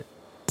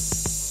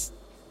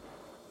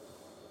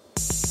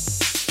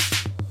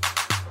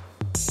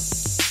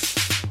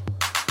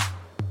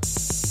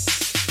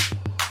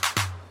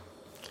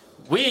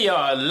We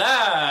are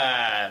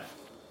live.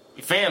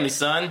 We family,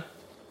 son.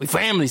 We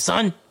family,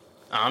 son.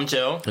 I'm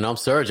Joe. And I'm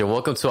Serge, and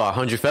welcome to our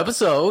 100th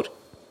episode.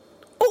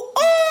 I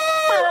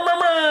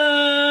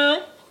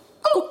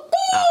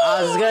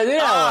was gonna do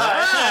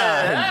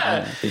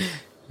that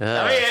one.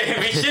 I mean,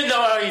 we should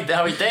know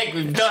how we think.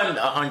 We've done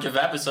 100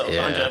 episodes,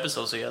 100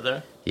 episodes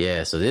together.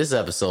 Yeah, so this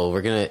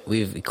episode,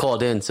 we've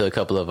called in to a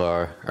couple of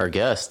our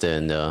guests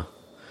and, had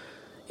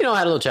a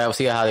little chat. We'll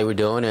see how they were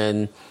doing,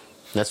 and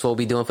that's what we'll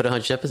be doing for the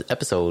 100th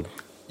episode.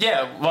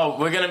 Yeah, well,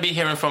 we're going to be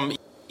hearing from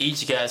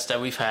each guest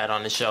that we've had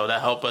on the show that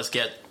helped us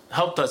get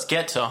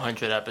to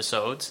 100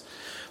 episodes.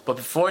 But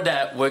before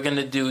that, we're going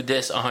to do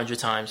this 100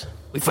 times.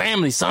 We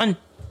family, son.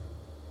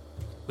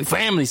 We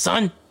family,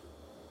 son.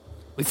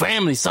 We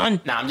family,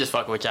 son. Nah, I'm just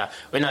fucking with y'all.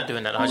 We're not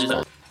doing that 100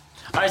 times.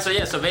 All right,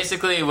 so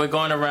basically we're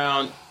going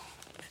around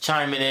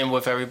chiming in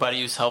with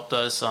everybody who's helped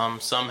us.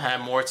 Some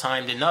had more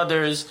time than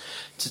others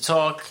to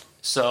talk,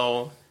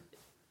 so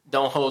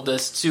don't hold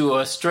us to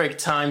a strict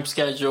time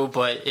schedule,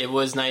 but it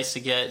was nice to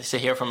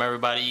hear from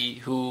everybody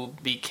who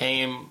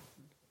became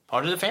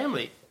part of the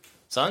family.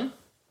 Son?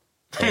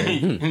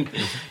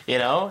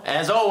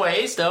 As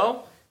always,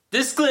 though,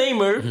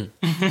 disclaimer.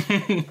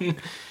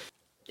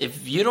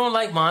 If you don't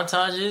like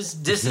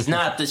montages, this is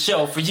not the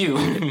show for you.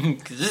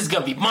 Because this is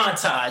going to be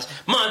montage.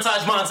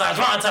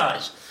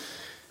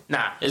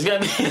 Nah, it's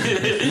going to be...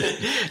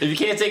 If you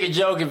can't take a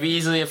joke, if you're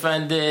easily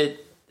offended,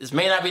 this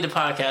may not be the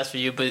podcast for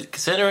you. But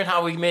considering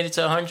how we made it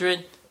to 100,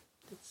 it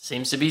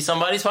seems to be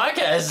somebody's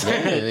podcast.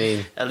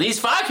 At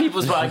least 5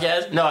 people's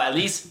podcast. No, at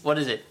least, what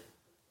is it?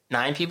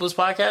 9 people's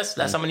podcast?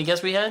 That's how many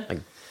guests we had? I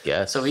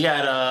guess. So we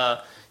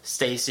got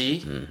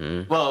Stacy.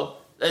 Mm-hmm. Well,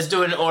 let's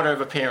do it in order of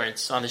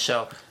appearance on the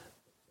show.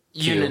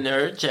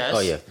 Uninerd, Jess. Oh,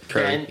 yeah.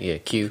 Curry. Then,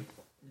 Q.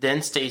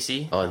 Then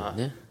Stacy. Oh,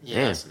 yeah.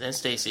 Yes, then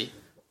Stacy.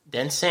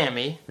 Then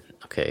Sammy.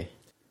 Okay.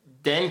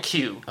 Then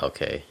Q.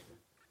 Okay.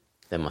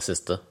 Then my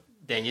sister.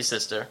 Then your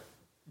sister.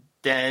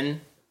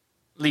 Then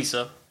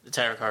Lisa, the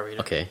tarot card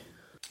reader. Okay.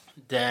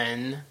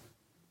 Then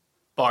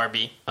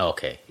Barbie.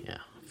 Okay, yeah.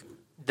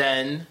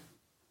 Then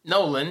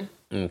Nolan.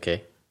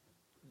 Okay.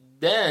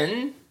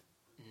 Then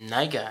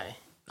Night Guy.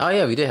 Oh,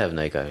 yeah, we did have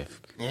Night Guy.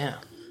 Yeah.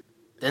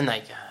 Then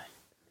Night Guy.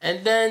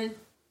 And then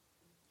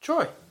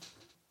Troy.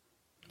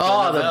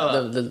 Oh,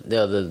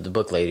 the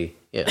book lady.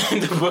 Yeah.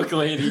 The book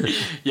lady.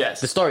 Yes.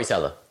 The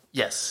storyteller.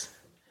 Yes.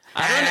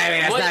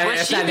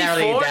 Was she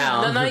before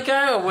the Night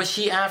Guy, or was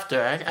she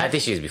after? I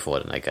think she was before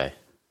the Night Guy.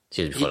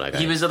 She was before the Night Guy.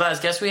 He was the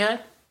last guest we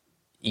had?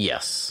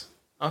 Yes.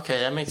 Okay,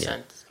 that makes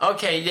sense.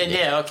 Okay,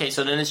 then okay,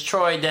 so then it's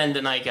Troy, then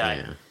the Night Guy.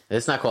 Yeah.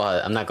 It's not called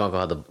her. I'm not going to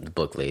call her the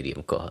book lady.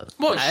 I'm going to call her.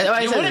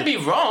 Well, you wouldn't be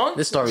wrong.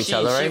 The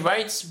storyteller, right? She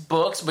writes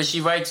books, but she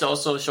writes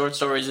also short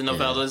stories and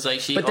novellas. Like,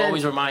 she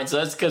always reminds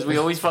us, because we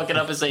always fuck it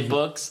up and say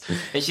books.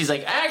 And she's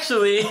like,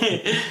 actually...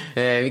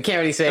 Yeah, you can't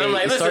really say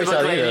like,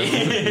 storyteller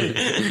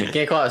either. You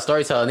can't call her a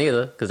storyteller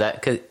either, because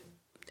that could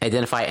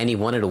identify any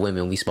one of the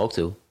women we spoke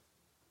to.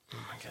 Oh,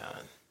 my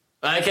God.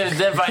 I can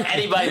identify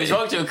anybody we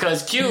spoke to,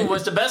 because Q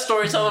was the best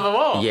storyteller of them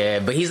all. Yeah,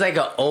 but he's like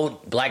an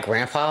old black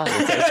grandpa.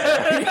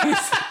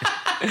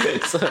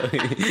 So,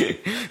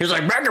 he's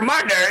like, back in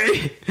my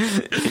day,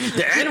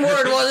 the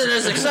N-word wasn't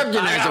as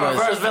accepted as it was.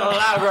 First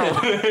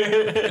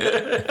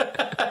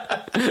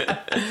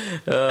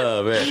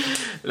Oh, man.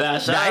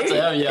 Shout out to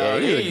him, yo.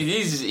 Yeah,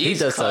 he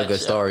does tell a good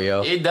story,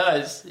 yo. He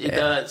does. He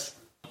does.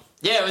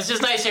 Yeah, it was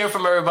just nice hearing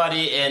from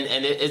everybody, and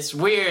it's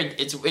weird.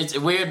 It's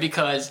weird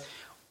because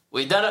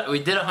we did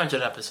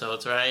 100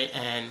 episodes, right?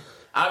 And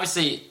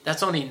obviously,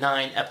 that's only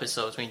 9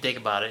 episodes when you think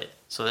about it.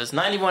 So there's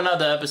 91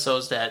 other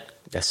episodes that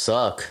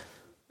suck.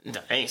 No,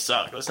 they ain't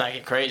suck. Let's not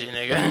get crazy,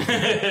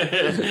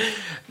 nigga.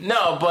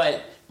 No,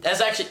 but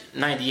that's actually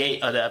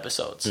 98 other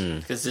episodes,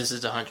 because this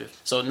is the 100th.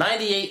 So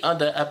 98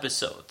 other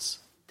episodes.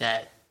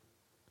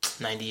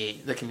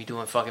 98. Look at me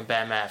doing fucking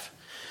bad math.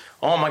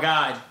 Oh my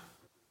God.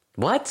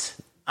 What?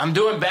 I'm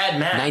doing bad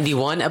math.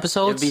 91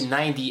 episodes? It would be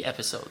 90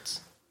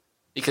 episodes,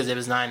 because there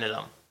was 9 of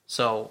them.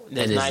 So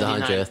there's and it's 99.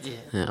 the 100th.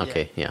 Yeah,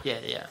 okay,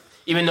 Yeah.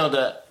 Even though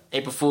the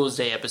April Fool's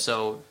Day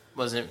episode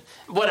wasn't,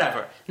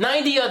 whatever.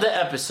 90 other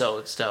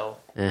episodes, though,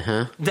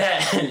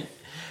 that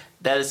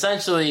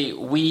essentially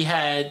we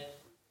had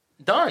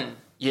done,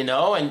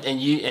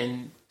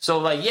 and so,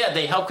 like, yeah,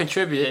 they help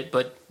contribute it,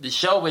 but the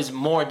show is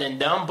more than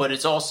them, but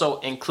it's also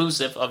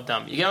inclusive of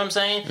them. You get what I'm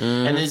saying?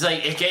 And it's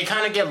like, it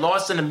kind of get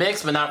lost in the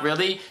mix, but not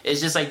really.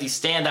 It's just like these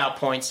standout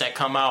points that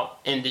come out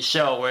in the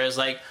show, where it's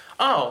like,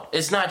 oh,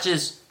 it's not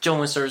just Joe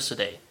and Serge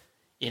today,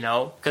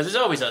 because it's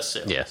always us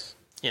two. Yes.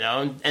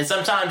 And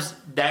sometimes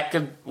that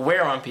could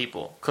wear on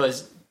people,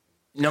 because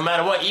no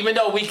matter what, even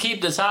though we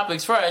keep the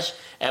topics fresh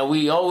and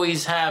we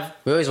always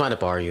wind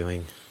up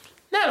arguing.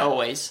 Not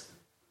always.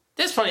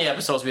 There's plenty of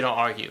episodes we don't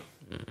argue,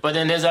 but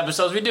then there's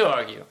episodes we do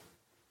argue.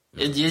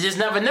 You just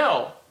never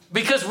know,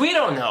 because we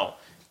don't know.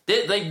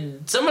 Like,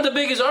 some of the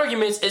biggest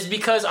arguments is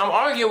because I'm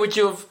arguing with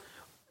you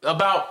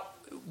about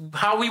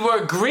how we were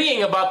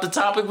agreeing about the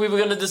topic we were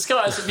going to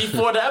discuss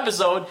before the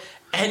episode,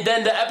 And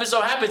then the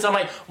episode happens. I'm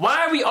like,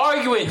 why are we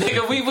arguing,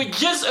 nigga? We were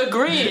just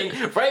agreeing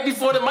right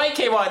before the mic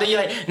came on. Then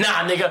you're like,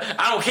 nah, nigga,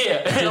 I don't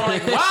care. And I'm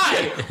like,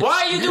 why?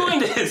 Why are you doing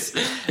this?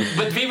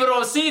 But people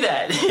don't see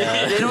that.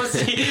 They don't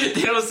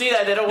see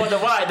that. They don't wonder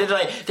why. They're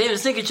like, damn,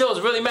 this nigga Joe is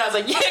really mad. I was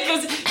like, yeah,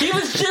 because he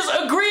was just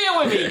agreeing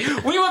with me.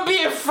 We were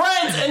being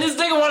friends, and this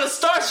nigga want to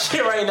start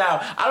shit right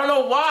now. I don't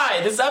know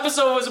why. This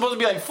episode was supposed to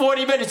be like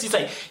 40 minutes. He's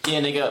like, yeah,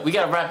 nigga, we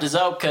gotta wrap this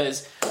up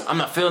because I'm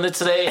not feeling it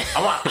today.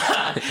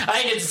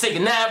 I ain't get to take a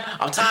nap.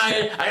 I'm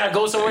tired. I gotta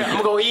go somewhere. I'm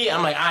gonna go eat.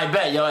 I'm like, I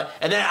bet, yo.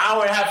 And then an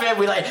hour and a half in,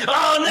 we like,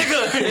 oh,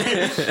 nigga,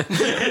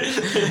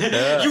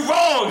 you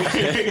wrong.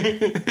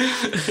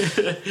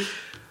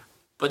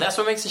 But that's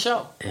what makes the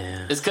show.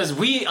 Yeah. It's because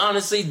we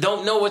honestly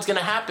don't know what's gonna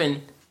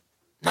happen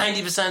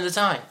 90% of the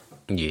time.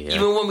 Yeah.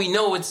 Even when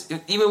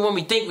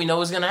we think we know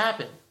what's gonna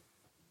happen.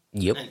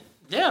 Yep. And,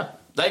 yeah.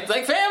 Like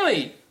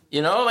family.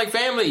 You know, like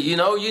family. You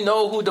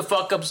know who the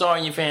fuck ups are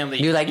in your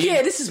family. You're like,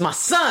 yeah, this is my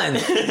son.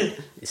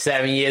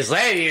 7 years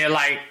later, you're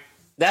like,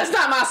 that's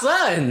not my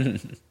son.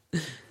 You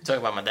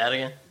talking about my dad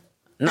again?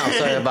 No, I'm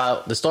talking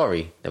about the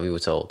story that we were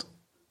told.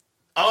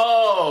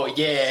 Oh,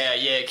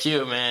 yeah,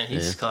 Q, man.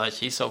 He's clutch.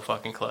 He's so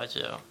fucking clutch,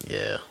 yo.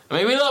 Yeah. I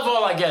mean, we love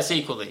all our guests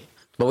equally.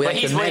 But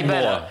he's way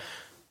better.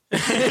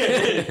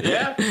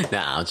 Yeah?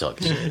 Nah, I'm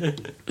talking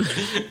shit.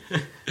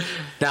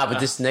 Nah, but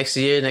this next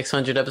year, next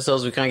 100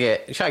 episodes, we try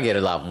to get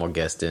a lot more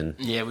guests in.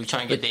 Yeah, we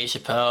try and get Dave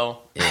Chappelle.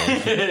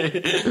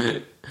 Yeah.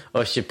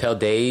 Or Chappelle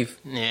Dave.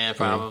 Yeah,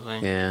 probably.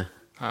 Yeah.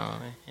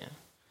 Probably, yeah.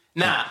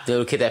 Nah. The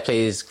little kid that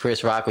plays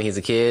Chris Rock when he's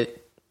a kid.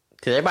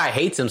 Because everybody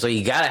hates him, so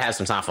you gotta have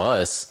some time for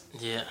us.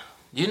 Yeah.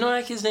 You know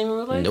that kid's name in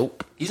real life?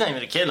 Nope. He's not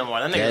even a kid no more.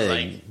 That nigga's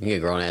like... He's a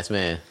grown-ass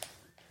man.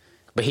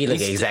 But he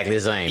look exactly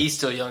the same. He's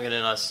still younger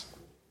than us.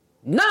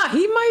 Nah,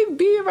 he might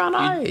be around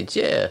our age,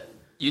 yeah.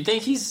 You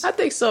think he's... I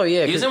think so,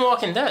 yeah. He was in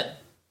Walking Dead.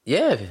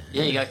 Yeah.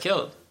 Yeah, he got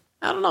killed.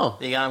 I don't know.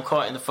 They got him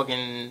caught in the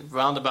fucking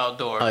roundabout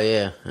door. Oh,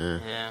 yeah.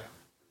 Yeah.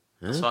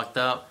 It's fucked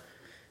up.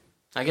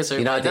 I guess You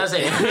everybody know, does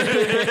it.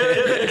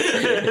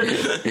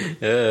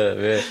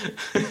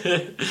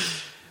 Man.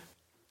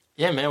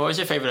 Yeah, man. What was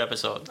your favorite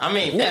episode? I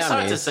mean, it's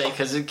hard to say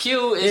because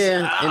Q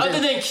is... other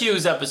than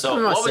Q's episode,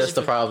 my what was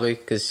sister probably,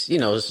 because, you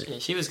know... Yeah,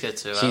 she was good,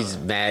 too. She's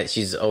mad.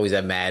 She's always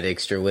that mad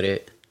extra with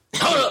it.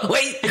 Hold up,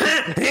 wait!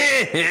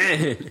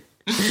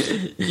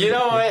 You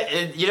know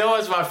what? You know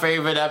what's my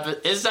favorite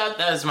episode? It's not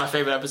that it's my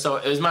favorite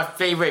episode. It was my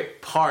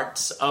favorite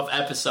parts of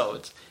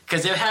episodes.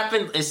 Because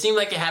it seemed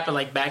like it happened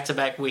like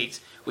back-to-back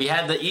weeks. We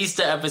had the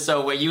Easter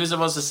episode where you were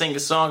supposed to sing a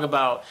song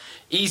about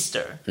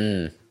Easter.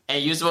 And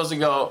you're supposed to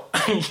go,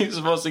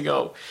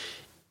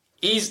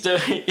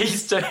 Easter.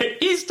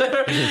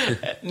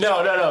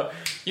 No.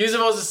 You're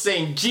supposed to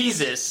sing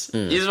Jesus.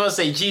 You're supposed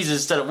to say Jesus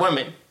instead of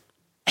women.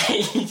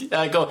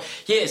 I go,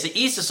 yeah, it's an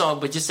Easter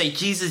song, but just say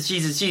Jesus,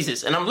 Jesus,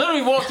 Jesus. And I'm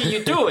literally walking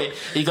you through it.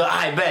 You go,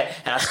 I bet.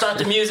 And I start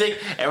the music,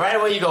 and right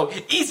away you go,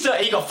 Easter,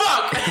 and you go,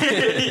 fuck.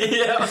 Hey,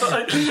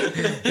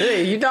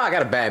 you know I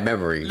got a bad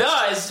memory. No,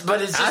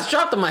 but it's just... I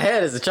dropped in my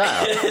head as a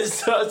child.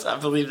 I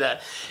believe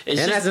that. And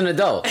as an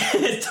adult.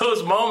 It's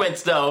those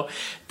moments, though,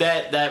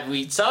 that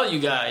we tell you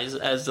guys,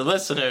 as the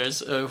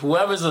listeners, or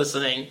whoever's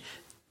listening,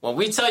 when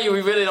we tell you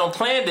we really don't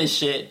plan this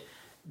shit,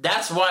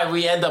 that's why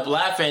we end up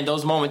laughing.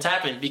 Those moments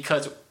happen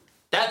because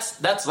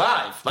that's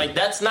live. Like,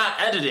 that's not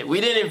edited.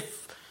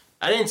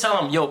 I didn't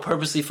tell them, yo,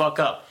 purposely fuck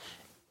up.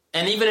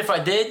 And even if I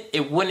did,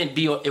 it wouldn't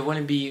be organic. It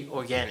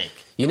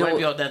wouldn't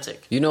be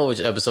authentic. You know which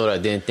episode I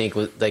didn't think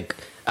was, like,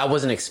 I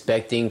wasn't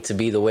expecting to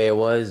be the way it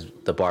was?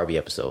 The Barbie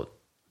episode.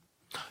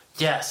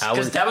 Yes,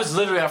 because that was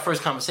literally our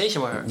first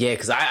conversation with her. Yeah,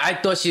 because I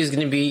thought she was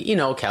going to be, you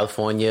know,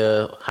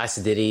 California, high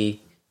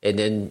acidity. And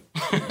then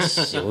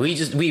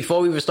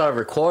before we started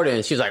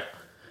recording, she was like,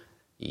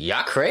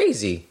 y'all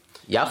crazy.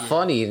 Y'all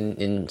funny.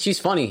 And she's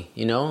funny,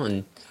 you know?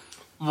 And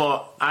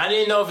well, I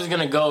didn't know if it was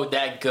going to go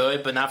that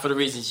good, but not for the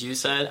reasons you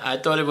said. I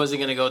thought it wasn't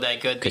going to go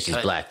that good because she's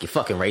black. You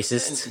fucking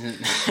racist.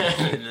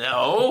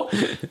 No,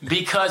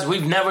 because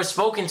we've never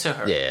spoken to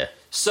her. Yeah.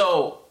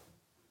 So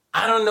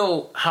I don't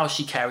know how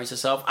she carries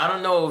herself. I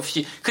don't know if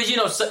she... Because, you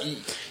know...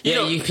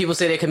 people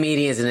say they're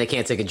comedians and they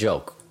can't take a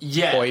joke.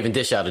 Yeah. Or even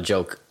dish out a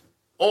joke.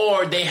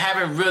 Or they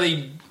haven't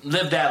really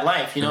lived that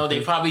life, you know.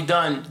 They've probably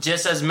done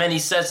just as many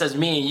sets as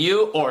me and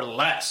you, or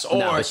less. Or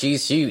but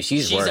she's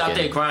working. Out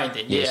there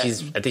grinding. Yeah, I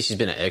think she's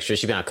been an extra.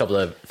 She's been on a couple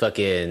of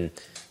fucking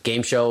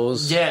game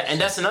shows. Yeah,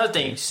 and that's another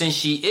thing. Since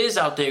she is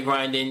out there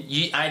grinding,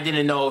 I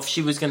didn't know if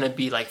she was gonna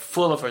be like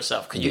full of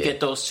herself. Because you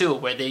get those too,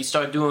 where they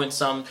start doing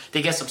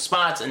they get some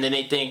spots, and then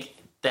they think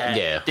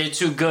that they're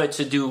too good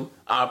to do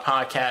our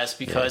podcast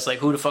because like,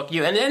 who the fuck are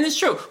you? And it's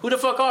true. Who the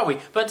fuck are we?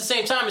 But at the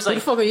same time, it's like,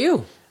 who the fuck are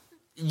you?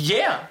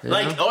 Yeah,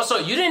 like also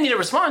you didn't need to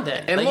respond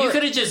then. And like you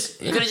could have just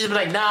been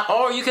like nah,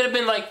 or you could have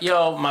been like,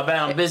 yo, my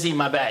bad, I'm busy,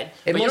 my bad.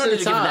 And but most you don't of need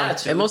the to give an time,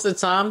 attitude. and most of the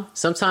time,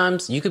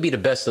 sometimes you could be the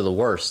best of the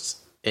worst,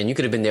 and you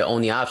could have been their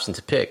only option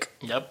to pick.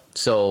 Yep.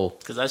 So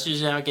because that's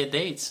usually how I get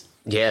dates.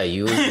 Yeah,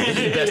 you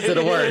the best of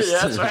the worst.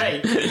 Yeah, that's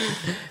right.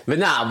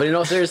 But in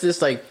all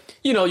seriousness, like,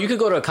 you know, you could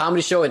go to a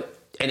comedy show and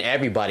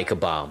everybody could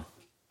bomb.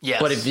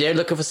 Yes. But if they're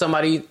looking for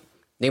somebody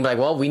They be like,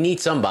 well, we need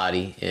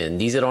somebody, and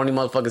these are the only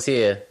motherfuckers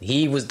here.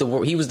 He was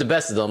the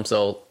best of them,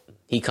 so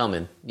he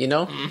coming, you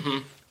know? Mm-hmm.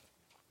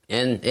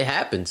 And it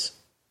happens,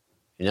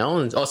 you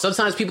know? Or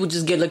sometimes people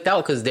just get looked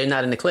out because they're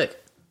not in the clique.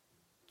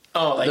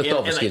 Oh, like,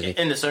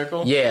 in the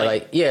circle? Yeah,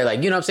 like, you know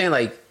what I'm saying?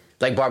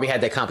 Like Barbie had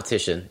that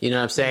competition, you know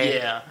what I'm saying?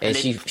 Yeah. And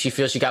she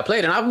feels she got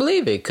played, and I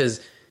believe it, because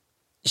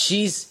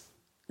she's,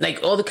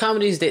 like, all the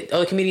comedians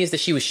that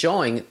she was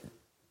showing,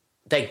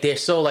 like, they're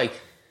so, like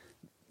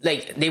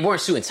they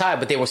weren't suit and tie,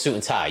 but they were suit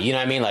and tie. You know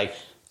what I mean? Like,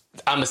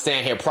 I'm gonna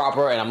stand here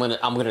proper, and I'm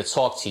gonna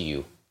talk to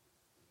you,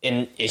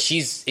 and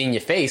she's in your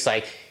face,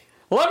 like,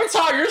 well, let me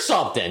tell you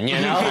something.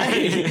 You know, like,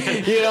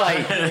 you know,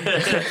 like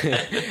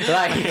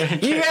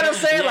you know what I'm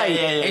saying? Like,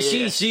 and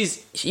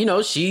she's you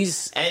know,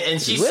 she's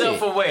and she's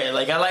self-aware.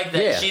 Like, I like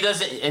that she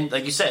doesn't. And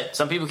like you said,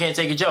 some people can't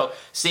take a joke.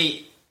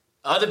 See,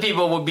 other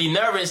people would be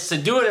nervous to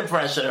do an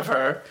impression of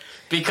her,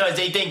 because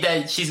they think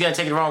that she's gonna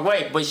take it the wrong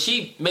way, but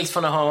she makes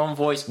fun of her own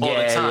voice all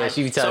the time.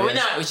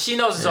 So she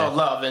knows it's all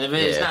love, and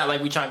it's not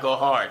like we trying to go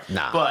hard.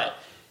 Nah. But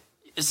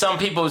some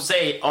people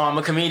say, "Oh, I'm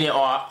a comedian,"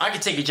 or "I can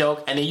take a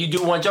joke," and then you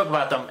do one joke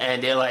about them,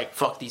 and they're like,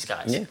 "Fuck these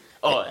guys." Yeah.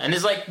 Oh, and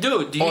it's like,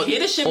 dude, do you hear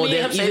this shit? Me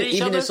and him say to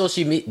each other?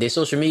 Even their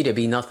social media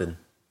be nothing.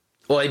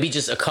 Or it'd be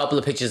just a couple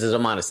of pictures of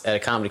them at a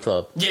comedy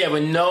club. Yeah,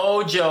 with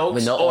no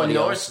jokes,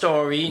 no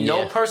story,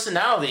 no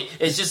personality.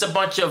 It's just a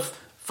bunch of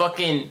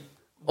fucking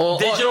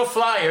digital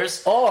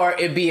flyers. Or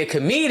it'd be a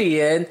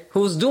comedian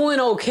who's doing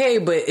okay,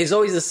 but is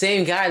always the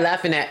same guy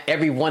laughing at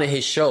every one of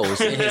his shows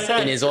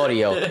in his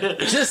audio.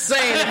 Just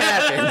saying it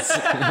happens.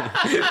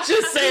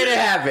 Just saying it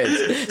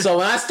happens. So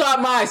when I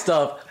start my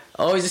stuff,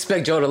 I always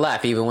expect Joe to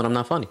laugh, even when I'm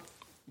not funny.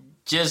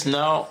 Just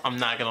know I'm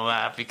not gonna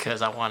laugh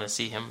because I want to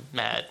see him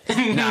mad.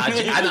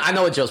 I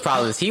know what Joe's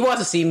problem is. He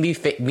wants to see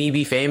me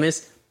be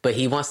famous, but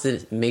he wants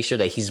to make sure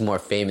that he's more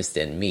famous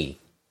than me.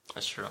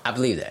 That's true. I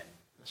believe that.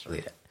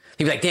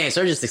 He'd be like, damn,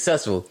 Serge is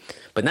successful,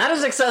 but not as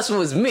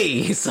successful as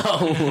me, so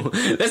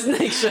let's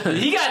make sure.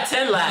 He got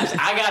 10 laughs.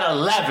 I got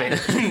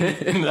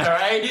 11. All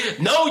right?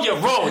 Know your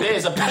role.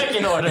 There's a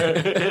pecking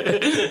order.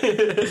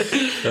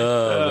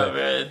 Oh,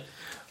 man.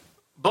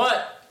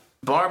 But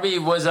Barbie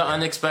was an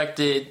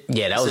unexpected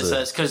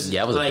success.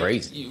 That was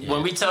crazy.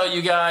 When we tell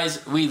you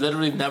guys, we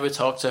literally never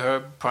talked to her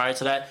prior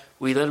to that.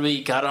 We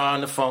literally got her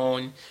on the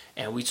phone,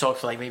 and we talked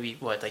for like maybe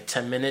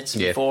 10 minutes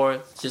before,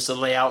 just to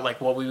lay out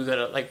like what we were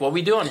gonna, like what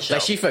we do on the show.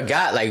 Like, she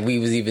forgot like we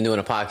was even doing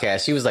a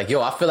podcast. She was like,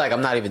 "Yo, I feel like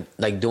I'm not even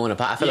like doing a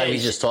podcast. I feel like we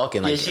just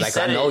talking. Like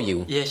I know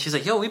you." Yeah, she's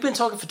like, "Yo, we've been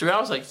talking for 3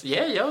 hours." Like,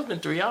 it's been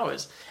 3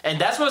 hours, and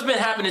that's what's been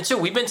happening too.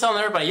 We've been telling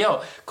everybody,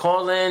 "Yo,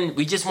 call in.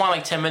 We just want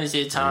like 10 minutes of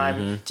your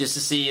time, just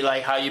to see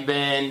like how you've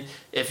been.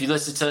 If you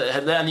listen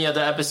to any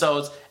other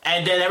episodes."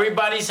 And then you're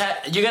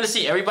going to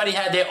see everybody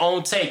had their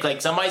own take.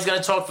 Like, somebody's going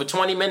to talk for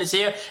 20 minutes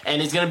here,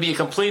 and it's going to be a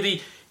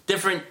completely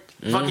different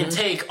fucking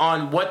take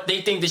on what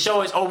they think the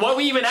show is, or what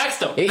we even asked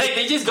them.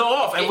 They just go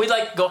off, and we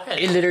like, go ahead.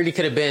 It literally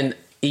could have been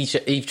each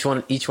one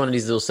of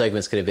these little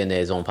segments could have been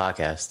his own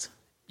podcast.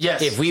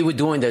 Yes. If we were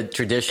doing the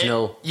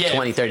traditional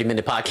 20-30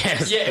 minute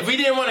podcast. Yeah, if we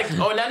didn't want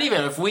to, or not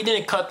even, if we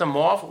didn't cut them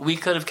off, we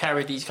could have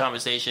carried each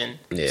conversation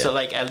to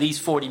like at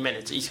least 40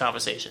 minutes each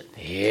conversation.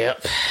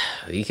 Yep.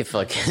 We could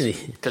fucking...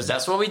 Because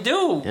that's what we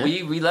do.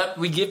 Yeah.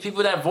 We give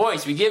people that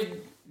voice. We give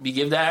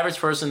the average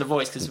person the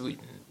voice because we...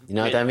 You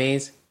know what that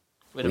means?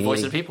 We're the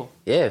voice of the people.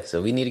 Yeah,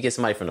 so we need to get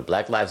somebody from the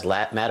Black Lives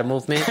Matter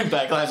movement.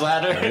 Black Lives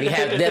Matter. And we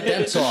have let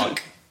them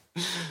talk.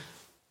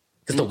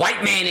 Because the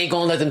white man ain't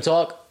going to let them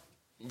talk.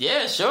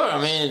 Yeah, sure.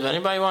 I mean, if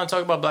anybody want to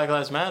talk about Black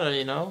Lives Matter,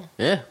 you know.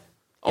 Yeah.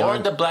 Or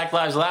the Black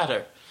Lives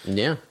Ladder.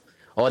 Yeah.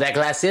 Or that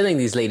glass ceiling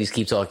these ladies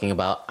keep talking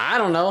about. I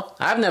don't know.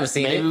 I've never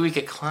seen it. Maybe we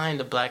could climb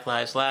the Black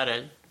Lives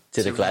Ladder.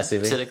 To the glass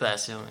ceiling? To the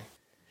glass ceiling.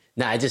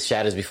 Nah, it just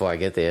shatters before I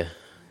get there.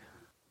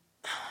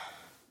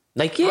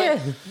 Like,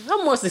 I'm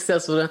more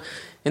successful than...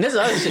 And this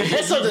other shit.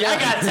 I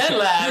got 10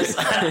 laughs.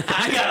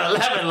 I got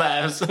 11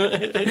 laughs.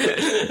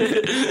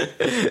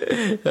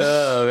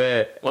 Oh,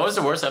 man. What was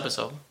the worst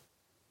episode?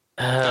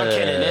 I'm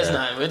kidding. There's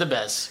not. We're the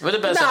best. We're the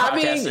best at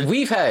podcasting. I mean,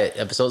 we've had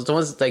episodes. The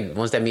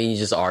ones that mean you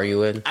just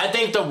arguing. I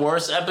think the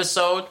worst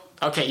episode...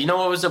 Okay, you know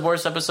what was the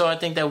worst episode I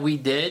think that we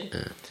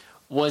did?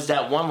 Was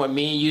that one where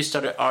me and you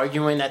started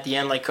arguing at the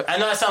end. Like, I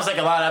know that sounds like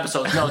a lot of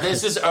episodes. No,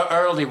 this is an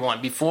early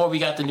one, before we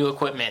got the new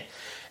equipment.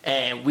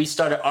 And we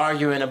started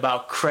arguing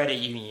about credit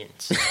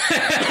unions. Because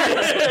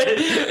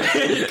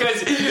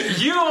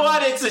you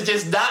wanted to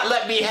just not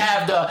let me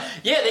have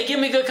they give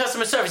me good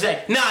customer service.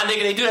 Like, nah,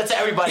 nigga, they do that to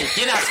everybody.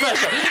 You're not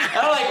special. And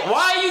I'm like,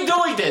 why are you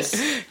doing this?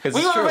 We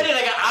were already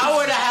like an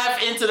hour and a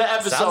half into the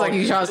episode. Sounds like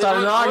you trying to start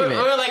an argument.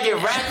 We were like,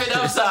 wrap it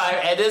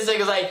upside. And this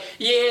nigga's like,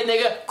 yeah,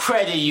 nigga,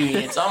 credit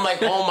unions. I'm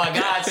like, oh my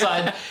God,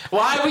 son.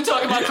 Why are we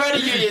talking about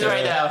credit unions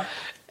right now?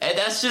 And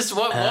that's just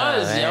what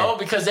was,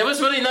 because there was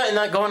really nothing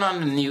going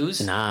on in the news.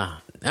 Nah.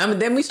 I mean,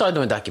 then we started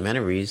doing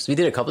documentaries. We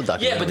did a couple of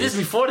documentaries. Yeah, but this is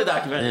before the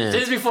documentary. Yeah.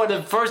 This is before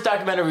the first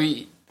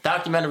documentary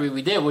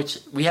we did, which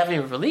we haven't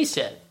even released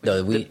yet.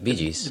 The Bee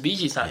Gees. The Bee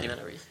Gees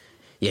documentary.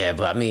 Yeah,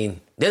 but I mean,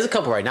 there's a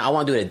couple right now. I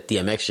want to do the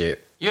DMX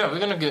shit. Yeah, we're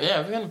gonna bring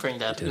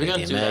that. We're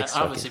gonna do that.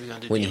 Obviously, we're gonna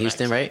do Whitney DMX.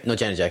 Houston, right? No,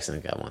 Janet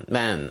Jackson got one.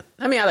 Man,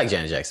 I mean, I like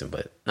Janet Jackson,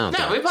 but I don't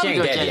think we she probably ain't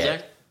go dead Janet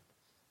yet.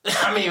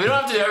 Jackson. I mean, we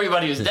don't have to do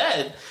everybody who's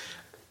dead.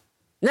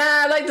 Nah,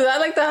 I like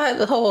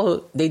the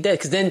whole they dead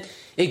because then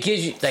it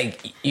gives you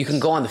like you can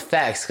go on the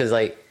facts because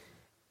like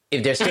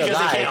if they're still Because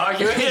alive, they can't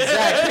argue.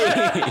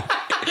 exactly.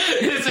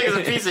 This nigga's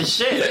a piece of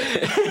shit.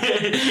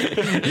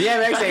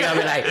 DMX ain't gonna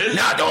be like,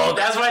 nah, dog.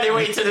 That's why they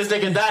wait till this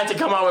nigga died to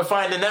come out with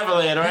Finding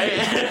Neverland, right?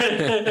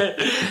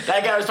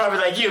 That guy was probably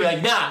like you,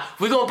 like, nah,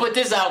 we're gonna put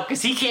this out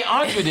because he can't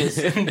argue this.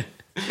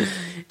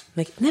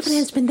 Like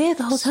Neverland's been there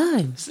the whole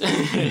time.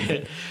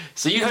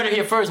 So you heard it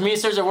here first. Me and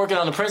Serge are working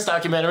on the Prince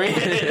documentary.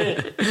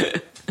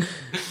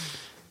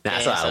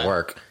 That's a lot of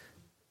work.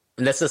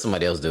 Let's let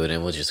somebody else do it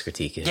and we'll just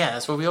critique it. Yeah,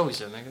 that's what we always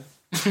do, nigga.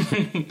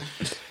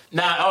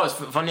 It's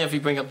funny if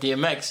you bring up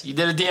DMX. You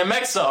did a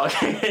DMX song.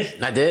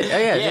 I did? Oh,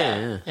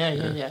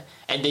 Yeah.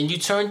 And then you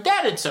turned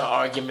that into an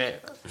argument.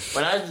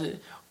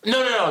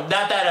 No, not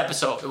that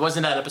episode. It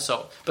wasn't that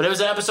episode. But it was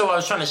an episode where I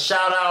was trying to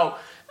shout out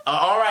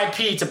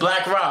R.I.P. to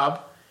Black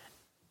Rob.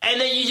 And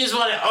then you just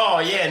wanted, oh,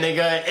 yeah,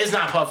 nigga, it's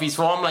not Puffy's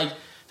fault. I'm like,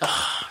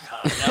 oh,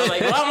 God. I'm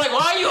like,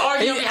 why are you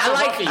arguing?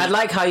 I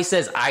like how he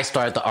says I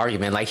started the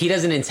argument. Like, he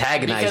doesn't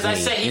antagonize because I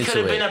said he could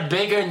have been a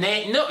bigger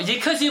name. No,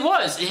 because he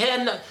was.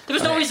 There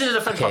was no reason to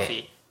defend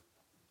Puffy.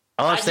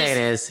 All I'm saying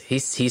is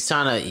he's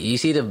trying to. You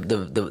see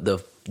the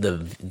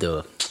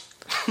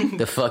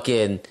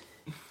fucking.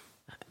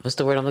 What's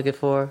the word I'm looking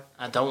for?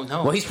 I don't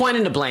know. Well, he's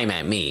pointing the blame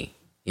at me.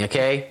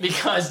 Okay.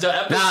 Because the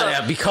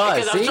episode.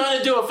 Because I'm trying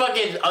to do a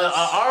fucking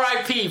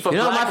R.I.P. for. You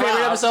know Black what my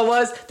favorite Rob. episode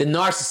was? The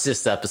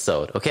narcissist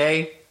episode.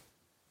 Okay.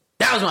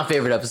 That was my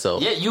favorite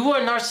episode. Yeah, you were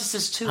a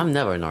narcissist too. I'm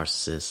never a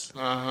narcissist.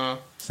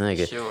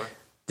 Nigga. Sure.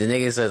 The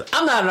nigga says,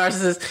 I'm not a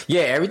narcissist.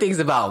 Yeah, everything's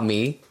about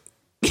me.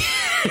 It's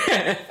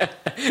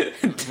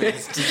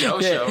the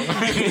Joe Show.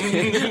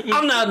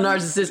 I'm not a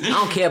narcissist. I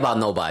don't care about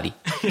nobody.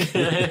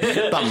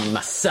 About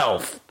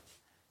myself.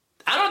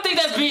 I don't think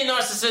that's being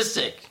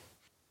narcissistic.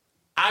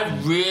 I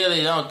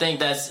really don't think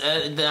that's...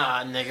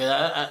 nah,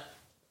 nigga.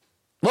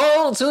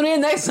 Well, tune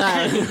in next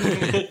time.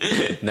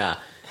 Nah.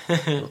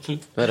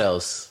 What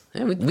else?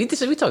 Yeah, we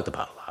talked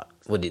about a lot.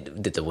 What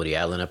did the Woody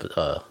Allen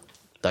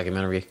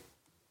documentary?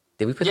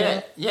 Did we put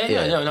that?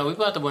 Yeah. No, we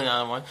put out the Woody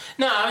Allen one.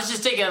 No, I was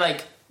just thinking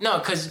like, no,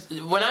 because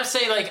when I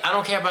say like I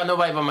don't care about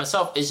nobody but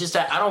myself, it's just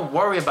that I don't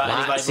worry about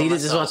anybody. See, but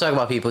this is what I'm talking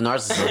about. People,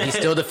 narcissism. He's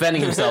still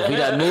defending himself. He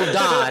done moved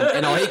on,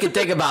 and all he can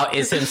think about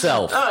is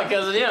himself. Oh,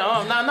 because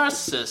I'm not a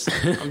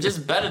narcissist. I'm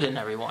just better than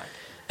everyone.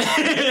 Oh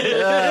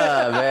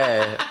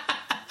man,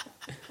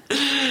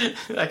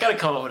 I gotta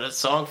come up with a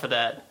song for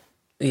that.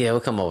 Yeah,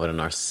 we'll come up with a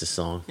narcissist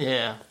song.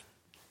 Yeah.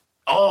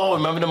 Oh,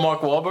 remember the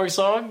Mark Wahlberg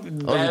song? We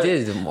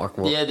did the Mark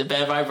Wahlberg. Yeah, the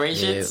Bad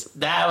Vibrations. Yeah.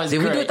 That was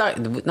great. Did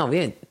we do it? No, we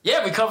didn't.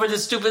 Yeah, we covered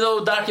this stupid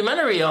old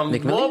documentary.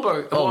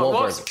 Wahlberg.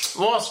 Wahlberg.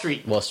 Wall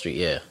Street. Wall Street,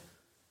 yeah.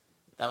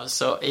 That was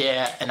so,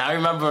 yeah. And I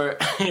remember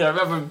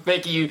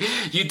making you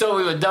thought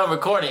we were done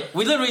recording.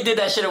 We literally did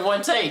that shit in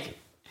one take.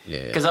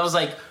 Yeah. Because I was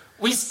like,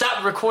 we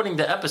stopped recording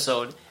the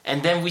episode,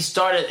 and then we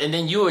started, and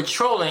then you were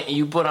trolling, and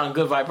you put on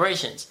Good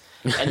Vibrations.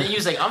 And then you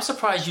was like, I'm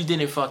surprised you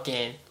didn't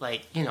fucking,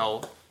 like,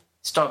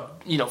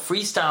 start,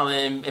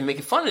 freestyling and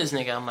making fun of this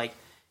nigga. I'm like,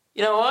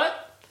 you know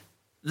what?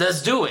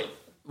 Let's do it.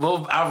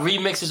 Well, I'll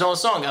remix his own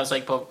song. I was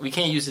like, but we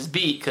can't use his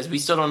beat because we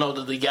still don't know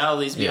the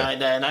legalities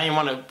behind that. And I didn't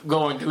want to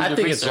go and do the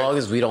research. As long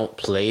as we don't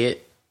play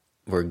it,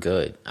 we're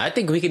good. I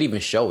think we could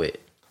even show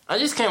it. I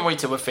just can't wait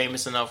till we're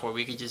famous enough where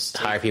we could just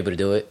hire people to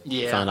do it.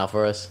 Yeah. Find out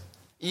for us.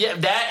 Yeah,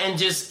 that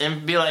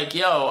and be like,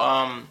 yo,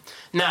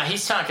 nah,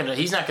 he's not gonna, I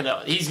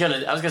was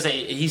gonna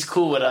say, he's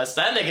cool with us.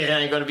 That nigga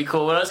ain't gonna be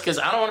cool with us because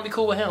I don't want to be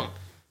cool with him.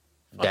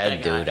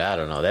 That dude, I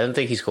don't know. I don't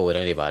think he's cool with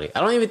anybody.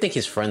 I don't even think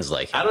his friends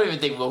like him. I don't even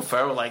think Will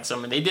Ferrell likes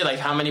him. And they did like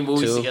how many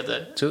movies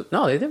together? 2?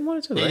 No, they did 1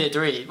 or 2. They did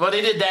 3. Well,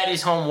 they did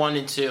Daddy's Home 1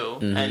 and 2,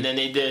 and then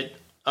they did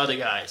Other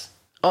Guys.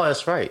 Oh,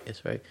 that's right.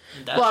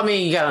 Well, I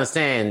mean, you gotta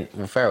understand,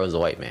 Will Ferrell was a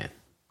white man.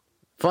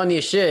 Funny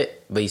as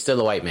shit, but he's still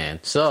a white man.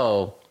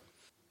 So,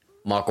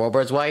 Mark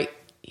Wahlberg's white.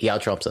 He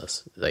out-trumps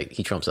us. Like,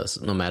 he trumps us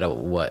no matter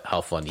what,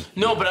 how funny.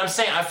 No, but I'm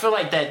saying, I feel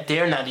like that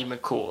they're not even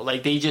cool.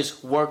 Like, they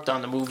just worked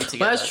on the movie together.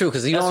 Well, that's true,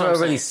 because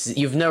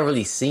you've never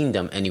really seen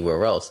them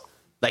anywhere else.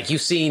 Like,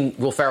 you've seen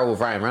Will Ferrell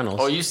with Ryan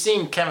Reynolds. Or you've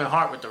seen Kevin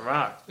Hart with The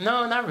Rock.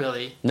 No, not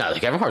really. No,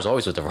 like, Kevin Hart's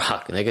always with The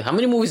Rock. Nigga. How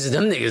many movies did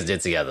them niggas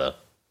did together?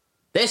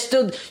 They're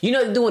still,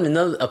 they're doing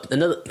another,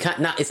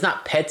 it's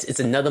not Pets, it's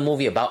another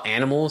movie about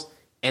animals,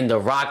 and The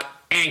Rock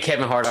and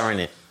Kevin Hart are in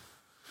it.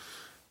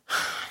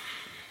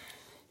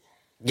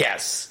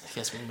 Yes. It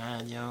gets me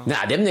mad, yo. Nah,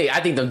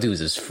 I think them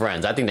dudes is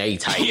friends. I think they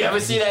tight. You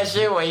ever see that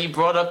shit where he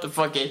brought up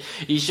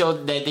he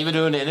showed that they were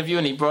doing the interview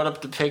and he brought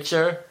up the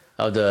picture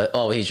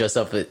of he's dressed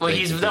up. Where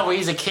he's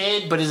a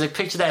kid, but it's a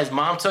picture that his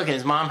mom took and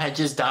his mom had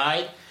just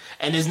died,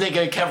 and this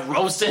nigga kept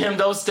roasting him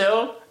though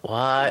still.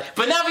 What?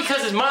 But not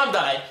because his mom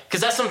died, because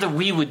that's something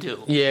we would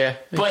do. Yeah.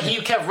 But he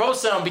kept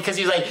roasting him because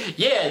he was like,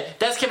 yeah,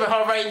 that's Kevin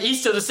Hart, right?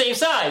 He's still the same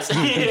size.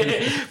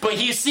 But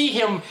you see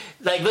him,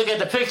 like, look at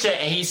the picture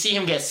and you see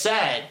him get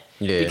sad.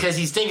 Yeah. because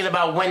he's thinking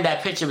about when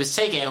that picture was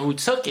taken and who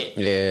took it.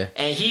 Yeah.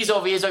 And he's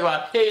over here talking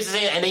about, hey,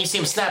 and then you see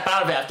him snap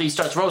out of it after he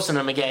starts roasting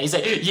him again. He's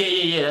like,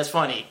 yeah, that's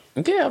funny.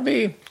 Yeah, I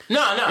mean,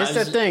 No, it's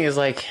that thing. It's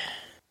like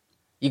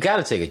you got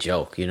to take a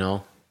joke, you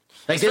know.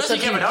 Like especially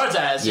Kevin Hart's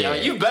ass, yeah.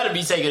 you better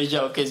be taking a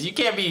joke because you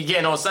can't be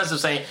getting all sense of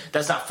saying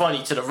that's not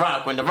funny to The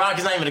Rock when The Rock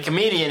is not even a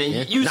comedian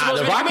and you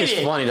supposed to be a comedian. The Rock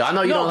is funny though. I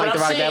know you don't like The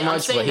Rock that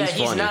much, but he's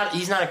funny.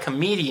 He's not a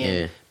comedian.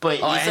 Yeah. But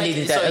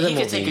he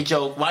can take a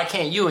joke. Why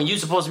can't you? And you're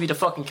supposed to be the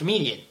fucking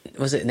comedian.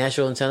 Was it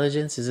Natural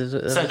Intelligence? Is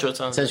it Central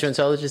Intelligence? Central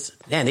Intelligence.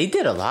 Man, they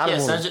did a lot of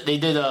movies. They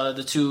did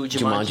the two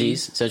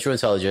Jumanjis. Central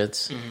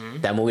Intelligence.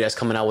 Mm-hmm. That movie that's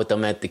coming out with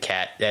them at the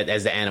cat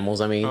as the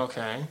animals. I mean,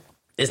 okay.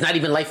 It's not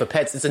even Life of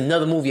Pets. It's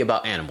another movie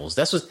about animals.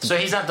 That's what. So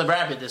he's not the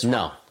rabbit this one.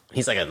 No,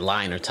 he's like a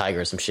lion or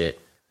tiger or some shit.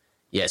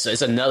 Yeah, so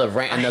it's another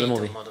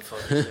movie.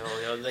 Motherfuckers,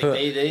 yo. Like,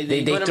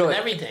 they put him in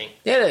everything.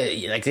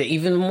 Yeah, like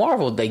even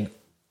Marvel. Like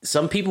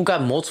some people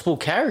got multiple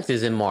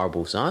characters in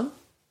Marvel, son.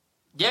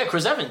 Yeah,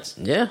 Chris Evans.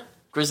 Yeah.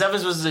 Chris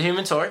Evans was the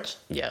Human Torch.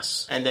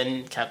 Yes. And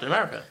then Captain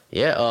America.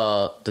 Yeah,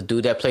 the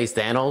dude that plays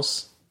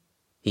Thanos,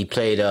 he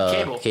played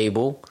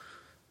Cable.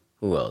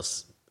 Who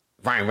else?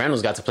 Ryan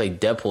Reynolds got to play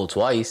Deadpool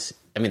twice.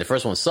 I mean, the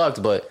first one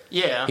sucked, but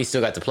yeah, he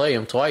still got to play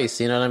him twice.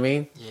 You know what I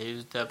mean? Yeah, he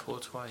was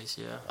Deadpool twice.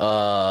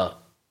 Yeah.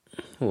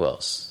 Who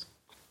else?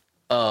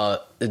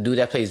 The dude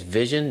that plays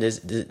Vision.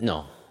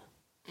 No.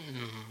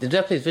 Mm-hmm. The dude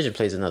that plays Vision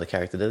plays another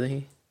character, doesn't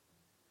he?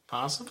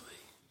 Possibly.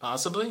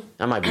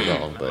 I might be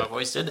wrong, but my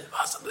voice did it.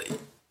 Possibly.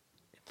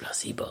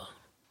 Placebo.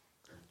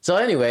 So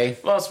anyway,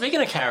 well,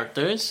 speaking of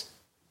characters,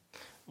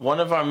 one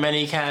of our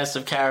many cast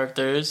of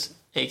characters,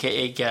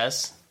 aka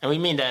guests, and we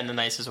mean that in the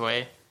nicest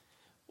way,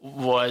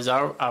 was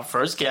our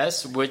first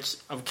guest, which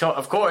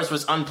of course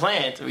was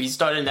unplanned. We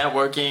started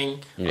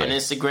networking on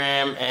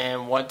Instagram,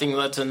 and one thing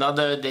led to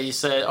another. They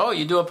said, "Oh,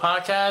 you do a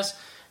podcast?"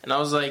 And I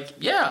was like,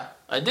 "Yeah,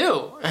 I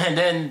do." And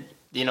then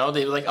they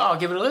were like, "Oh,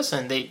 give it a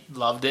listen." They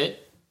loved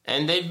it,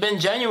 and they've been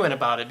genuine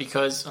about it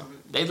because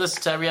they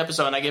listen to every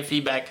episode, and I get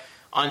feedback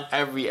on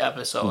every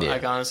episode. I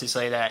can honestly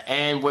say that.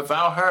 And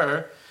without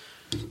her,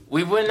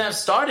 we wouldn't have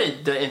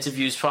started the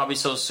interviews probably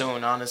so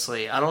soon,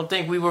 honestly. I don't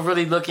think we were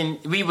really looking...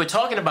 We were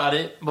talking about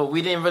it, but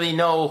we didn't really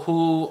know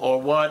who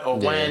or what or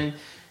when.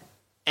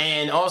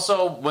 And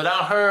also,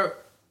 without her,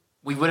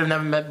 we would have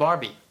never met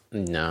Barbie.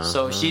 No.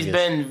 So she's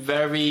been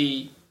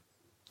very...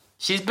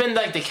 She's been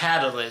like the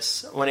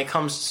catalyst when it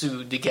comes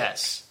to the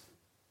guests.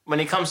 When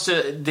it comes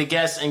to the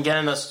guests and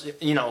getting us,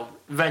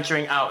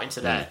 venturing out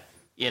into that,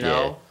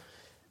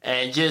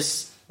 And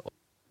just...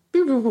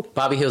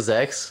 Bobby Hill's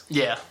ex.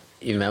 Yeah.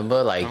 You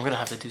remember, like I'm gonna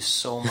have to do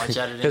so much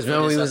editing. Because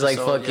remember, he was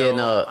episode, like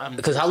fucking.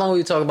 Because how long were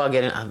you talking about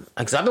getting?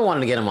 Because I've been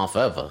wanting to get him on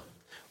forever.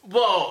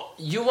 Well,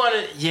 you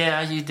wanted,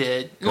 yeah, you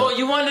did. Well,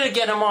 you wanted to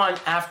get him on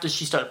after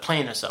she started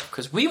playing herself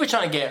because we were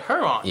trying to get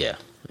her on. Yeah.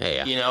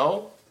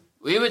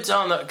 We were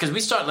telling her because we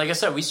started, like I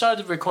said, we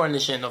started recording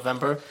this shit in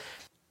November,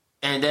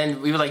 and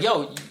then we were like,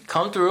 "Yo,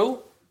 come through,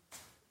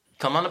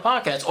 come on the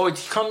podcast, or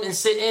come and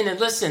sit in and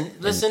listen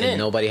in."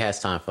 Nobody has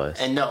time for us.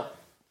 And no,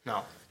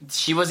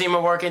 she wasn't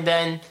even working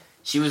then.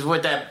 She was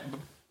with that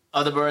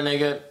other bird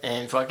nigga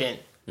and fucking...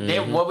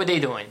 what were they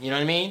doing? You know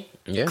what I mean?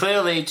 Yeah.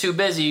 Clearly too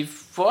busy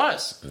for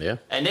us. Yeah.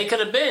 And they could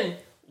have been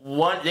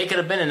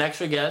an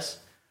extra guest.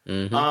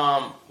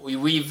 Mm-hmm.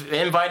 We've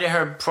invited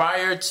her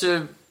prior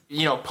to,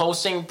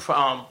 posting,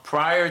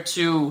 prior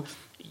to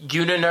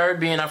You the Nerd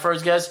being our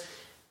first guest,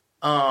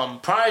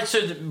 prior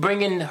to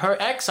bringing her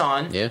ex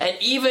on. Yeah.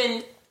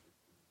 And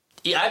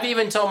I've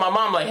even told my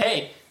mom, like,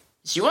 hey,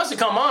 she wants to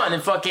come on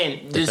and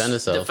fucking defend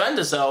herself.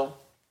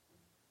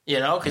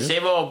 Because they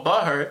were all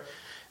butthurt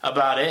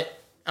about it.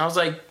 I was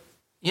like,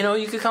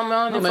 you could come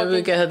on. Well, maybe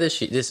we get her this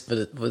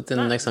within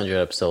the next 100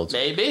 episodes.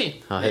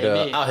 Maybe. I'll hit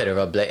her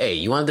up. Like, hey,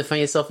 you want to defend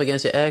yourself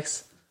against your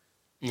ex?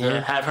 Yeah.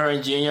 Have her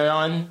and Junior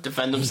on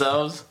defend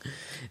themselves.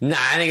 Nah,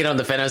 I ain't gonna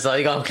defend himself.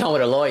 You gonna come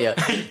with a lawyer.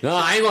 No,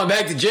 I ain't going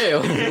back to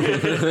jail.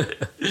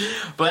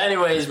 But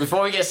anyways,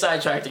 before we get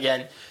sidetracked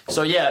again,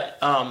 so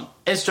yeah,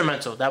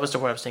 instrumental. That was the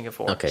word I was thinking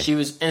for. Okay. She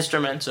was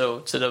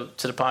instrumental to the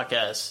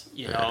podcast.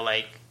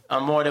 Like.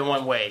 More than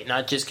one way,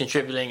 not just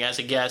contributing as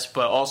a guest,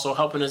 but also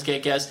helping us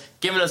get guests,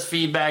 giving us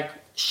feedback,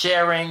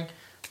 sharing.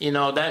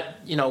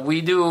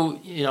 We do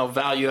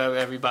value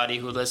everybody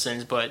who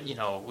listens, but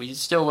we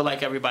still would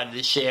like everybody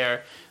to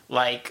share,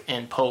 like,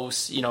 and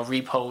post,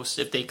 repost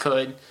if they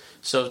could.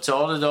 So to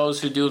all of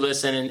those who do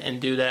listen and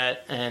do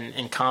that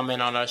and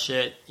comment on our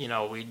shit,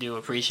 we do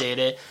appreciate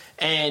it.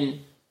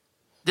 And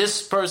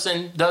this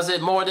person does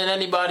it more than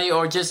anybody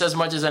or just as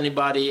much as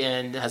anybody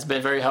and has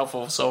been very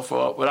helpful. So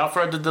without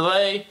further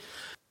delay,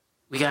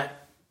 we got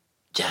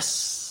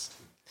Jess.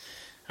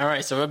 All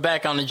right, so we're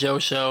back on the Joe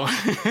Show.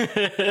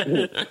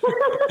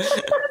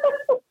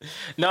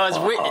 No, it's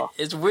weird.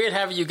 It's weird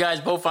having you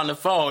guys both on the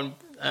phone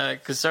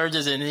because Serge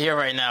isn't here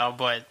right now,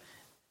 but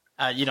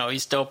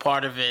he's still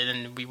part of it,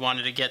 and we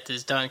wanted to get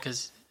this done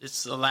because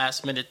it's a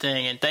last minute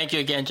thing. And thank you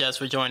again, Jess,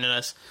 for joining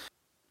us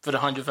for the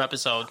 100th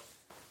episode.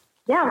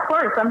 Yeah, of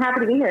course. I'm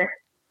happy to be here.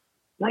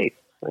 Nice.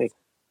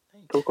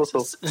 Cool.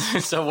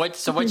 So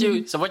what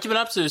you been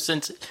up to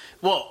since?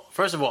 Well,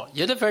 first of all,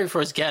 you're the very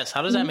first guest.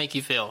 How does that make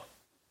you feel?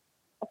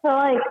 I feel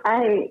like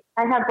I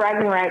have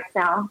bragging rights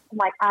now. I'm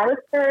like, I was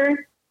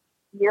first,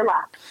 you're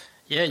last.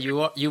 Yeah, you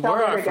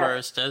were our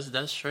first.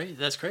 That's straight.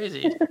 That's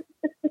crazy.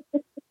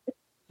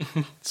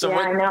 So yeah,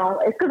 I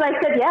know. It's because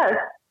I said yes.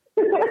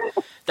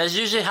 That's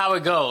usually how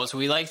it goes.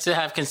 We like to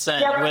have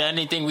consent with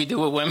anything we do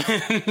with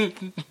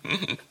women.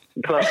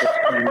 Plus,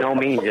 no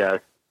means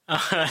yes.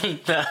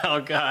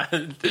 Oh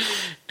God.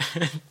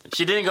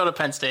 She didn't go to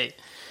Penn State.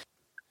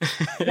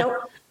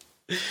 Nope.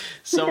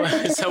 So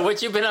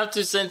what you been up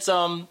to since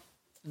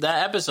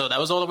that episode? That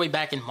was all the way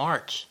back in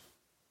March.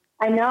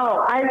 I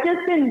know. I've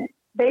just been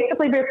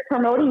basically just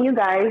promoting you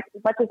guys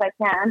as much as I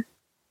can.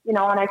 You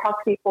know, when I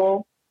talk to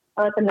people,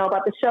 I let them know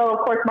about the show, of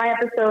course, my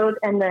episode,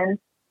 and then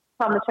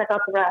tell them to check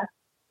out the rest.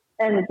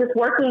 And just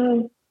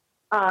working,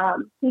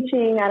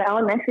 teaching at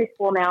elementary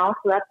school now,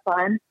 so that's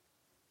fun.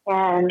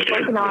 And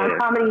working on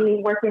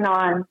comedy, working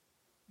on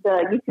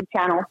the YouTube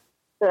channel,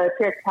 the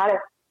Cheers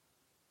Paddock.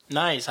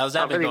 Nice. How's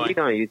that been going?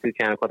 We're on a YouTube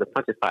channel called The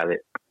Punches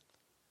Pilot.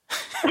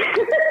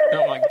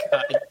 Oh my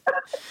God.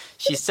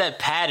 She said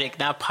Paddock,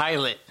 not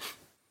Pilot.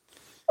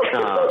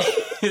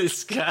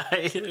 This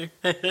guy.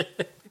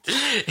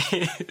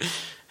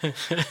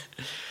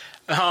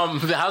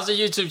 How's the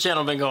YouTube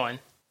channel been going?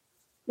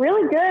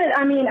 Really good.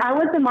 I mean, I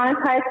was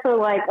demonetized for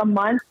like a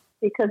month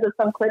because of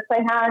some clips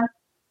I had,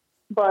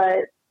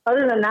 but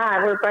other than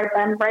that,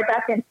 I'm right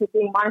back into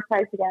being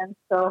monetized again.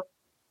 So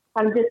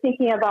I'm just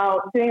thinking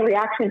about doing a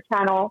reaction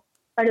channel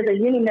under the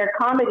Uni Nerd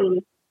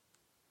Comedy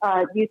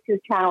YouTube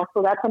channel.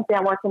 So that's something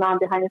I'm working on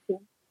behind the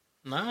scenes.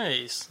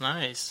 Nice.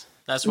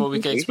 That's what we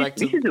can expect.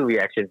 We should do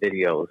reaction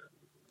videos.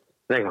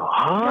 Like,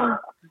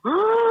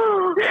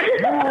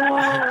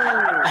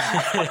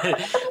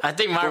 I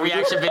think my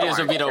reaction videos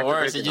would be the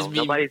worst. It just be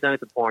nobody's done it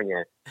to porn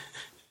yet.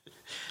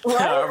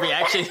 A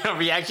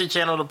reaction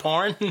channel to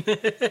porn.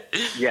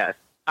 Yes.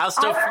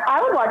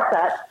 I would watch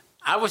that.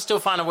 I would still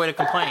find a way to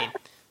complain.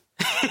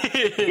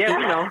 Yeah,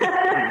 we know.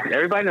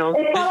 Everybody knows.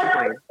 It's not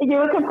like you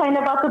would complain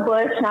about the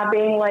bush not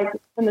being like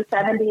in the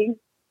 70s.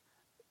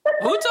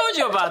 Who told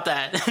you about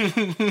that?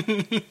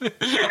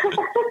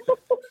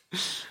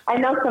 I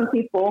know some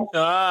people.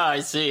 Ah, I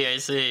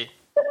see.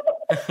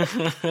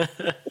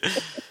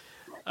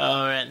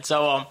 All right.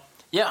 So,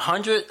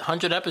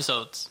 100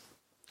 episodes.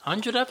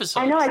 100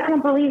 episodes. I know. I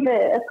can't believe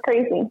it. It's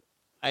crazy.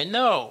 I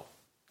know.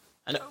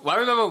 Well, I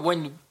remember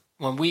when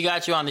we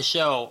got you on the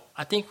show.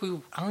 I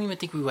don't even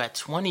think we were at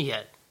 20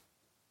 yet.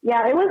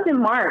 Yeah, it was in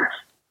March.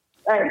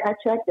 I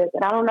checked it,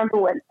 but I don't remember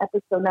what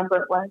episode number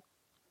it was.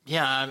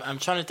 Yeah, I'm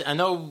trying to. I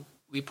know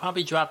we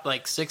probably dropped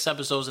like 6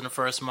 episodes in the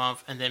first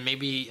month, and then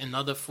maybe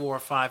another 4 or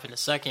 5 in the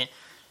second.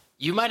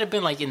 You might have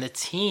been like in the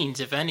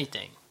teens, if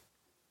anything.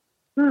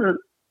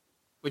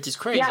 Which is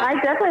crazy. Yeah, I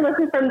definitely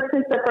listened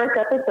since the first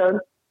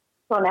episode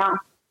till now.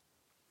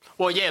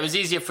 Well, yeah, it was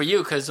easier for you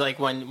because like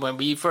when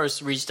we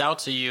first reached out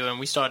to you and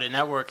we started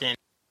networking,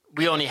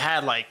 we only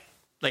had like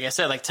I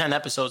said, like 10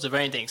 episodes of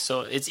anything.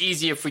 So it's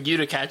easier for you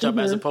to catch up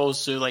as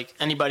opposed to like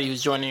anybody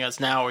who's joining us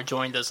now or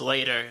joined us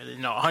later,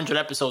 100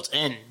 episodes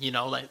in,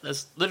 like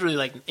that's literally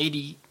like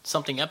 80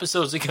 something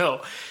episodes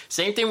ago.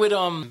 Same thing with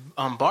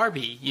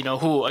Barbie,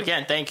 who,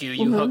 again, thank you.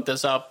 You hooked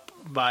us up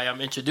by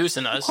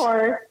introducing us. Of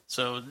course.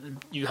 So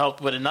you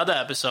helped with another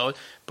episode,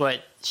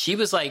 but she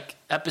was like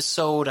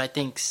episode, I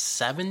think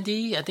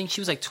 70. I think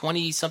she was like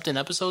 20 something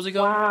episodes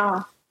ago.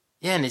 Wow.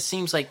 Yeah, and it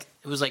seems like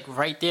it was like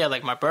right there.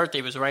 Like my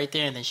birthday was right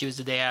there, and then she was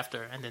the day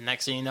after. And then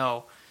next thing you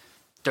know,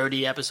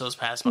 30 episodes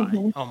passed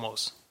by,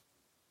 almost.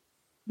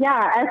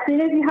 Yeah, as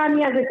soon as you had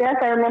me as a guest,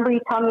 I remember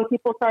you telling me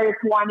people started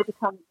to want to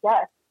become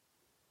guests.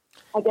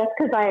 I guess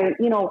because I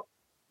don't know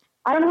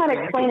how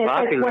to explain it. It's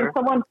like when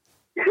someone...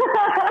 it's just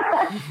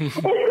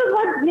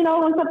like,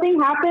 when something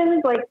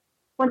happens, like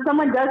when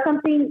someone does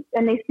something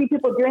and they see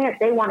people doing it,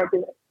 they want to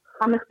do it.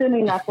 I'm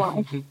assuming that's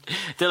why.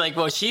 They're like,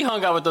 well, she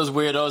hung out with those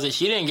weirdos and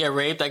she didn't get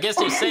raped. I guess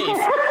they're safe.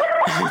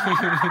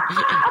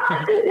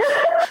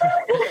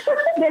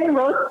 Getting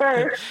roast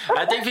first.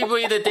 I think people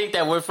either think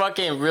that we're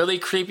fucking really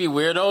creepy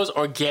weirdos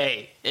or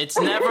gay. It's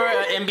never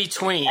in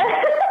between.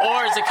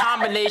 Or it's a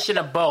combination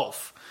of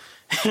both.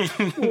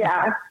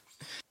 Yeah.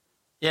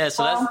 Yeah,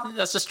 so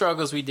that's the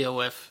struggles we deal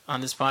with on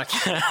this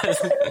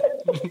podcast.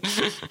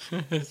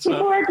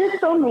 People are just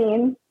so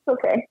mean. It's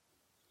okay.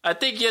 I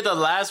think you're the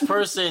last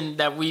person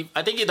I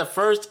think you're the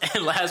first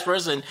and last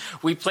person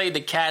we played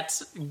the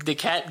cat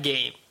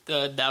game.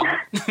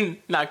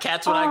 Now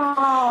cats what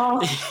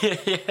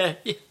yeah.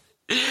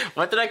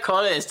 What did I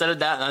call it instead of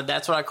that?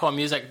 That's what I call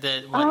music.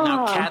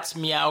 Now cats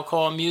meow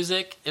call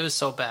music. It was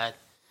so bad.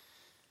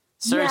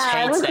 Serge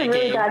hates that game.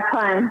 Really bad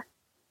time.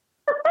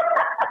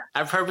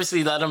 I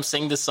purposely let him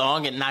sing the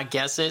song and not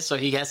guess it, so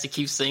he has to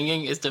keep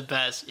singing. It's the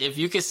best. If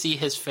you could see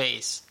his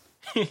face.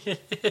 I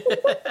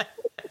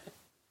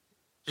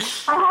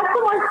have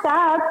some more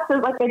stats,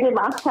 like I did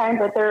last time,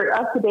 but they're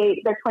up to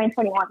date. They're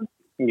 2021.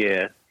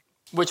 Yeah.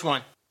 Which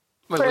one?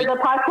 For the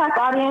podcast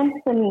audience,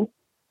 and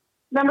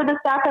remember the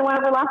stats I went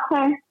over last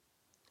time?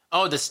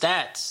 Oh, the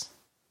stats.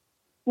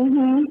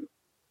 Mm-hmm.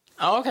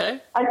 Oh, okay.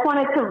 I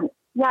wanted to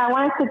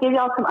give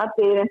y'all some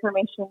updated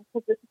information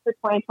because this is for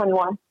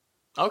 2021.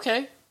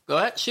 Okay. Go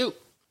ahead. Shoot.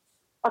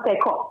 Okay,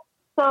 cool.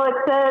 So it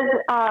says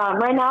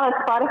right now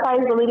that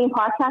Spotify is the leading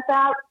podcast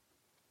app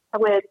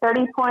with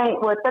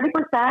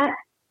 30%,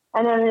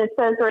 and then it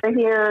says right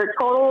here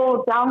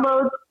total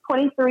downloads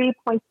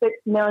 23.6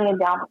 million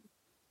downloads.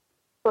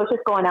 So it's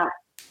just going up.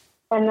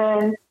 And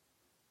then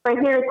right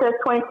here it says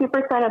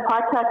 22% of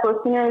podcast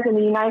listeners in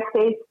the United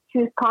States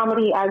choose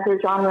comedy as their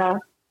genre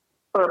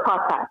for a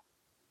podcast.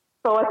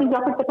 So I think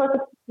that's like the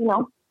perfect,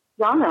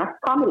 genre,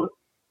 comedy.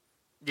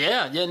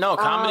 Yeah, no,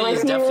 comedy right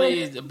is here,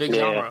 definitely a big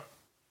genre.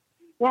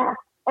 Yeah.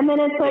 And then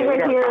it says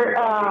right here,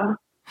 I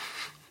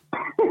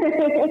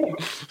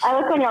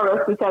like when y'all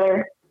roast each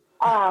other.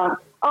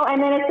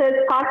 And then it says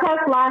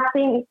podcasts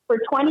lasting for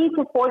 20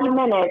 to 40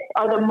 minutes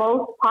are the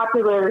most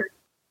popular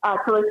to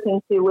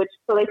listen to,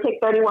 so they take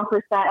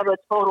 31% of the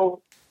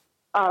total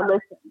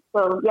listen.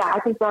 So yeah, I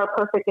think they're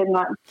perfect in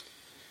that.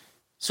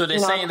 So they're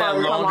saying that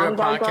longer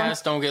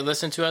podcasts don't get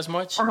listened to as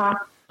much? Uh-huh.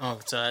 Oh,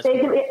 so that's...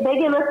 They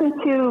get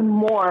listened to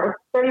more,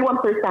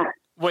 31%.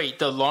 Wait,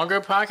 the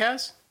longer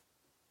podcasts?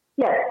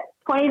 Yes,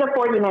 20 to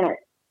 40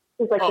 minutes.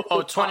 Like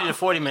 20 to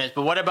 40 minutes.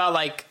 But what about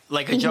like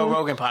a Joe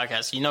Rogan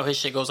podcast? His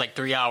shit goes like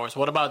 3 hours.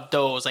 What about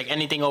those? Like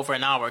anything over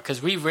an hour?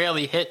 Because we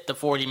rarely hit the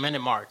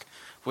 40-minute mark.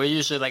 We're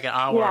usually like an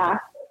hour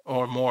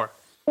or more.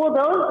 Well,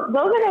 those are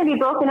going to be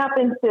broken up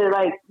into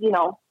like, you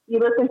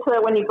listen to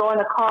it when you go in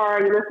the car,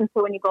 you listen to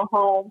it when you go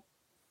home.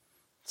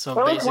 So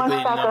basically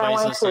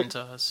nobody's listening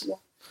to us. Yeah.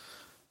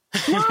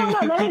 No,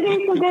 let me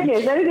give you some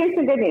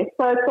good news.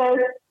 So it says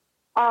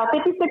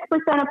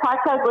 56% of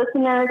podcast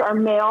listeners are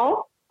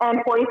male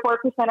and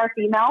 44% are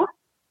female.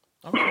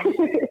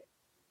 Okay.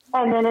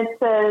 And then it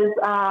says,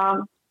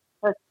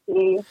 let's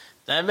see.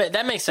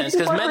 That makes sense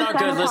because men are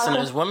good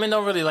listeners. Women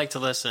don't really like to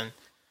listen.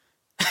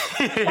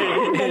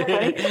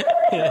 They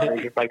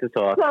just like to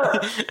talk.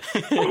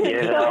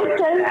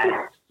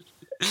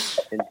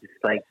 And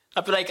just like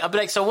I'll be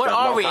like, so what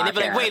are we? And they'll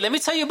be like, wait, let me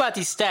tell you about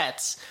these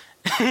stats.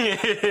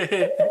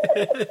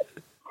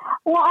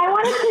 Well, I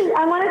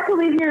wanted to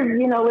leave your,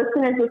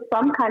 listeners with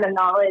some kind of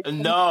knowledge.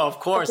 No, of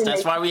course.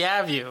 That's why we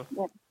have you.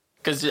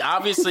 Because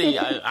obviously,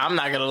 I'm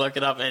not going to look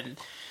it up, and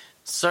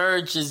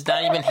Serge is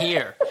not even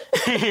here.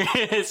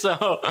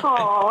 So.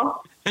 Aww.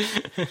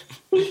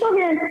 He's still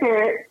here in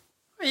spirit.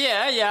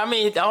 Yeah. I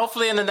mean,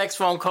 hopefully in the next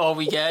phone call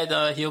we get,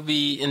 he'll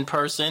be in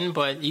person,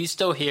 but he's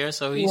still here,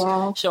 so he's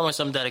showing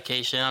some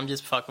dedication. I'm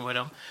just fucking with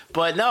him.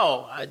 But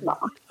no.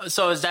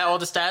 So is that all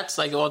the stats?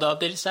 Like all the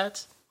updated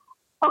stats?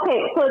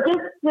 Okay, so just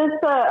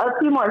a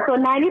few more. So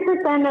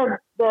 90% of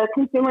the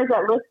consumers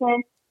that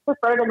listen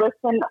prefer to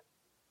listen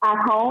at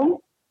home,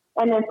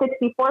 and then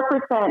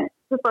 64%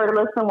 prefer to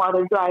listen while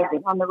they're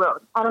driving on the road.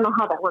 I don't know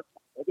how that works.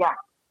 But yeah.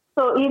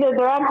 So either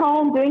they're at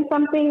home doing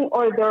something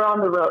or they're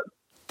on the road.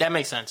 That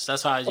makes sense.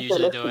 That's how I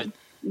usually do it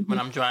when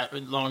I'm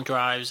driving long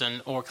drives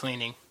or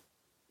cleaning.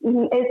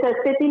 Mm-hmm. It says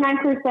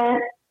 59%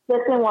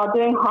 listen while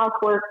doing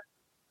housework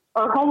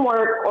or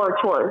homework or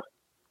chores.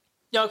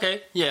 Yeah,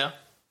 okay, yeah.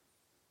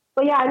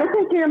 But yeah, I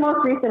listened to your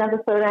most recent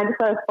episode, and I just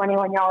thought it was funny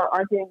when y'all are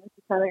arguing with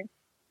each other,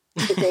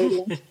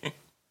 debating.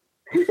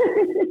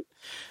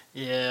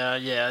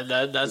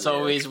 Yeah. That's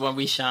always when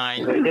we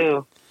shine. We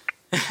do.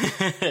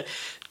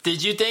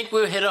 Did you think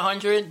we'll hit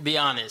 100? Be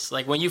honest.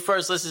 Like when you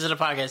first listened to the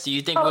podcast, do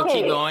you think we'll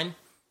keep going?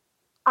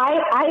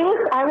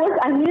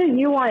 I knew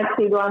you wanted to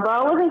keep going, but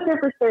I wasn't sure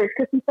for Serge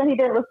because he said he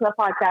didn't listen to the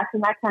podcast,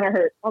 and that kind of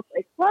hurt. I was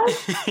like, what?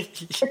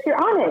 But you're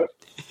on it.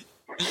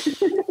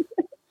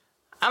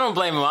 I don't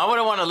blame him. I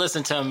wouldn't want to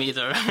listen to him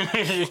either.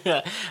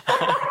 I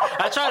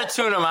try to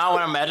tune him out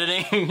when I'm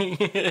editing. But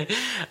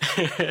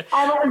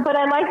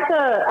I like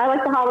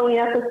the Halloween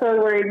episode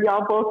where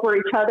y'all both were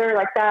each other.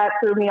 Like that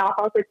threw me off.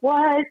 I was like,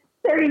 what?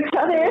 They're each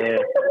other.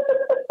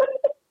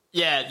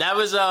 Yeah, that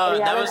was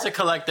a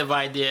collective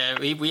idea.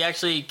 We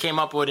actually came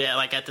up with it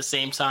like at the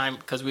same time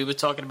because we were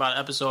talking about an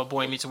episode of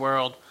Boy Meets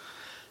World,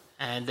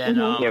 and then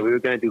we were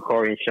gonna do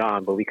Corey and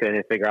Sean, but we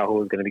couldn't figure out who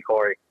was gonna be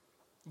Corey.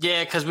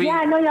 Yeah, because we. Yeah,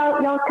 I know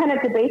y'all kind of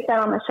debate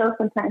that on the show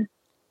sometimes.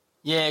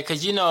 Yeah,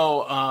 because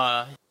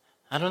I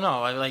don't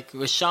know. I like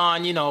with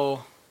Sean.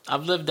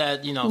 I've lived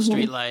that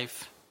street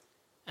life,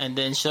 and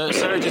then Serge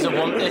is a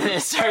woman.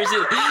 Serge is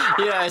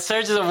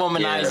a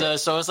womanizer. Yeah.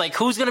 So it's like,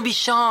 who's gonna be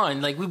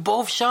Sean? Like we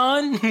both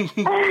Sean, and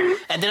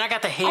then I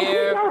got the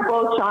hair. I think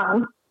both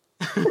Sean.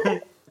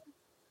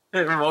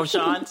 Both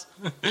Sean's.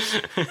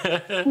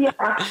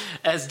 Yeah.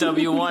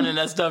 SW1 and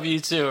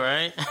SW2,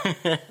 right?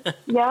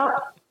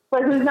 Yep.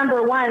 But who's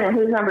number one and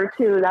who's number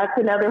two? That's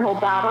another whole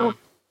battle.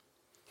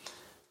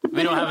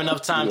 We don't have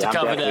enough time to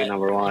cover that.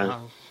 Number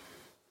one.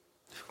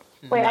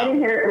 Wait, no. I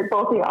didn't hear it with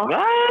both of y'all.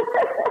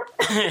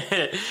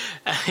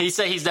 He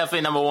said he's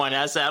definitely number one.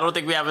 I said I don't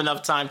think we have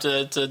enough time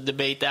to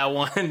debate that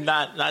one.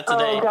 Not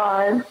today.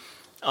 Oh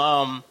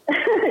God.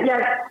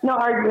 Yeah, no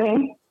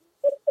arguing.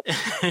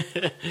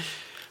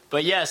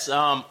 But yes,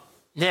 I'm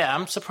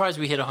surprised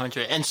we hit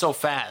 100 and so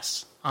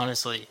fast.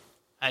 Honestly,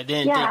 I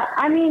didn't. Yeah,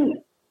 I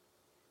mean.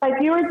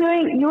 like you were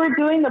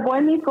doing the Boy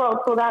Meets World,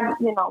 so that,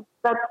 you know,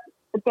 that's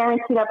a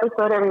guaranteed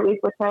episode every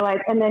week, which I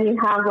like. And then you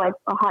have like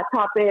a hot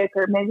topic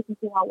or maybe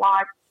something I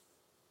watch.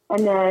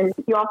 And then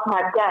you also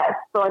have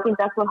guests. So I think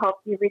that's what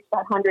helped you reach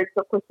that 100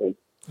 so quickly.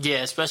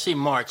 Yeah, especially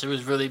March. It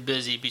was really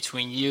busy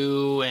between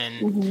you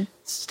and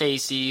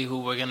Stacy, who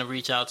we're going to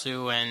reach out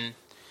to, and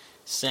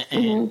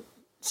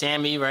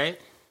Sammy, right?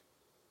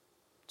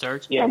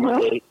 Serge? Yeah,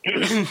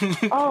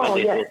 Oh,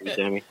 yes.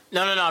 Sammy.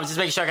 No. I'm just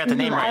making sure I got the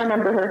name right. I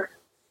remember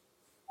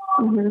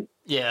her.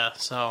 Yeah,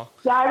 so.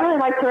 Yeah, I really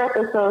liked her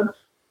episode.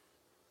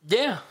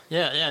 Yeah.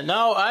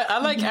 No, I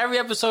like every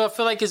episode. I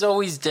feel like it's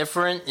always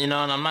different, you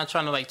know, and I'm not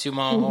trying to like toot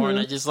my own horn.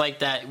 I just like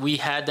that we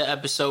had the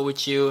episode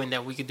with you and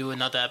that we could do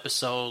another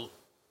episode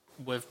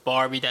with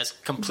Barbie that's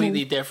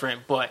completely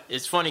different. But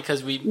it's funny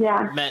because we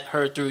met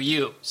her through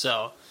you.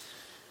 So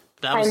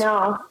that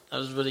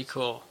was really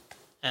cool.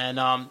 And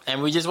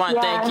we just want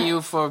to thank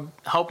you for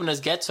helping us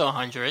get to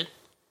 100.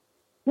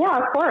 Yeah,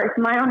 of course.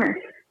 My honor.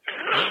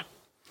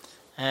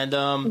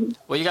 And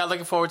what you got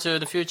looking forward to in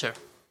the future?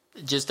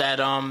 Just that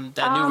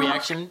new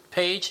reaction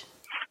page?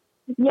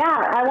 Yeah,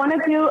 I want to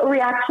do a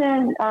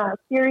reaction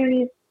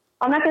series.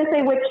 I'm not going to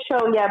say which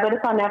show yet, but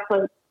it's on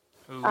Netflix.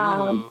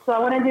 So I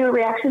want to do a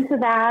reaction to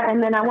that,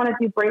 and then I want to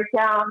do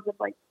breakdowns of,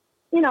 like,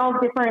 you know,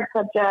 different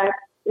subjects.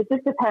 It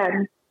just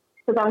depends,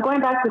 because I'm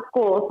going back to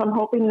school, so I'm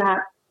hoping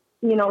that,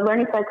 you know,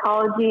 learning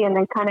psychology and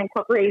then kind of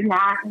incorporating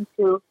that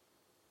into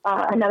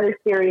another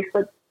series.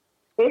 But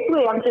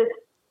basically, I'm just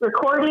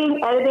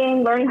recording,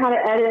 editing, learning how to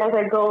edit as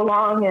I go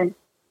along, and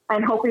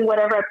I'm hoping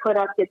whatever I put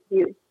up gets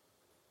views.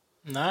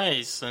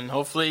 Nice. And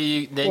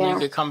hopefully you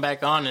could come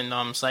back on and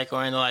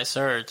psychoanalyze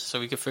Serge so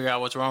we can figure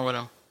out what's wrong with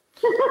him.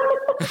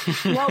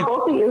 No,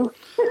 both of you.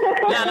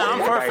 No,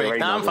 I'm perfect.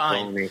 No, I'm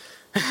fine.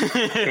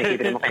 Can't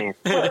keep it in my pants.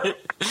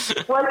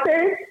 What's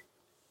Serge?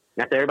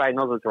 Not everybody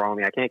knows what's wrong with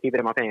me. I can't keep it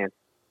in my pants.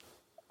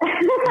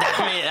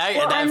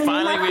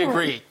 Finally we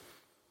agree.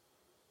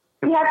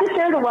 You have to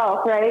share the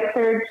wealth, right,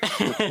 Serge?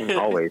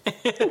 Always.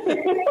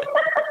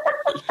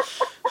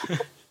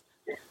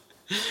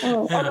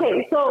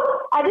 Okay, so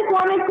I just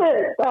wanted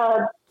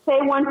to say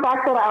two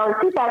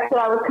facts that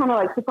I was kind of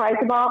like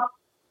surprised about.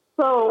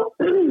 So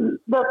the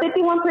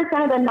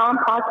 51% of the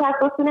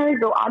non-podcast listeners,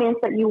 the audience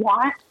that you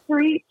want to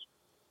reach,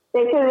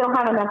 they say they don't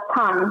have enough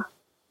time.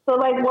 So,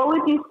 like, what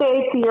would you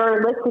say to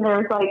your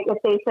listeners, like, if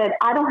they said,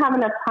 I don't have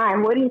enough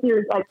time? What is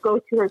your, like,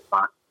 go-to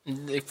response?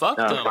 They fucked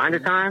them. Find a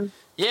time?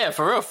 Yeah,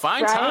 for real.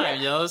 Find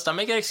time, yo. Stop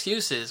making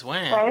excuses.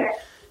 When? Right?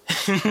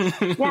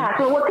 Yeah,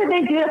 so what could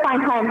they do to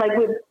find time? Like,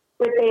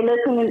 would they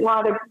listen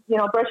while they're, you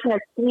know, brushing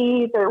their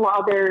teeth or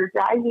while they're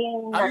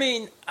driving? I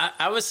mean,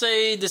 I would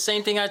say the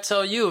same thing I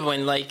tell you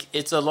when, like,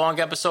 it's a long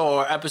episode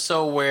or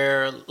episode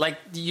where, like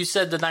you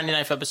said, the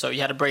 99th episode,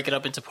 you had to break it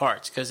up into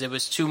parts because it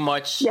was too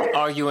much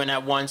arguing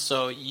at once,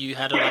 so you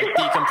had to, like,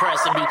 decompress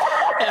and be...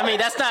 I mean,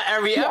 that's not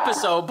every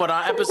episode, but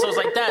on episodes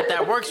like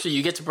that works for you.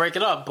 You get to break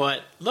it up.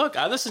 But, look,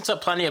 I listen to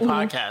plenty of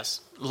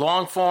podcasts.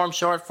 Long form,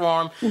 short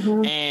form,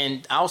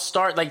 and I'll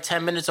start like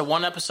 10 minutes of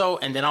one episode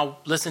and then I'll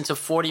listen to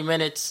 40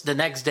 minutes the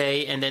next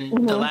day and then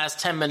the last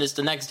 10 minutes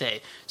the next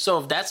day. So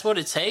if that's what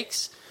it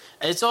takes,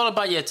 it's all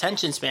about your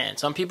attention span.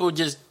 Some people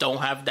just don't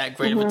have that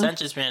great of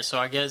attention span, so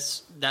I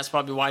guess that's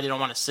probably why they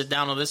don't want to sit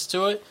down and listen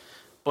to it.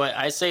 But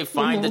I say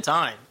find the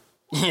time.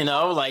 You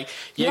know, like,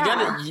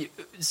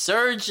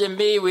 Serge and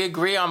me, we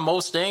agree on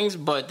most things,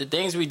 but the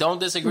things we don't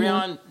disagree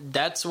on,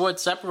 that's what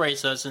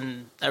separates us.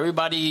 And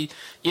everybody,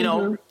 you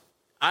know,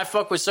 I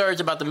fuck with Serge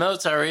about the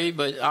military,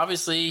 but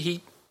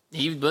obviously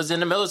he was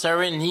in the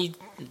military and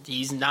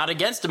he's not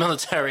against the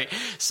military.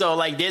 So,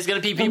 like, there's going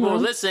to be people who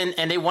listen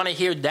and they want to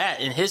hear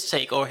that in his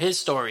take or his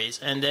stories.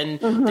 And then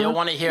they'll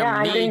want to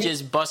hear me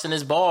just busting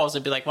his balls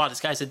and be like, wow, this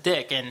guy's a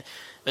dick. And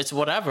it's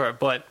whatever.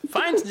 But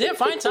find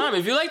time.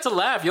 If you like to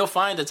laugh, you'll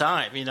find the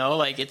time, you know?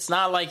 Like, it's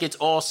not like it's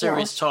all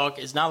serious talk.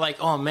 It's not like,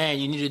 oh, man,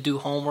 you need to do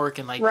homework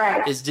and, like,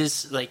 is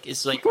this, like,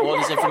 it's like all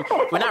this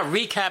information. We're not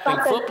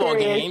recapping football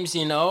games,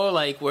 you know,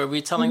 like, where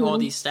we're telling all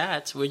these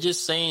stats. We're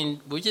just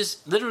saying,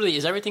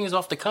 literally, everything is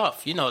off the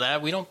cuff. You know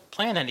that. We don't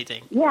plan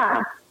anything.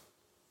 Yeah.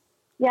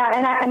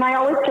 Yeah, and I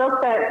always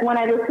joke that when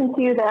I listen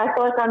to you that I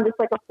feel like I'm just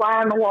like a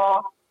fly on the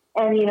wall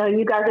and, you know,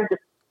 you guys are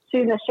just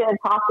shooting the shit and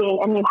talking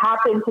and you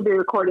happen to be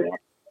recording it.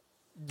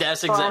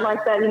 That's exactly. So I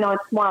like that, you know,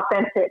 it's more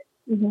authentic.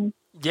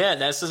 Yeah,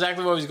 that's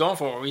exactly what we was going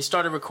for. When we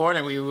started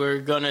recording, we were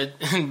going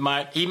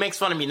to... he makes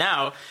fun of me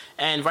now,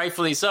 and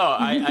rightfully so.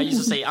 I used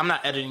to say, I'm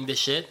not editing this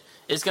shit.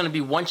 It's going to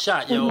be one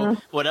shot, yo.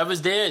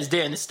 Whatever's there is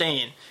there and it's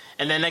staying.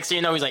 And then next thing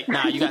you know, he's like,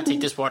 nah, you got to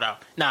take this part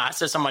out. Nah, I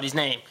said somebody's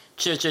name.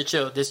 Chill.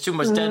 There's too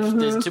much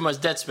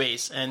dead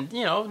space. And,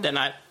 you know, then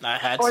I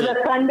had to... Or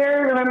the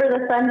Thunder. Remember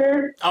the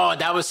Thunder? Oh,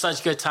 that was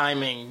such good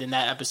timing in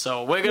that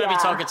episode. We're going to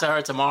be talking to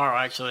her tomorrow,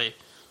 actually.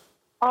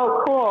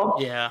 Oh,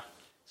 cool. Yeah.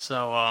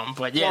 So,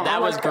 but yeah,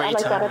 that was great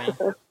timing.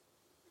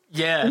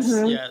 Yes,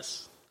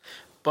 yes.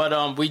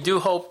 But we do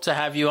hope to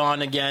have you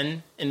on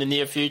again in the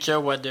near future,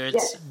 whether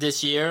it's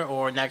this year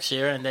or next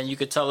year, and then you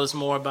could tell us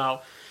more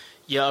about,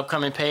 your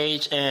upcoming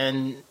page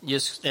and your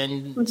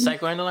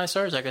psychoanalyze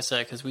surge, like I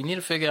said, because we need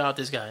to figure out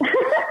this guy.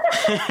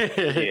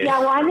 Yeah,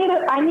 well, I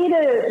need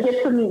to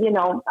get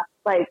some,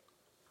 like,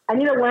 I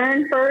need to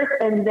learn first,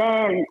 and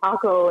then I'll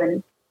go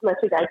and let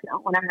you guys know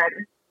when I'm ready.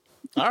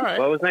 All right.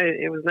 Well,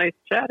 it was nice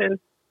chatting.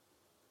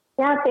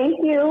 Yeah, thank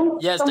you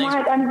Yes, so thanks.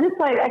 much. I'm just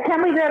like, I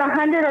can't believe you're at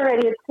 100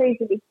 already. It's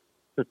crazy.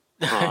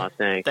 Aw,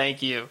 thanks.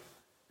 Thank you.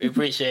 We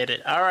appreciate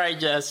it. All right,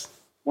 Jess.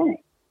 Yeah.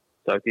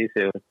 Talk to you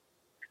soon.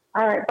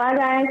 All right, bye,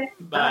 guys.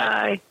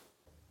 Bye.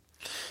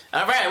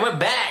 All right, we're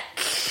back.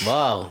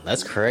 Wow,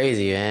 that's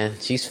crazy, man.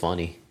 She's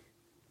funny.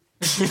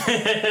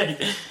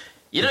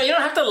 You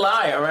don't have to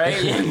lie, all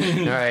right?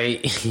 All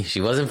right, she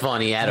wasn't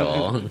funny at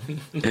all.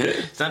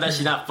 It's not that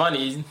she's not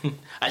funny.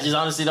 I just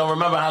honestly don't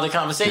remember how the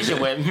conversation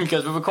went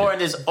because we're recording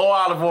this all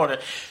out of order.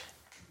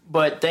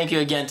 But thank you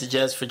again to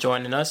Jess for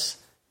joining us.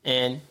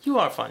 And you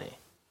are funny.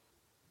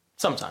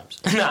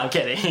 Sometimes. No, I'm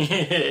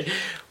kidding.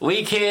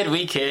 We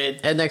kid.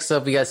 And next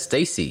up, we got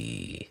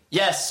Stacy.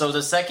 Yes, so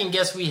the second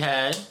guest we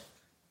had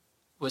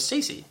was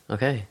Stacey.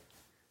 Okay.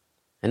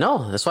 I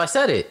know, that's why I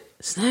said it.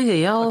 Snagger,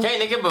 yo. Okay,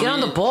 nigga, but get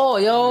on the ball,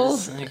 yo.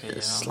 This nigga, yo.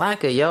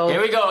 Slacker, yo.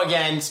 Here we go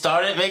again.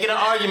 Started making an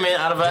argument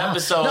out of an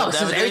episode. No, That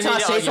since was every time I the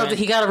say argument. something,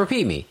 he gotta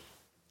repeat me.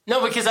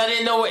 No, because I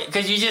didn't know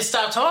because you just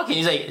stopped talking.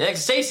 He's like,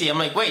 that's Stacey. I'm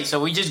like, wait, so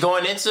we just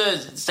going into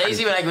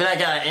Stacey? Like, we're not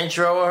gonna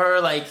intro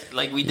her like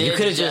we did. You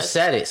could have just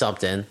said it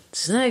something.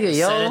 Snagger,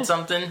 yo. said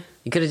something.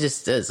 You could have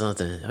just said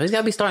something. Always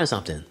gotta be starting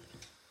something.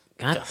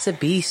 Got to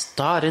be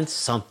starting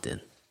something.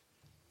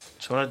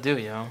 That's what I do,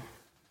 yo.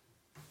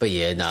 But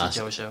yeah, nah. It's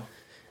the Joe Show.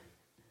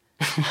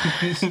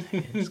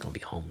 It's gonna be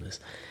homeless.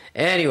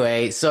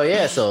 Anyway,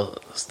 so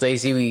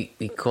Stacy,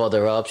 we called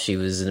her up. She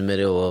was in the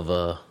middle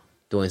of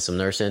doing some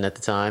nursing at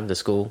the time, the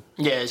school.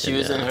 Yeah, she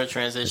was in her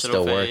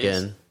transitional Still phase.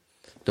 working,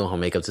 doing her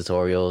makeup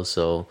tutorials.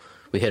 So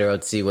we hit her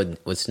up to see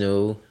what's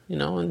new,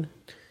 and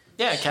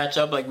Yeah, catch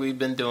up like we've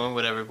been doing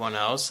with everyone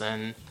else,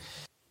 and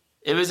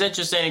it was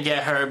interesting to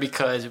get her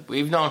because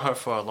we've known her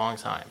for a long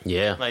time.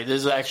 yeah, Like,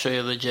 this is actually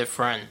a legit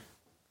friend.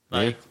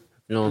 Like,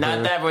 known not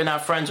her. that we're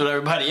not friends with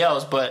everybody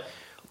else, but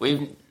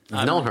we've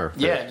known her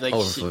for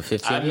over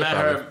 15 I years, met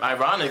probably. her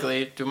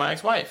ironically through my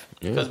ex-wife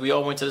because we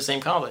all went to the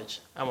same college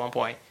at one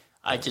point.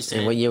 I just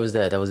And what year was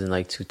that? That was in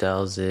like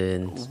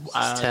 2010?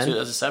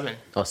 2007.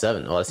 Oh,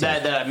 7. Oh, that's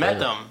That I met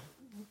them.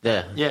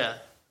 Yeah. Yeah,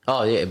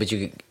 Oh, yeah,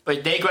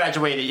 but they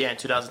graduated in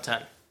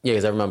 2010. yeah,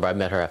 because I remember I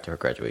met her after her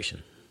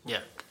graduation. Yeah,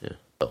 Yeah.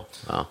 Oh,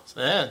 wow. so,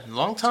 yeah,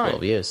 long time.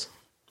 12 years.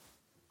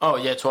 Oh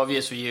yeah, 12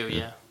 years for you.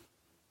 Yeah,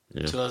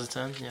 Yeah.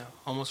 2010. Yeah,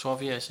 almost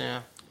 12 years.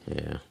 Yeah,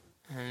 Yeah.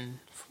 and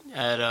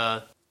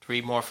at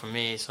 3 more for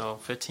me, so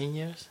 15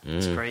 years.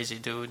 It's crazy,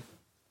 dude.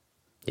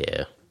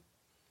 Yeah.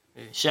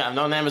 Shit, I've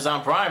known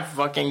Amazon Prime for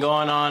fucking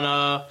going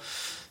on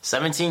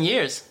 17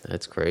 years.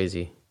 That's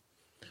crazy.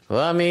 Well,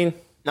 I mean,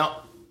 No,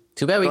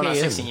 too bad we going can't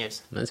on get 16 him.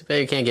 years. Too bad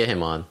you can't get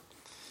him on.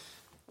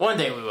 One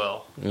day we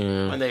will.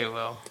 Yeah. One day we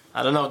will.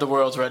 I don't know if the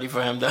world's ready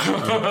for him though.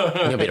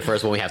 He'll be the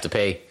first one we have to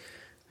pay.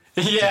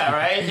 Yeah,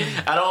 right?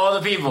 Out of all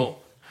the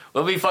people.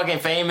 We'll be fucking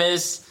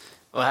famous.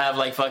 We'll have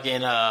like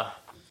fucking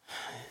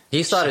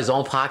He started his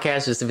own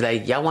podcast just to be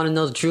like, y'all want to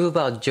know the truth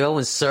about Joe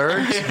and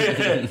Serge?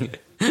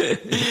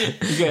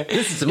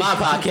 This is my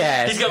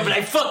podcast. He's gonna be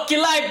like, fuck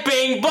your life,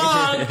 bing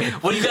bong.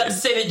 What do you got to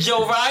say to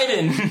Joe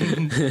Biden?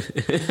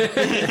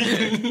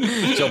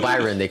 Joe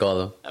Byron, they call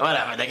him.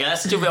 Whatever, nigga. That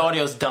stupid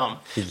audio's dumb.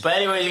 But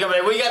anyway, he's gonna be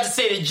like, what you got to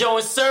say to Joe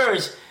and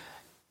Serge?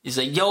 He's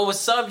like, yo,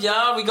 what's up,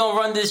 y'all? We gonna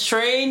run this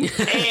train?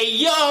 Hey,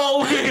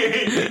 yo!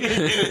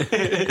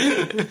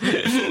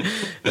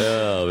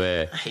 Oh,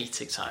 man. I hate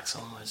TikTok so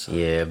much.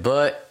 Yeah,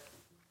 but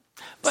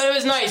But it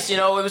was nice, you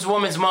know. It was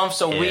Women's Month,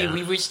 so Yeah.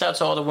 we reached out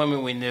to all the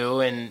women we knew,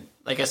 and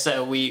like I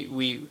said, we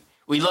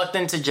looked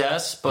into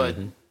Jess, but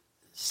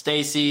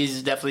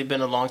Stacey's definitely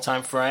been a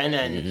longtime friend,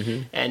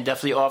 and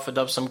definitely offered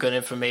up some good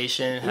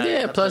information.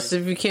 yeah, plus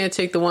if you can't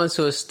take the ones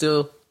who are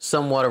still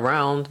somewhat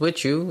around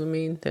with you, I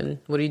mean, then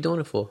what are you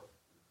doing it for?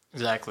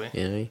 Exactly.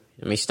 You know what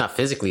I mean, she's not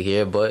physically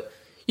here, but,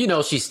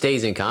 she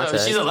stays in No,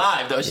 contact. she's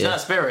alive though. She's not a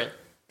spirit.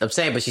 I'm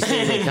saying, but she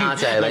stays in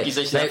contact. Like you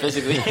said, she's not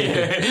physically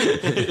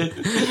here.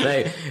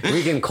 Like,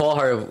 we can call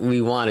her if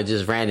we want to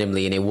just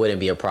randomly, and it wouldn't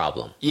be a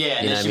problem. Yeah,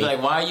 and You know then she'd be what I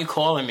like, "Why are you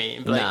calling me?"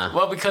 And be like, Nah.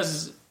 well,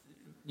 because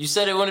you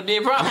said it wouldn't be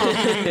a problem.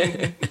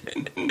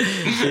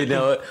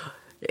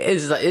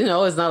 It's like,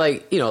 it's not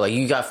like, like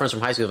you got friends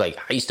from high school, like,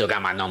 you still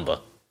got my number.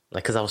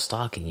 Like, because I was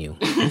stalking you.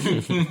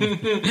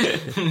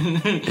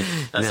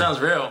 That sounds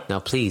real. Now,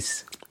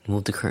 please,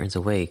 move the curtains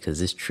away, because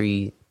this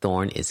tree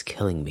thorn is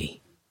killing me.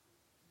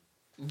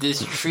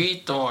 This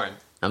tree thorn.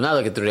 I'm not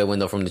looking through that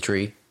window from the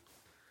tree.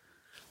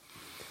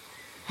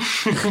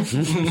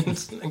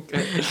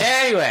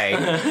 Anyway.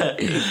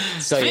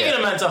 So, Speaking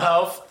of mental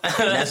health,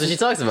 that's what she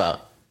talks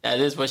about. that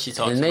is what she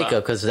talks In makeup,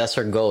 about. because that's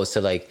her goal, is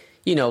to, like,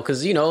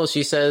 because,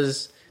 she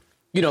says,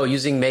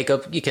 using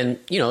makeup, you can,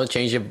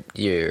 change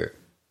your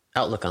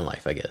outlook on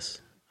life, I guess.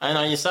 And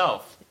on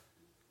yourself.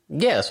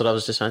 Yeah, that's what I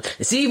was just trying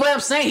to... See what I'm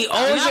saying? He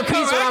always I'm not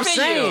repeats what I'm correcting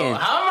saying. you.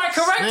 How am I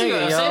correcting you?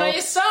 I'm saying on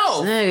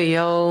yourself. Nigga,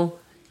 yo.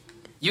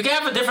 You can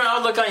have a different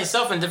outlook on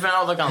yourself and different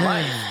outlook on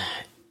life.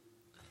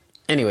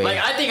 Anyway, Like,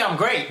 I think I'm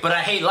great, but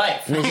I hate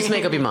life. man, just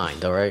make up your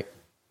mind, all right?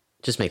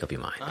 Just make up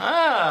your mind.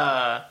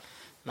 Ah,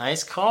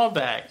 nice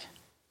callback.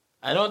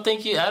 I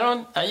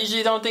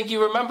usually don't think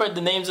you remembered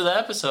the names of the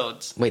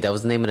episodes. Wait, that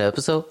was the name of the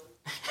episode?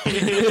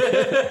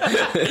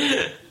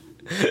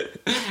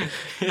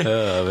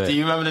 Oh, man. Do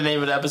you remember the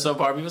name of the episode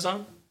Barbie was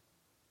on?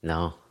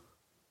 No.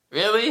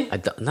 Really? I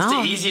don't, It's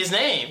no. the easiest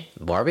name.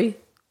 Barbie?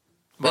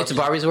 Barbie's- It's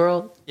Barbie's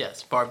World?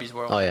 Yes, Barbie's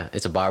World. Oh, yeah.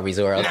 It's a Barbie's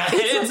World.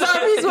 It's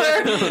Barbie's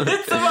World.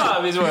 It's the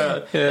Barbie's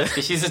World. Yeah.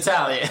 'Cause she's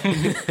Italian.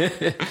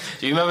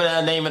 Do you remember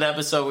the name of the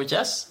episode with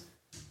Jess?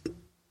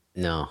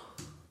 No,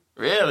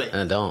 Really?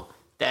 I don't.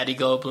 Daddy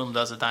Goldblum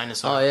does a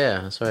dinosaur. Oh,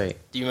 yeah. That's right.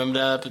 Do you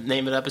remember the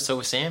name of the episode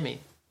with Sammy?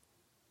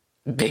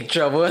 Big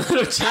Trouble in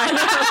Little China.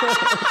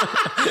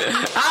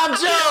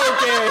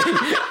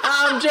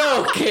 I'm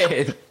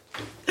joking.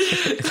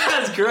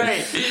 That's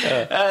great.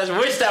 I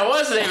wish that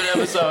was the name of the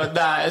episode.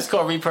 Nah, it's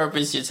called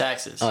Repurpose Your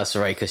Taxes. Oh, that's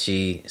right, because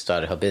she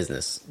started her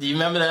business. Do you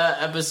remember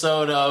that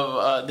episode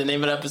of the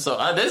name of the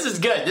episode? This is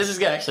good. This is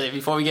good, actually.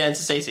 Before we get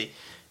into Stacey,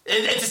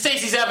 it's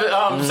Stacey's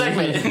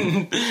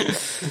segment.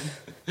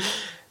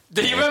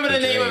 Do you remember the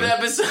name of the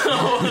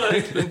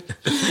episode?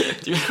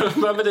 Do you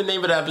remember the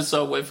name of the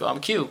episode with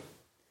Q?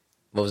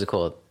 What was it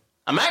called?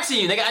 I'm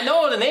asking you, nigga. I know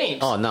all the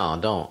names. Oh, no,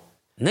 don't.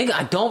 Nigga,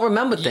 I don't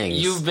remember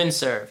things. You've been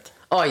served.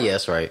 Oh, yeah,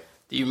 that's right.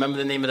 Do you remember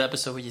the name of the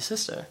episode with your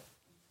sister?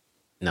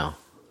 No.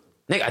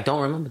 Nigga, I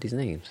don't remember these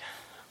names.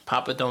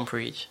 Papa Don't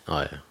Preach.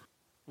 Oh, yeah.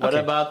 What Okay.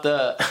 about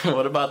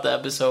the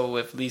episode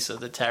with Lisa,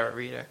 the tarot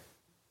reader?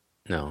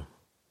 No.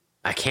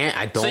 I can't.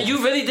 I don't. So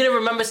you really didn't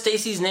remember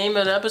Stacey's name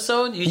of the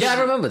episode? You Yeah, I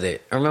remembered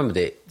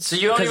it. So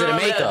you only Because of the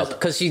remember that makeup. episode?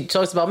 Because she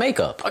talks about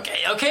makeup. Okay,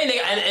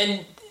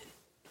 nigga,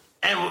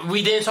 and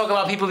we didn't talk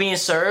about people being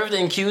served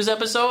in Q's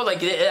episode.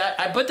 Like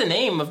I put the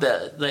name of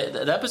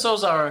the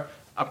episodes are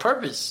a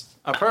purpose.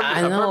 A purpose.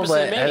 I know, purposely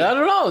but made. I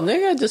don't know,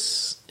 nigga.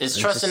 It's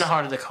trust in the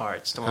heart of the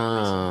cards. The one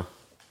Uh,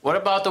 what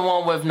about the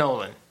one with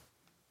Nolan?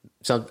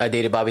 so I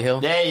dated Bobby Hill.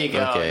 There you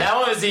go. Okay. That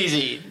one was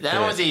easy. That Yeah.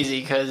 one was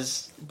easy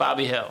because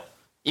Bobby Hill.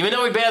 Even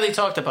though we barely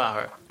talked about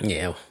her.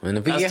 Yeah, and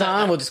if we That's get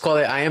not- on, we'll just call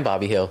it I Am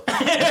Bobby Hill.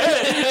 I'm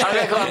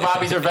gonna call it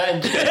Bobby's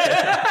Revenge.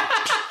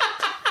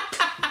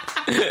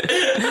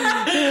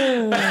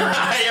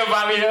 I am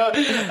Bobby Hill.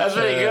 That's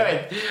pretty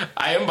good.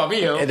 I am Bobby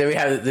Hill. And then we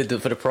have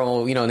for the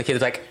promo, and the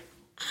kid's like,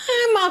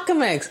 I'm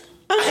Malcolm X.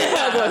 I'm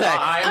Malcolm X.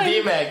 I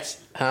am DMX.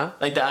 Huh?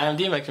 Like the I am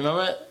DMX,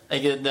 remember it?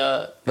 Like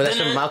the. But that's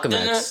from Malcolm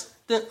X.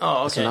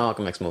 Oh, It's a okay.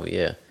 Malcolm X movie,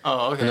 yeah.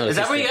 Oh, okay. No, Is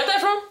that where you got that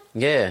from?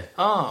 Yeah.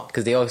 Oh.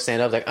 Because they always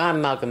stand up like,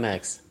 I'm Malcolm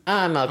X.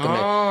 I'm Malcolm X.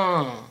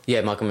 Oh.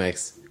 Yeah, Malcolm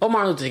X. Or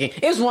Martin Luther King.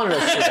 It was one of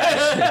those two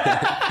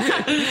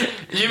guys.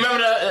 Do you remember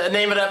the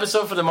name of the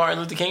episode for the Martin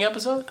Luther King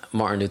episode?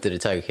 Martin Luther the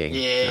Tiger King.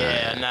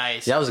 Yeah,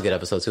 nice. That was a good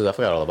episode, too. I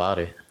forgot all about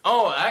it.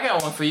 Oh, I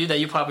got one for you that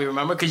you probably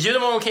remember because you're the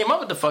one who came up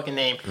with the fucking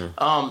name.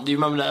 Hmm. Do you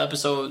remember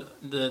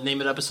the name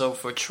of the episode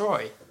for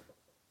Troy?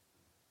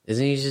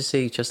 Isn't he just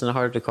say Trust in the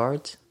Heart of the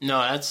Cards? No,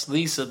 that's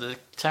Lisa, the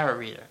tarot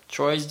reader.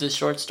 Troy's the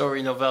short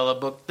story novella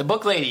book, the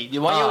book lady.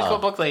 Why you always call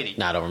book lady?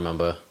 Nah, I don't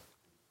remember.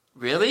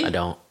 Really? I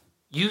don't.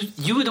 You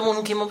were the one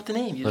who came up with the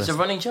name. It's a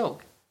running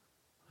joke.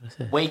 What is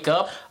it? Wake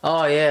up.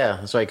 Oh, yeah.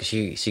 That's right, because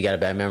she got a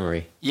bad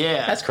memory.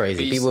 Yeah, That's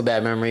crazy. Peace. People with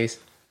bad memories.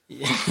 Do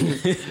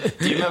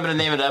you remember the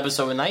name of the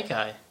episode with Night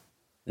Guy?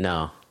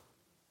 No,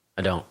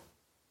 I don't.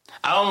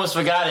 I almost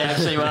forgot it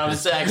actually when I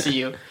was asking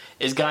you.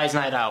 It's Guy's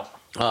Night Out.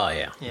 Oh,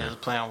 yeah. Yeah, it was a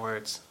play on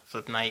words.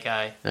 Flip Night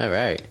Guy. All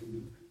right.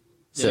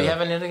 Did we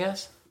have any other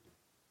guests?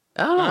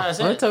 I don't know. that's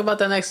Let's it. talk about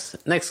that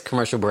next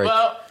commercial break.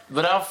 Well,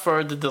 without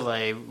further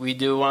delay, we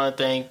do want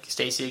to thank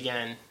Stacey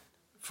again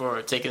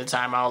for taking the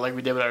time out like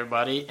we did with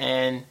everybody.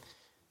 And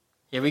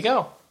here we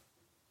go.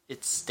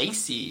 It's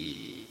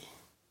Stacey.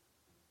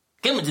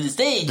 Coming to the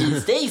stage,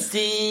 it's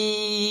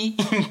Stacey.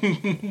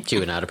 She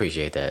would not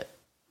appreciate that.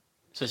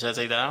 So should I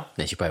take that out?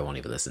 And she probably won't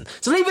even listen.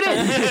 So leave it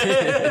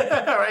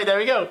in. All right, there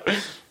we go.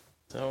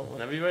 So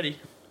whenever you're ready.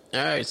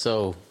 All right,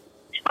 so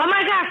Oh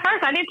my God!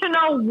 First, I need to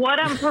know what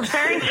I'm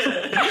preparing.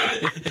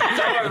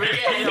 Don't worry, we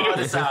can't edit all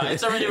this out.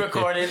 It's already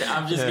recorded.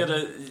 I'm just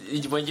gonna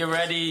when you're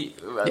ready.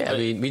 yeah, I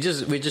mean, we're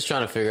just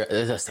trying to figure.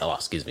 Oh,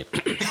 excuse me.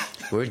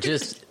 We're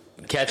just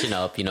catching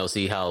up,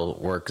 see how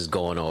work is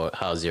going, or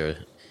how's your,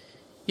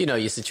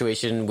 your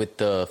situation with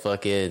the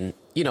fucking,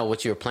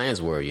 what your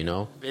plans were,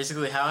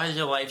 Basically, how has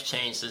your life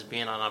changed since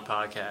being on our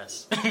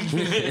podcast? Do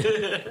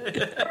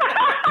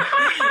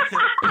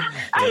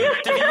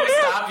people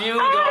stop you and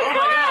go, oh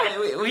my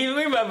God, we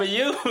remember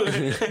you?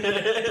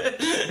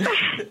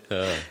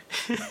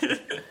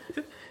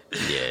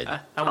 Yeah.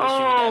 I wish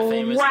you were that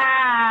famous.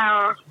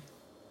 Wow!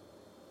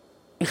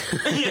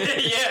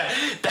 Yeah,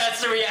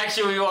 that's the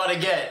reaction we want to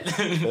get.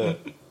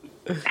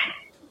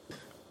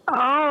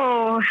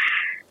 Oh,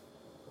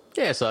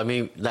 Yeah, so I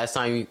mean, last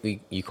time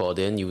you called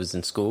in, you was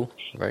in school,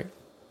 right?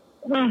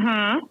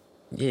 mm-hmm.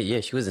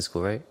 Yeah, she was in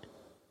school, right?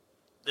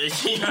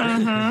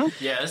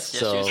 Yes,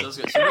 So-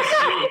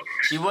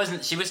 she was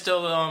still she was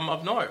still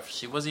up north.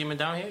 She wasn't even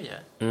down here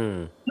yet.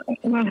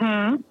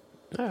 Mm-hmm.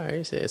 All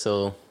right.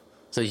 So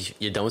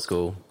you're done with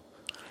school.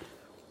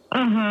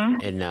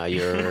 Mm-hmm. And now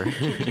you're. No,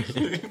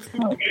 it's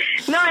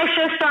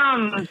just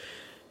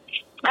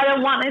I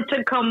don't want it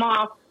to come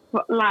off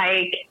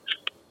like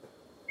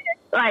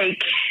I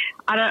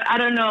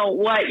don't know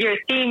what your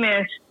theme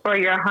is for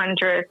your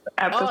 100th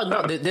episode. Oh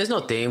no, there's no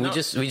theme. No. We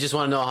just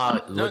want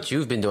to know what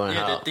you've been doing.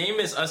 Yeah, how. the theme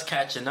is us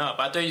catching up.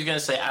 I thought you were going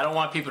to say, I don't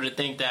want people to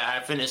think that I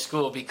finished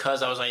school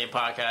because I was on your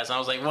podcast. And I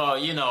was like, well,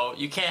 you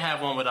can't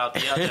have one without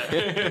the other.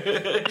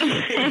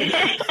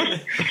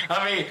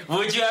 I mean,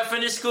 would you have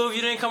finished school if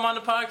you didn't come on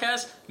the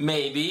podcast?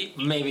 Maybe.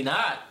 Maybe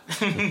not.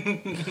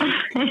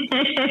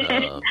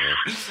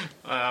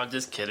 I'm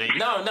just kidding.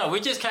 No, we're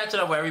just catching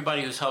up with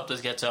everybody who's helped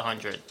us get to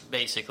 100,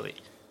 basically.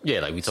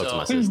 Yeah, like we talked to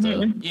my So- sister.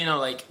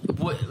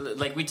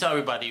 Like we tell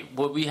everybody,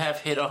 would we have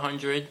hit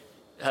 100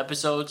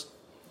 episodes?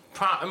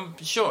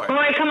 Sure.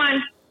 Boy, come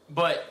on.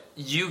 But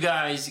you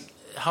guys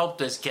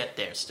helped us get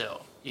there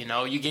still.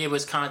 You gave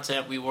us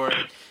content we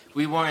weren't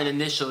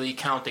initially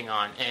counting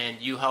on, and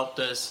you helped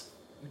us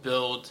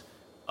build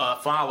a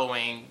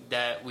following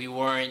that we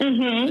weren't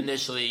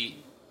initially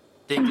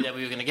thinking that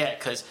we were going to get,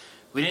 because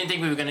we didn't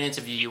think we were going to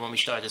interview you when we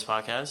started this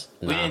podcast.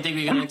 We No. didn't think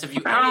we were going to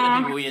interview any of the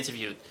people we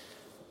interviewed.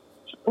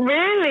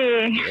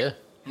 Really? Yeah.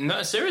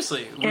 No,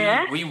 seriously.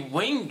 Yeah? We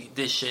wing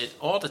this shit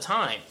all the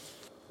time.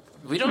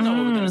 We don't know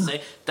what we're going to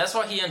say. That's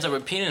why he ends up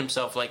repeating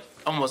himself like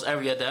almost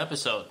every other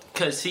episode,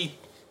 because he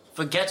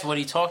forgets what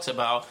he talks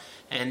about,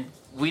 and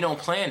we don't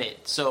plan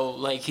it. So,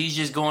 like, he's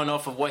just going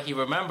off of what he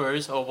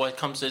remembers or what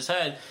comes to his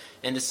head,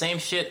 and the same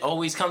shit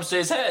always comes to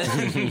his head.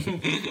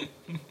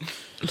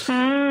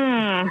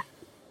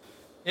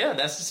 Yeah,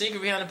 that's the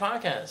secret behind the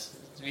podcast.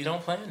 We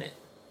don't plan it.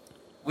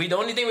 The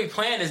only thing we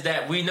plan is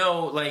that we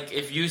know, like,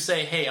 if you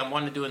say, hey, I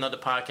want to do another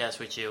podcast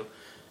with you,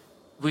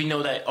 we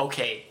know that,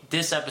 okay,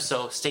 this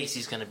episode,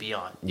 Stacey's going to be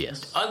on.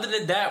 Yes. Other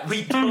than that,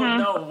 we don't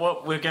know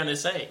what we're going to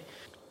say.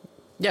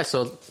 Yeah.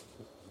 So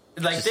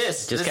Like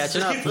Just this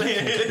catching up.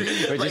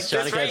 We're like just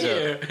trying to catch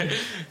up.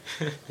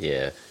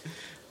 Yeah.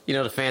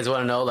 The fans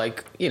want to know,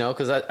 like,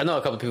 because I know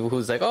a couple of people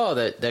who's like, oh,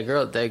 that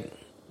girl that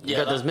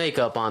got this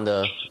makeup on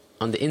the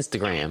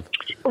Instagram.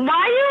 Why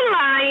are you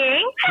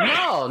lying?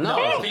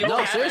 No, people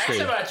have seriously.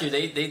 asked about you.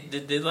 They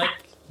did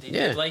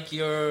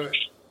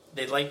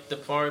like the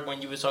part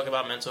when you was talking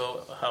about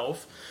mental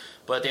health,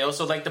 but they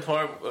also like the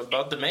part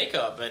about the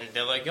makeup, and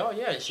they're like, oh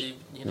yeah,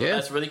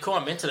 that's really cool.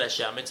 I'm into that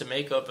shit. I'm into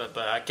makeup, but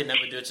I can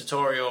never do a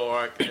tutorial,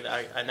 or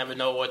I never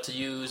know what to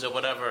use or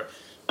whatever.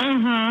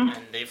 And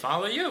they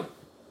follow you.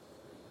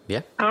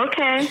 Yeah.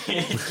 Okay.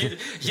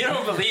 You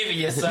don't believe in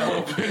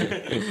yourself.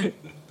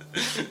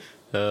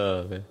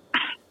 Oh man.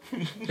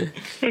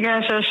 You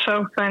guys are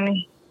so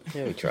funny.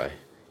 Yeah, we try.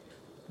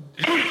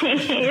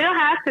 You don't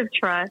have to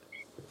try.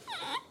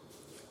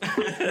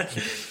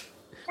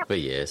 But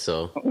yeah,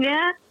 so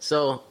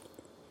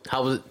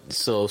how was it?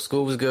 So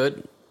school was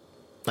good.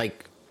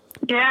 Like,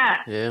 Yeah.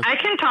 I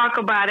can talk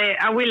about it.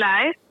 Are we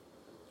live?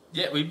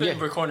 Yeah, we've been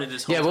recording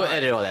this whole yeah, time. we'll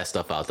edit all that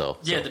stuff out though.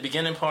 Yeah, So. the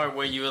beginning part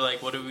where you were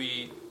like, what are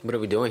we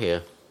doing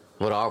here?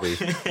 What are we?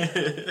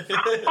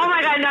 Oh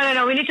my God,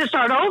 no. We need to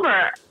start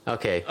over.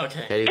 Okay.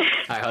 Okay. Ready? All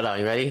right, hold on.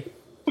 You ready?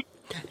 Beep,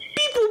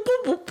 boop,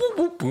 boop, boop,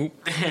 boop, boop,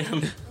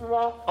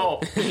 boop. Oh,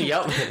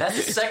 Yep.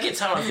 that's the second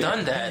time I've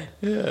done that.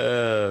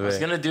 I was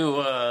gonna do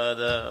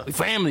the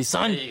family,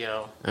 son. There you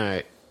go. All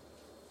right.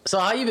 So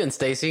how you been,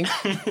 Stacy?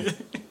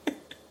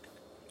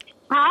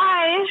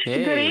 Hi.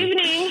 Hey. Good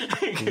evening.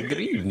 Good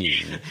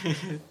evening.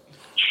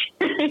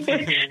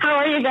 How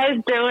are you guys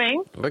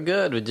doing? We're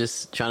good. We're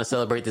just trying to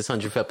celebrate this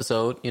 100th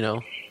episode.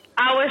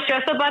 I was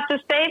just about to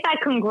say that.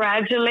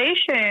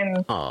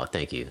 Congratulations. Oh,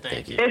 thank you.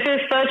 Thank you. This is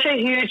such a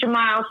huge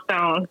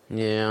milestone.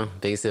 Yeah,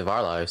 biggest of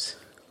our lives.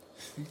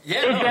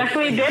 Yeah, It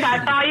definitely did.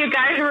 I thought you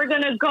guys were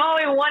going to go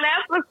in one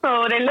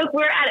episode, and look,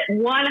 we're at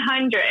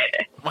 100.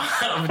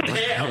 Wow,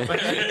 damn. You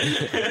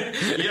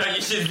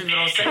should people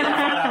don't say that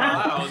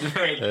out loud. Like,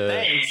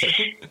 thanks.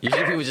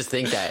 Usually people just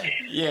think that,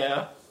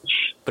 Yeah.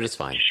 but it's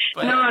fine.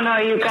 But No,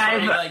 you that's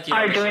guys why we like you.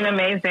 are doing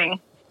amazing.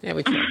 Yeah,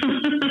 we try.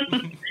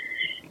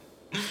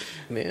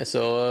 Yeah,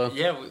 so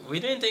Yeah, we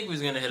didn't think we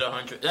was gonna hit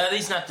 100. At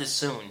least not this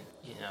soon.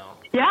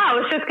 Yeah, I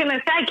was just going to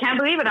say, I can't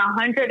believe it,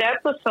 100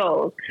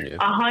 episodes. Yeah.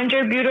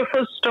 100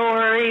 beautiful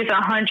stories,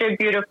 100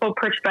 beautiful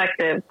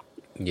perspectives.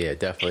 yeah,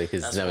 definitely,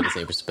 because it's never the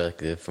same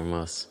perspective from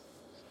us.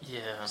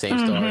 Yeah. Same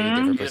story,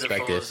 different Beautiful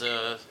perspective. is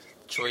a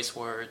choice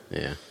word.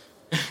 Yeah.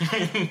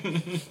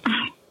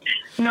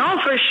 No,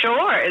 for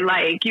sure.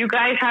 Like, you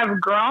guys have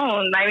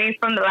grown. I mean,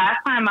 from the last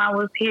time I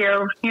was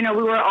here, we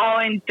were all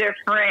in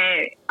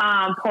different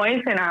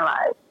points in our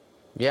lives.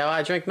 Yeah, well,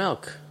 I drink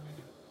milk.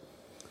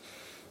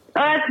 Oh,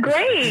 that's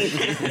great.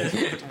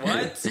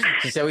 What?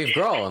 She said we've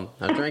grown.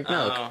 I drink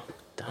milk. Oh,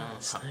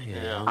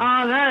 yeah.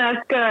 Oh, no,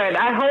 that's good.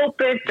 I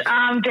hope it's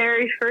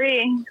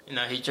dairy-free.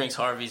 He drinks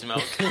Harvey's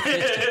milk.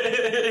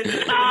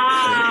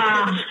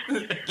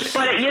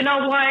 But you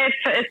know what?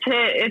 It's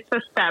a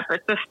step.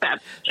 It's a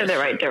step to the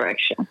right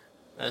direction.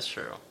 That's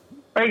true.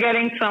 We're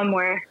getting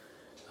somewhere.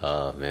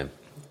 Oh man.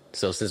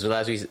 So since the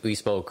last we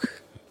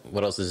spoke,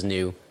 what else is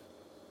new?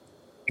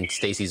 in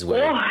Stacy's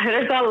way? Oh,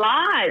 there's a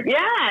lot.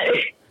 Yeah.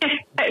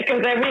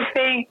 Because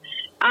everything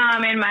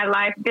in my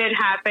life did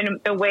happen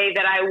the way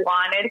that I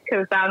wanted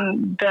because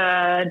I'm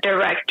the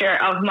director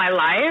of my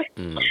life.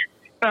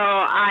 So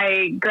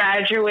I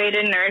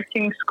graduated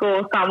nursing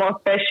school, so I'm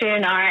officially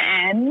an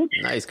RN.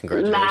 Nice,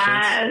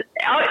 congratulations.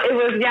 It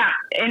was,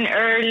 in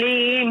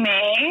early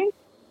May.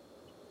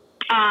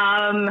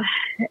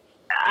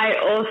 I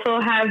also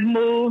have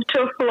moved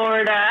to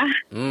Florida.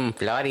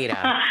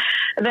 Florida.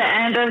 The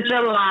end of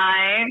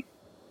July.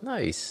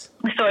 Nice.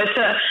 So it's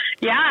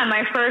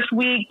my first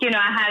week, I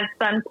had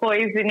sun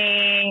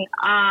poisoning.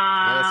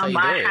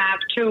 I have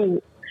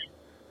to,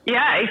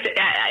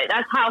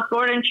 that's how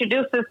Florida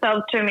introduced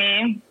itself to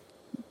me.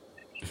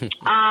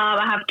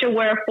 I have to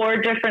wear 4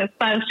 different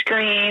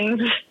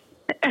sunscreens.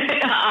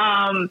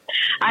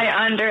 I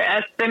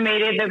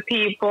underestimated the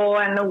people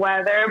and the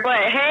weather,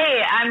 but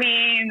hey, I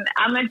mean,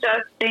 I'm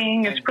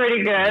adjusting. It's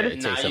pretty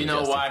good. Now you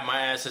know why my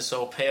ass is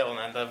so pale and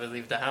I never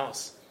leave the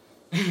house.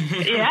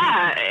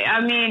 Yeah,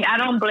 I mean, I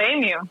don't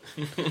blame you.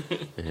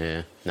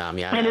 Yeah,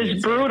 it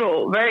is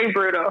brutal, very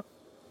brutal.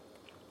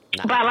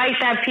 But I like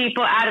that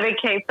people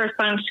advocate for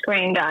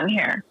sunscreen down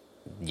here.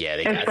 Yeah,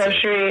 they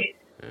especially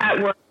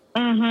at work.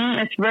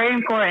 It's very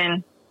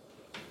important.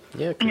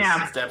 Yeah,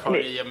 is that part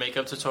of your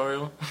makeup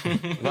tutorial?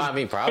 Well, I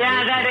mean, probably.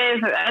 Yeah,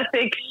 that's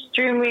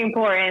extremely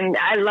important.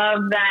 I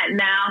love that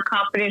now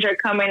companies are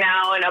coming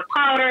out in a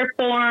powder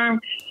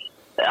form.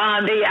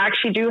 They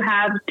actually do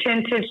have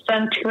tinted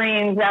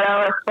sunscreens that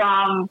are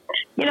from,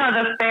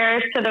 the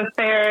fairest to the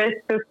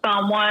fairest to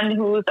someone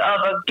who's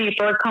of a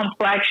deeper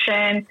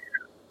complexion.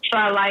 So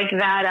I like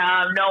that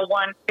no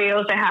one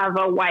feels to have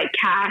a white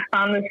cast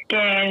on the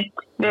skin.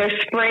 There's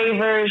spray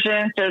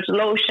versions. There's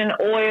lotion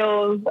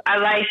oils. I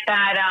like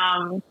that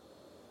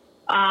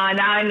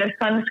now in the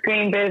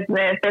sunscreen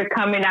business, they're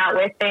coming out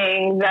with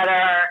things that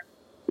are,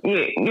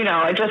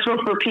 just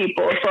for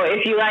people. So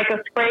if you like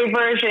a spray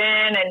version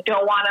and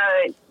don't want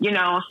to,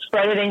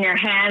 spread it in your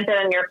hands and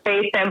on your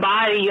face and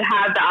body, you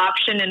have the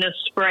option in a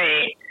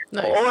spray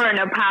or in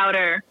a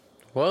powder.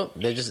 Well,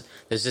 there's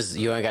just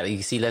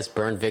you see less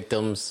burn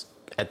victims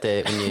when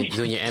you're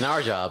doing your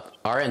RN job.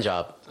 I was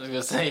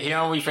gonna say, here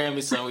on We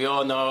Family Son, we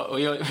all know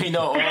we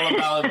know all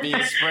about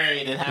being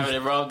sprayed and having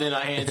it rubbed in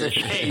our hands and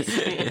face.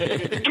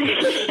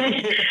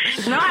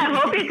 No, I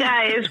hope you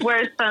guys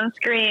wear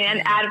sunscreen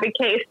and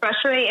advocate,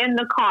 especially in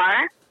the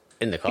car.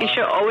 In the car, you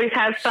should always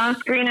have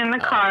sunscreen in the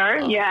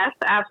car. Yes,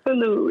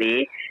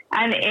 absolutely.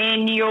 And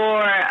in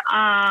your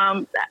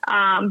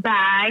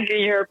bag,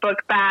 your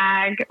book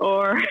bag,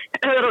 or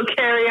a little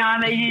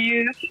carry-on that you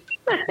use.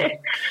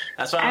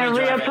 That's why and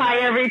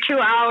reapply every 2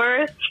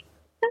 hours.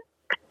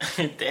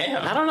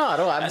 Damn. I don't know.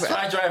 That's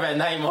why I drive at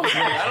night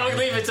mostly. I don't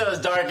leave it till it's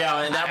dark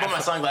out, and I put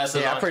my sunglasses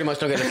on. Yeah, I pretty much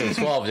don't get until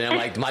 12, and I'm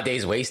like, my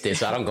day's wasted,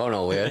 so I don't go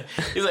nowhere.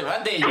 He's like,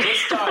 my day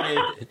just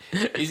started.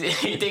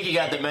 You think he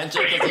got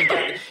dementia? You think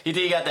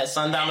he got that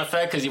sundown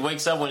effect because he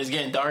wakes up when it's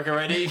getting dark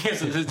already? No,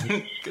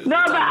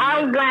 but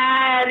I'm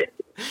glad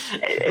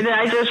that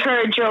I just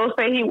heard Joe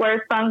say he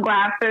wears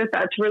sunglasses.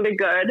 That's really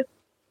good.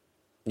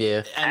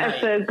 Yeah.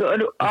 That's a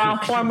good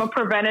form of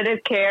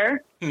preventative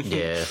care.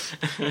 Yeah.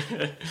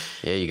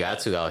 Yeah, you got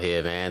to out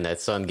here, man.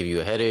 That sun give you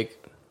a headache,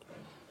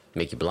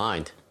 make you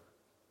blind.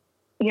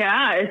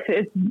 Yeah,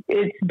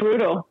 it's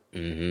brutal.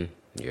 Mm-hmm.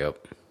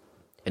 Yep.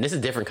 And it's a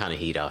different kind of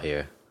heat out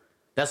here.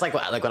 That's like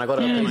when I go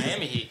to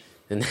Miami heat.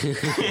 Like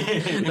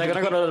when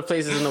I go to other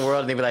places in the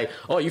world and they be like,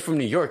 "Oh, you're from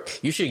New York.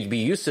 You should be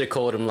used to the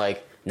cold." I'm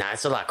like, "Nah,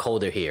 it's a lot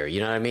colder here." You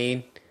know what I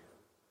mean?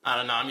 I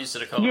don't know. I'm used to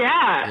the cold.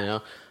 Yeah. You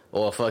know?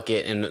 Or fuck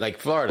it, in like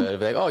Florida, they'd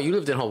be like, "Oh, you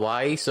lived in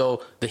Hawaii,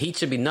 so the heat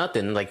should be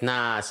nothing." Like,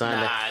 nah,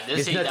 son,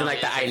 it's nothing like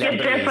the island breeze.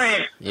 It's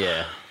different.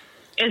 Yeah,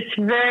 it's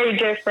very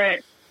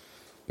different.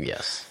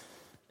 Yes,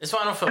 it's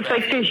why I don't feel bad.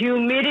 It's like the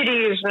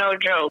humidity is no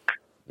joke.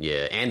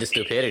 Yeah, and the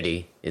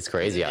stupidity. It's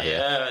crazy out here.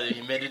 Yeah, the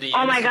humidity.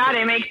 Oh my god,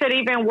 it makes it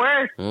even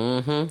worse.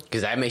 Mm-hmm.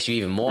 Because that makes you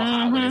even more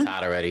hot when it's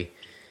hot already.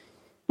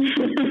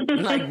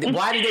 Like,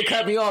 why did they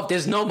cut me off?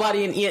 There's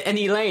nobody in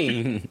any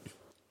lane.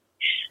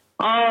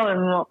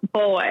 Oh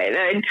boy,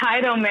 the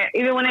entitlement,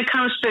 even when it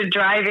comes to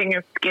driving,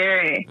 is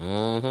scary.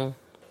 Mm-hmm.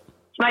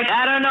 Like,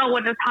 I don't know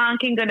what this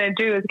honking gonna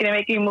do. It's gonna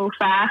make you move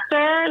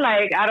faster?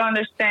 Like, I don't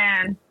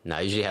understand. Nah,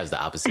 it usually has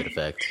the opposite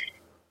effect.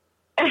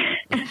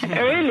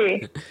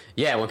 Really?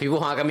 Yeah, when people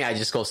honk at me, I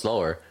just go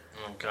slower.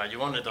 Oh god, you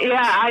wanted those.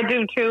 Yeah, I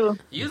do too.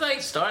 You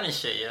like starting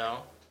shit,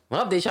 yo.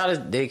 Well, if they try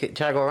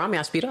to go around me,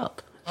 I speed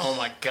up. Oh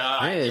my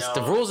god, yeah, it's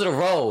the rules of the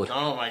road.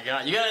 Oh my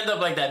god, you gotta end up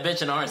like that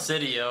bitch in Orange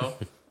City, yo.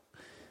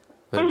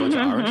 With a bunch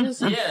of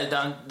oranges?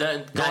 Yeah,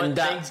 on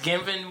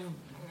Thanksgiving.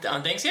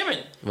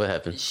 What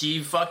happened?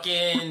 She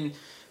fucking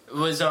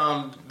was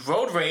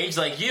road rage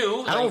like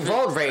you. I don't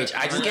road rage.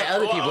 I just get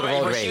other people to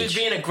road rage. She was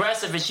being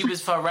aggressive and she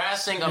was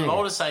harassing a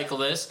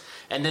motorcyclist,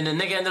 and then the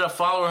nigga ended up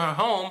following her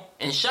home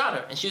and shot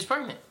her, and she was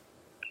pregnant.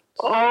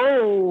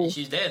 Oh. And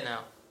she's dead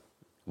now.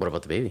 What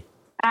about the baby?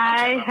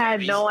 I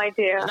had no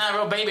idea. It's not a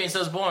real baby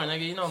until it's born,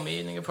 nigga. You know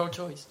me, nigga,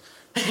 pro-choice.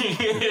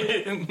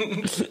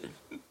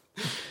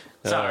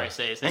 Sorry,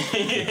 say it.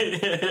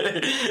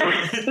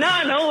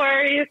 No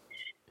worries.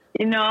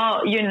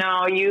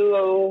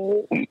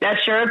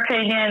 That's your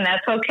opinion.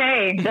 That's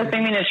okay.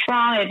 Doesn't mean it's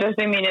wrong. It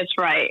doesn't mean it's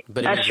right.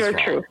 But that's your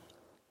truth.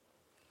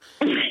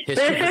 His truth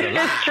is a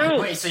lie. True.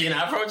 Wait, so you're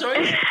not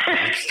pro-choice?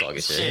 I'm just talking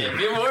shit. Shit, if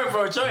you were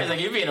pro-choice, like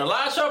you'd be in a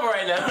lot of trouble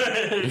right now.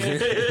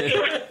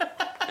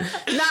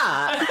 Nah,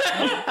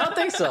 I don't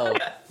think so.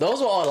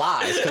 Those were all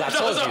lies. Because I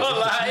told Those you. are all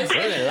lies.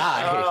 Women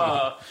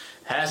lie.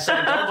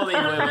 Hashtag don't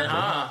believe women,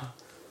 huh?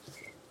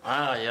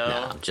 Wow, yo.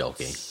 Nah, I'm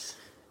joking.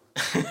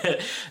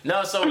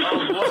 No, so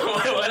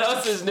what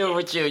else is new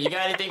with you? You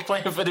got anything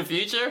planned for the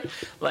future?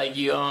 Like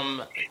you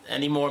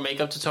any more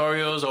makeup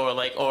tutorials or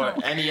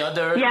any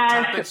other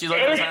topics you like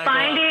to it's tackle?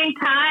 finding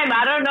time.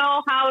 I don't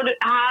know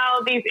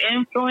how these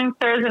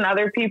influencers and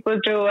other people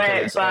do it,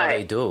 That's all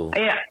they do.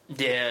 Yeah.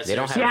 Yeah, They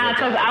don't have Yeah,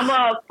 because I'm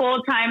a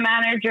full-time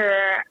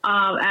manager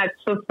at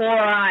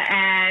Sephora,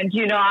 and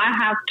I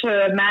have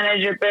to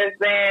manage a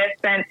business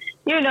and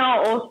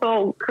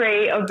also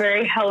create a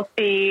very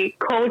healthy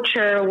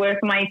culture with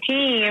my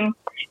team.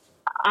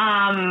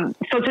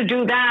 So to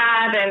do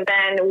that, and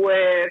then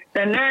with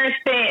the nursing,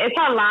 it's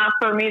a lot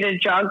for me to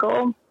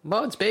juggle.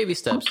 Well, it's baby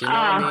steps. You know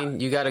what I mean?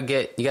 You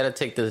gotta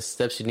take the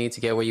steps you need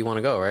to get where you want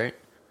to go, right?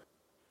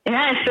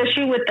 Yeah,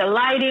 especially with the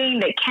lighting,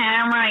 the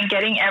camera, and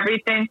getting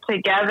everything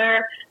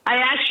together. I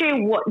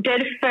actually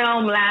did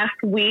film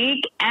last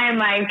week, and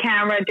my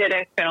camera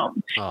didn't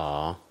film.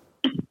 Aw.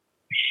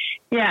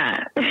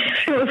 Yeah,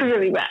 it was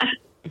really bad.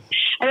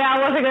 And I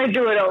wasn't going to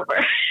do it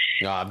over.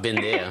 No, I've been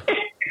there.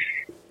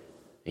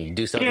 You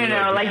do something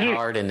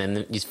hard, and then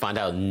you just find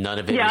out none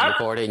of it was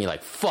recorded, and you're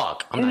like,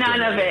 fuck, I'm not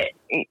None of it.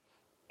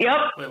 Yep.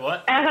 Wait,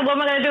 what? I was like, what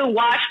am I going to do?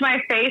 Wash my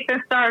face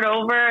and start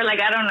over? Like,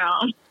 I don't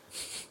know.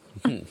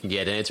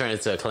 Yeah, then it turned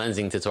into a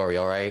cleansing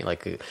tutorial, right?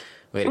 Like,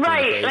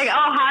 Right. Like,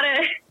 how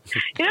to...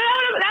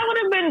 that would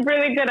have been a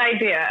really good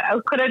idea. I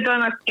could have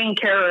done a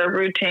skincare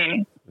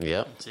routine.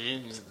 Yep.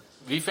 See,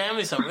 we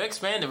family, so we're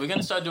expanding. We're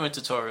gonna start doing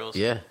tutorials.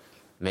 Yeah.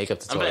 Makeup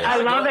tutorials. I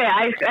love it.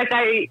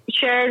 I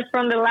shared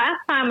from the last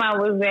time I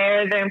was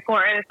there, the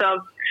importance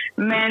of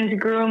men's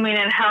grooming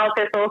and health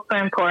is also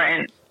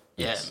important.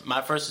 Yeah,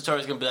 my first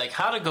tutorial is gonna be like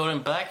how to go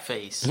in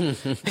blackface.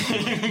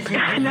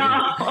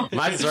 No.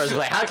 My tutorial is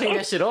like, how can you get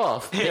that shit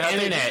off? Yeah, I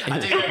think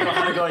I'm gonna know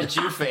how to go in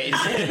Jew face.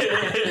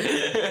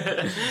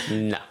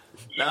 No.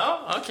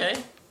 No? Okay.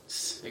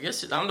 I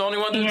guess I'm the only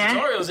one doing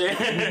tutorials here.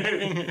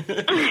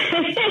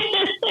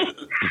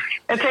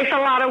 It takes a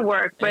lot of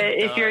work, but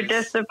if you're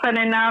disciplined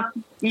enough,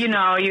 you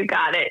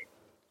got it.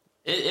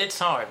 It's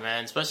hard,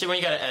 man, especially when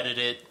you gotta edit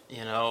it.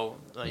 Yeah,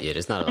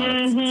 there's not a lot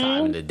of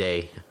time in the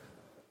day.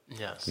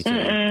 Yes.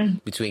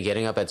 Between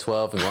getting up at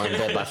 12 and going to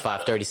bed by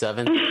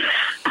 5:37.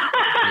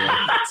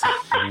 It's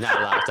not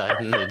a lot of time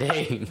in the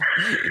day.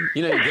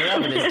 You get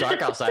up and it's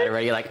dark outside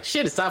already. You're like,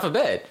 shit, it's time for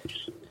bed.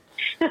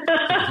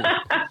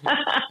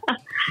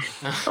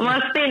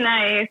 Must be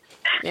nice.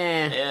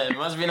 Yeah, it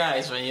must be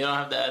nice when you don't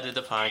have to edit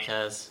the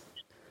podcast.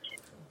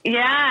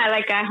 Yeah,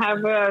 like I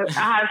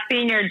have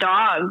senior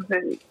dogs,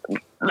 and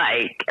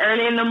like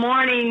early in the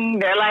morning,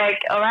 they're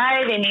like, all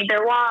right, they need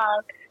their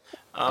walk.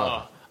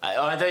 Oh.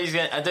 I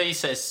thought you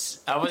said.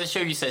 I wasn't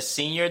sure if you said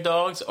senior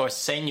dogs or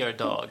senior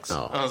dogs.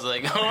 Oh. I was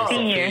like,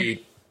 Senior.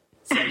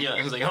 Senor.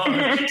 I was like,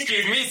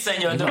 excuse me,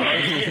 senor dog.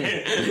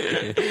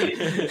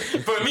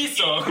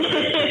 Permiso.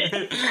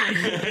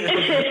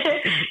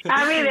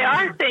 I mean, they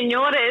are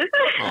senores.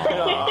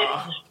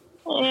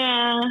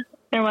 Yeah,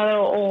 they're my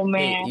little old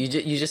man.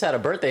 Hey, you just had a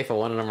birthday for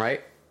one of them,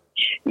 right?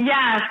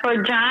 Yeah,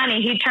 for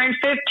Johnny. He turned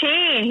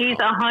 15. He's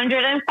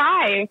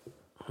 105.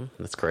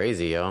 That's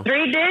crazy, yo.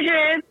 3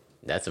 digits.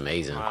 That's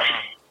amazing. Wow.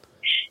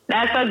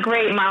 That's a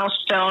great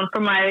milestone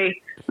for my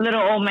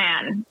little old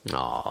man.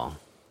 Aw.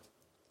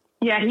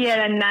 Yeah, he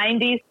had a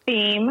 90s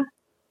theme.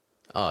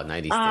 Oh,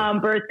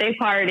 90s. Birthday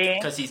party.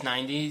 Because he's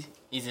 90.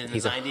 He's in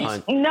his 90s.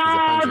 That's a ballpark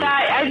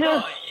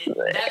number. You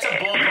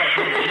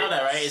know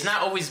that, right? It's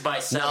not always by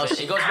 7. No,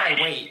 it goes by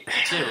weight,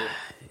 too.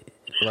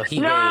 Well, he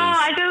No, weighs.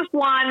 I just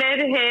wanted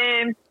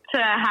him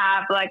to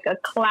have like a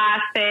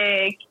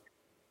classic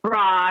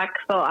rock,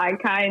 so I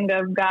kind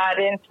of got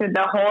into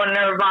the whole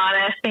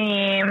Nirvana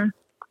theme.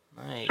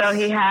 Nice. So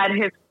he had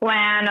his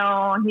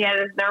flannel, he had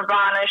his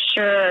Nirvana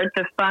shirt,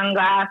 the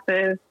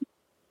sunglasses.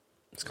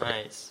 That's great.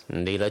 Nice.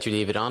 And they let you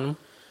leave it on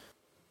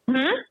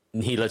him?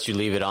 He let you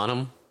leave it on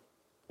him?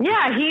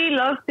 Yeah, he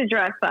loves to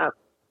dress up.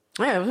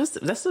 Yeah,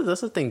 that's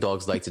the thing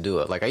dogs like to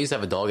do. Like, I used to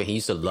have a dog, and he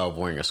used to love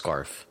wearing a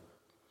scarf.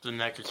 The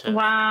neckerchief.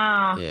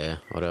 Wow. Yeah,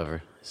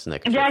 whatever. It's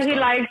neck. Yeah, he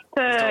likes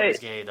dog's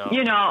to, gay, though.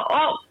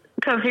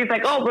 because he's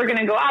like, we're going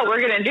to go out, we're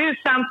going to do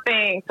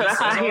something. So that's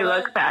how he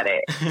looks at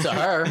it. To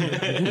her.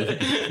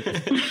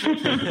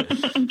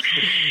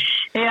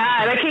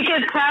 Yeah, like he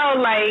could tell,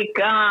 like,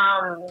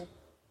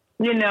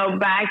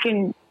 back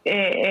in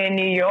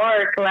New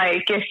York,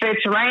 like if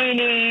it's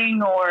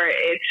raining or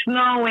it's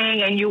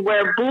snowing and you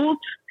wear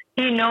boots,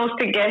 he knows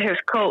to get his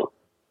coat.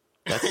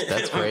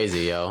 That's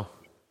crazy, yo.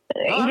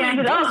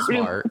 Yeah, that's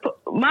smart.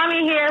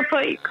 mommy here,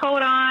 put your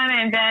coat on,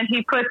 and then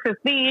he puts his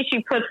leash, he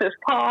puts his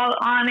paw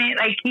on it,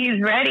 like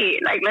he's ready,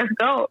 like let's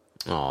go.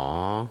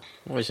 Aw,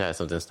 I wish I had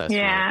something that's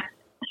Yeah.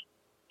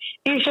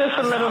 He's just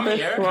a little bit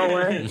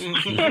slower. You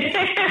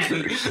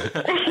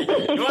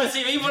want to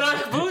see me put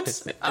on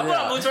boots? I put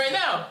on boots right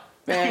now.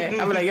 Man,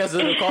 I'm like, yes,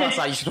 the car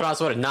outside. You should put on a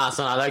sweater. Nah,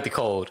 son, I like the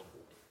cold.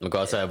 I'm gonna go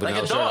outside, but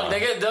Like a dog.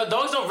 The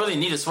dogs don't really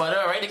need a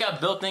sweater, right? They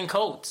got built-in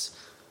coats.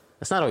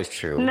 That's not always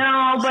true.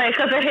 No, but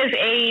because of his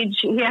age,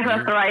 he has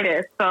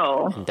arthritis,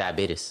 so.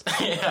 Diabetes.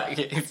 Yeah, I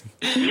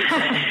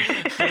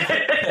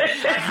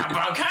got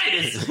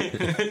bronchitis.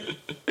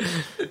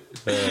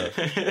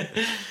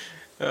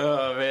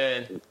 Oh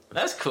man,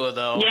 that's cool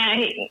though. Yeah,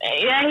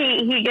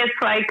 he gets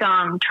like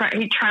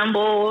he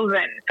trembles,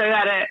 and so you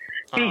gotta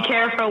be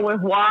careful with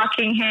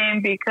walking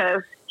him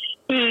because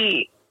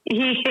he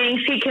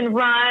thinks he can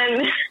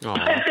run,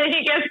 but then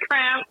he gets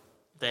cramped.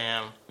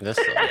 Damn. That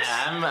sucks.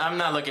 Yeah, I'm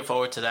not looking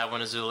forward to that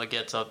when Azula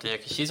gets up there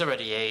because she's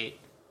already 8.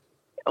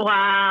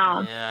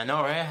 Wow. Yeah, I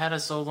know, right? I had her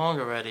so long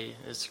already.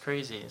 It's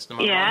crazy. It's the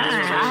Yeah,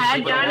 I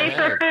had Johnny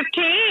for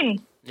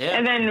 15. Yeah.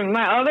 And then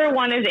my other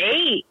one is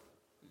 8.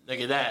 Look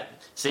at that.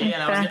 See,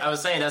 and I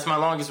was saying that's my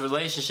longest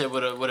relationship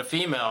with a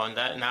female, and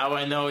that now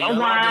I know your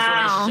longest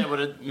relationship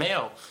with a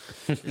male.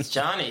 It's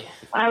Johnny.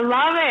 I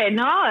love it.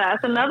 No,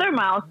 that's another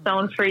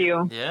milestone for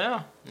you.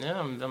 Yeah,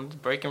 I'm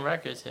breaking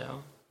records,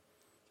 yeah.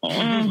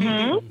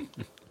 Mm-hmm.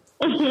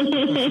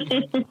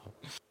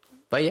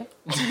 But yeah.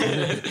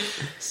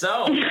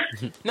 So,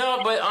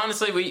 no, but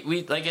honestly,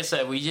 we like I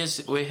said,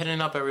 we're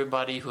hitting up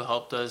everybody who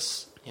helped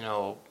us, you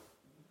know,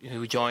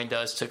 who joined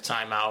us, took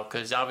time out,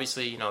 because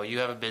obviously, you know, you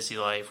have a busy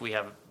life. We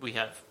have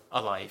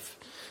a life,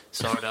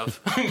 sort of.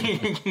 But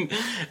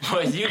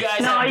you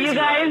guys, you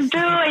guys do,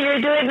 and you're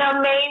doing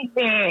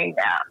amazing.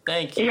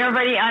 Thank you. You're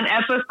already on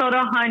episode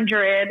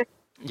 100.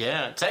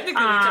 Yeah,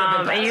 technically we could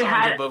have been past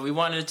 100, but we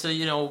wanted to,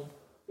 you know,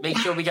 make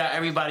sure we got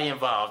everybody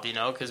involved, you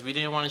know, because we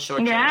didn't want to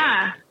shortchange.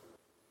 Yeah.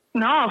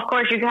 No, of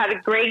course, you had a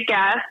great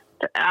guest.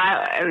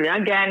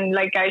 Again,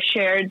 like I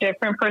shared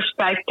different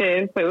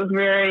perspectives. It was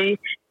very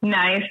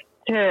nice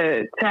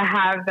to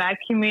have that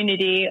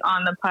community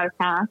on the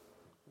podcast.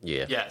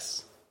 Yeah.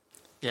 Yes.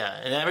 Yeah,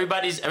 and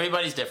everybody's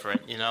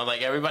different, you know.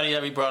 Like everybody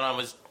that we brought on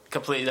was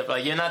completely different.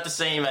 Like you're not the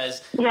same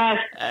as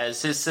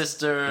his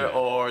sister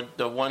or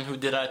the one who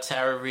did our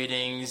tarot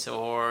readings,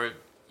 or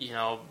you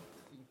know,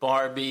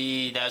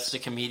 Barbie. That's the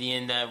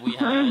comedian that we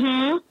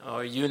had,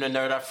 or you and the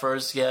nerd, our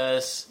first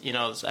guest. You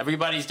know,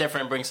 everybody's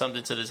different, brings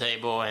something to the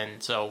table,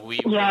 and so we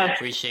really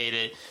appreciate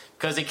it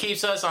because it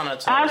keeps us on our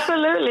toes.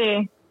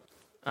 Absolutely.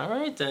 All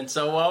right, then.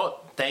 So, well,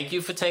 thank you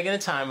for taking the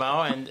time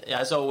out. And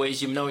as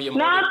always, you know you're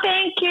more No,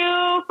 thank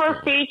you for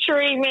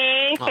featuring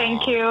me.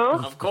 Thank you.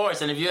 Of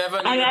course. And if you ever...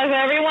 And as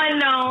everyone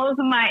knows,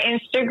 my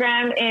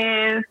Instagram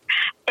is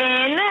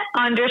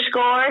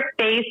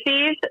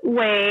 _Stacey's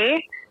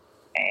Way.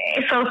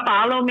 So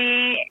follow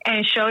me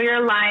and show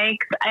your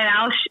likes, and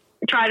I'll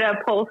try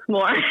to post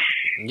more.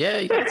 Yeah,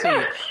 you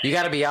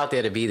got to be out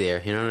there to be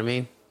there. You know what I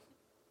mean?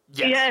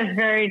 Yes,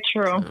 very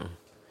true.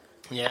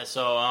 Yeah,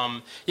 so,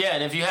 and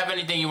if you have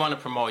anything you want to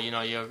promote, you know,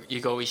 you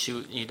can always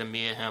shoot either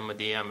me or him a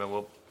DM, and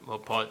we'll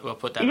put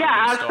that on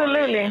the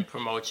story and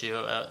promote you,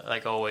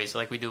 like always,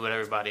 like we do with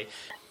everybody.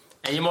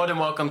 And you're more than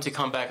welcome to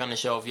come back on the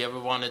show if you ever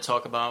want to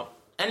talk about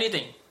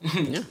anything.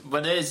 Yeah.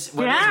 We're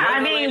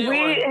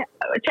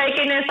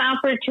taking this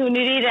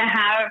opportunity to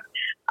have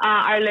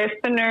our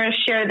listeners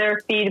share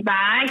their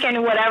feedback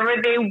and whatever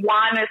they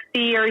want to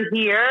see or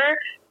hear.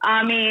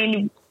 I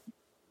mean,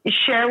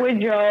 share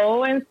with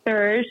Joe and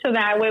Serge so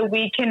that way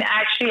we can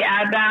actually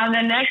add that on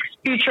the next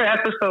future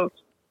episodes.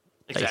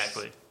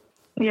 Exactly.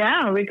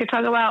 Yeah, we could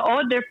talk about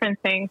all different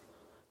things.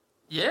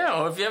 Yeah,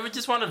 or if you ever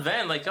just want to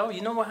vent, like, oh,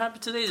 you know what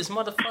happened today? This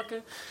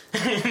motherfucker.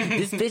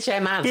 This bitch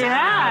at my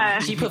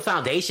job. She put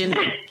foundation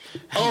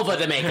over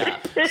the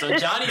makeup. So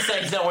Johnny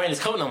said he's not wearing his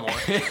coat no more.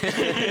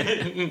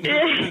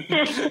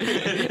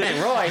 And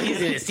Roy, he's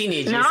in his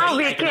teenage years. No,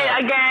 we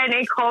can, again,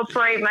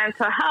 incorporate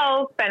mental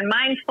health and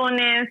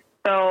mindfulness.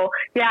 So,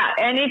 yeah,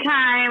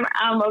 anytime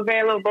I'm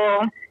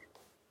available.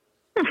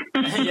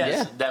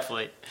 Yes,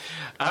 definitely.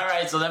 All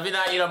right, so let me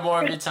not eat up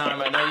more of your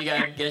time. I know you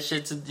gotta get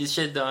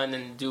shit done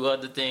and do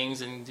other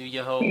things and do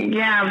your whole.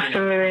 Yeah,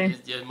 absolutely. You know,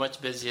 you're much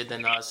busier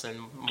than us and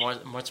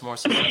much more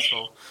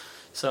successful.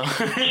 So.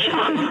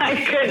 Oh my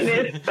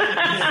goodness.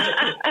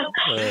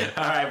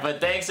 All right, but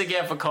thanks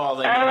again for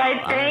calling. All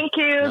right, thank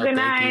you. Good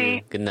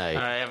night. Good night.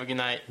 All right, have a good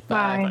night.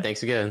 Bye.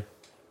 Thanks again.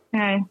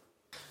 Bye.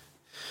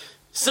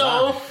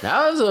 So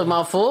that was a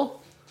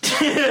mouthful.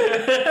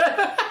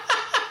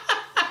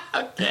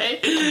 Okay.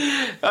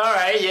 All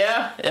right.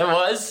 Yeah, it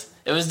was.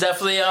 It was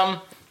definitely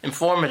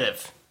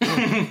informative.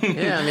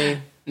 Yeah, I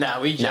mean,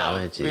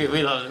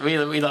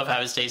 we love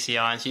having Stacey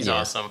on. She's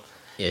awesome.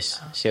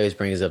 Yes, she always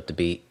brings up the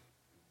beat,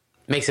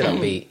 makes it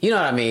upbeat. You know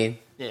what I mean?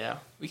 Yeah,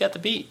 we got the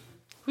beat.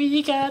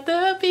 We got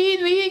the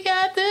beat. We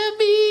got the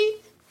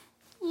beat.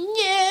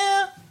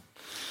 Yeah.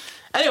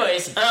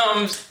 Anyways,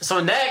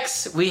 so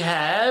next we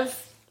have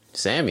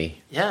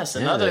Sammy. Yes, the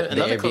another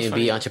Airbnb close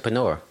friend.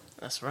 entrepreneur.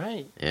 That's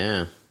right.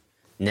 Yeah.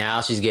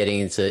 Now she's getting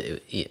into.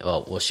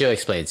 Well, she'll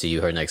explain to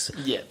you her next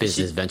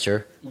business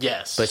venture.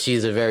 Yes, but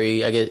she's a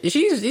very. I guess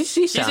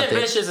she's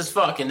ambitious as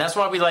fuck, and that's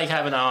why we like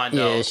having her on.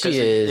 Though, yeah, she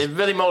is. It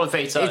really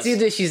motivates us. It's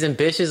either she's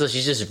ambitious or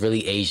she's just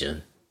really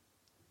Asian.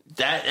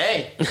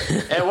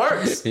 It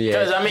works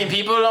because I mean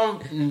people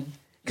don't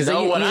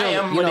know what I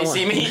am when they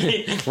see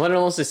me. One of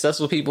the most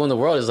successful people in the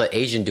world is an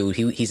Asian dude.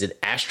 He's an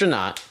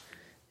astronaut,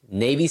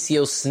 Navy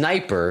SEAL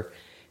sniper,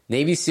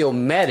 Navy SEAL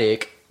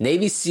medic,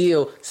 Navy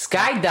SEAL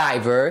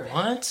skydiver.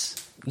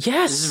 What?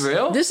 Yes, this is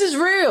real. This is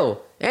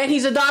real, and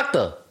he's a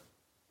doctor.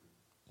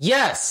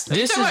 Yes,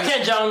 this is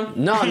Ken Jeong.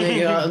 No,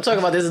 nigga, I'm talking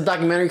about there's a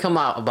documentary come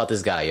out about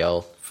this guy,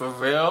 yo. For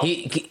real?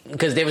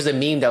 Because there was a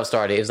meme that was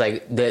started. It was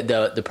like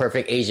the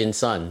perfect Asian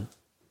son.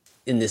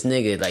 And this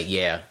nigga, like,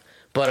 yeah.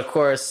 But of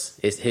course,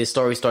 his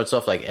story starts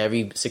off like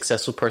every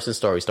successful person's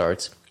story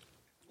starts.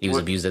 He was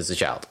abused as a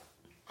child.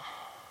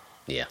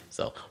 Yeah,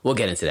 so we'll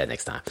get into that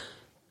next time.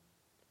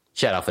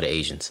 Shout out for the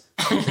Asians.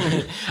 I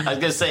was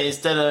going to say,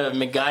 instead of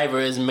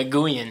MacGyver, it's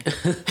McGuian.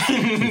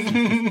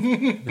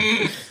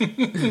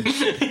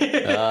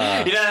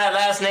 You know that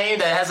last name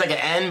that has like an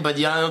N, but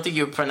I don't think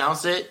you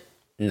pronounce it?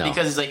 No.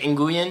 Because it's like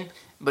Nguyen,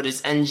 but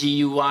it's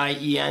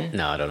Nguyen.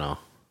 No, I don't know.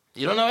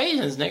 You don't know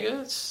Asians,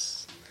 nigga.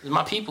 It's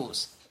my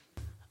peoples.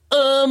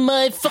 Oh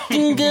my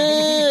fucking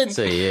god!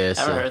 So yeah, I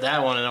haven't heard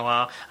that one in a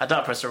while. I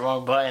thought I pressed the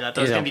wrong button. I thought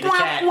it was gonna be the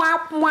cat.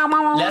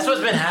 That's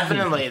what's been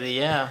happening lately,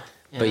 yeah.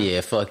 But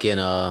yeah, fucking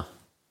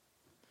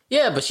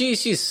yeah, but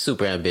she's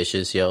super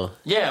ambitious, yo.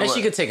 Yeah, and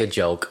she could take a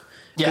joke.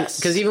 Yes,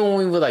 because even when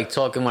we were like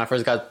talking when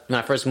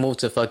I first moved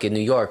to fucking New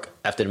York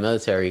after the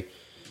military,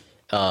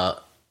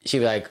 she'd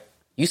be like,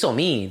 "You so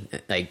mean,"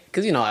 like,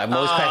 because I'm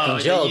always cracking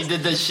jokes. You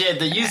did the shit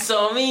that you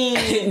so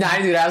mean. No, I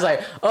did that. I was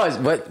like, "Oh,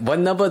 what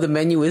number of the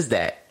menu is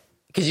that?"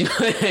 Because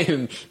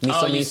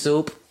miso mean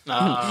soup.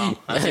 Oh,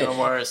 that's even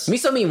worse.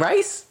 Miso mean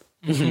rice.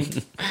 I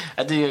think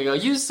you go.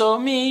 You so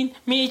mean,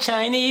 me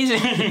Chinese.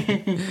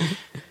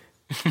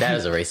 That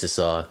is a racist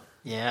song.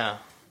 Yeah.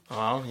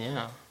 Well,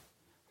 yeah.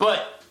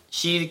 But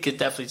she could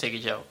definitely take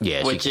a joke.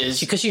 Yeah, which is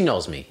because she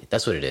knows me.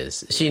 That's what it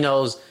is. She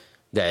knows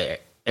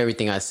that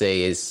everything I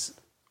say is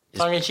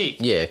tongue in cheek.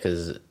 Yeah,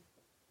 because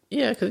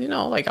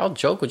like I'll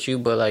joke with you,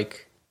 but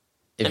like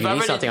if you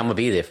need something, I'm gonna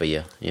be there for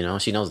you.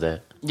 She knows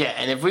that. Yeah,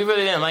 and if we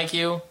really didn't like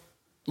you,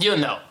 you'll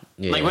know.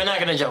 Yeah. Like we're not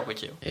gonna joke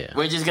with you. Yeah,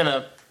 we're just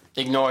gonna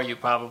ignore you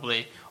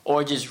probably,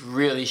 or just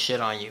really shit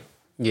on you.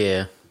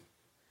 Yeah.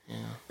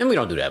 And we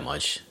don't do that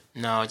much.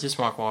 No, just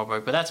Mark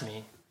Wahlberg, but that's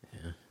me.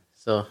 Yeah.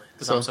 So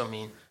I'm so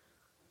mean.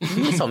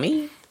 You're so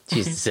mean.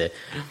 Jesus.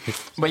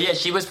 But yeah,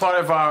 she was part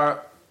of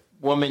our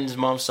Women's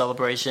Month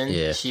celebration.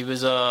 Yeah. She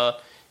was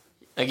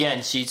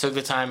again, she took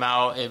the time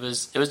out. It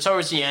was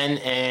towards the end,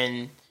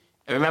 and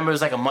I remember it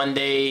was like a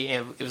Monday,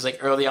 and it was like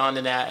early on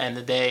in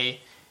the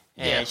day,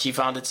 and she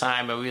found the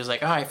time, and we was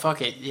like, all right,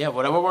 fuck it, yeah,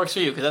 whatever works for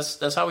you, because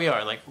that's how we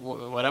are, like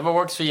whatever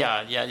works for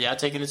y'all. Yeah,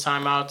 taking the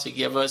time out to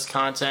give us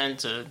content,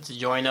 to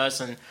join us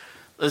and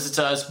listen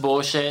to us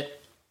bullshit.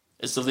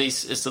 It's the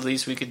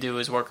least we could do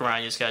is work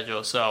around your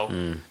schedule.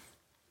 So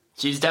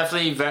she's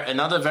definitely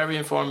another very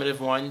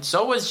informative one.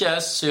 So was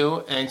Jess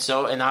too,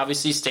 and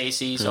obviously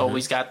Stacy's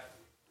always got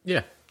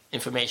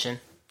information.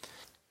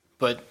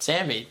 But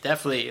Sammy,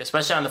 definitely,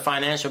 especially on the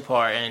financial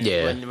part, and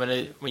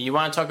when you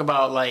want to talk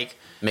about like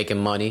making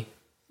money.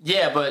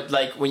 Yeah, but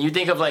like when you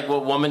think of like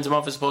what Women's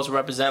Month is supposed to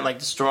represent, like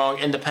the strong,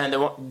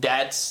 independent one,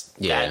 that's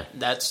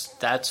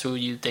who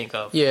you think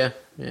of. Yeah.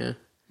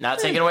 Not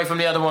taking away from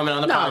the other woman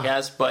on the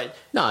podcast, but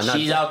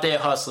she's out there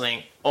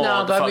hustling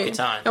all the fucking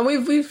time. And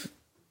we've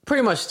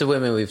pretty much the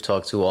women we've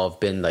talked to all have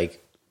been like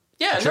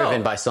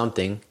driven by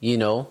something,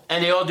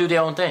 and they all do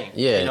their own thing.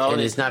 Yeah, and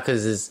it's not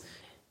because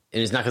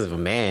of a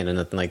man or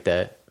nothing like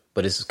that,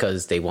 but it's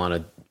because they want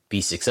to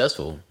be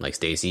successful. Like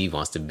Stacey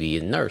wants to be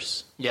a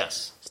nurse.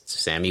 Yes.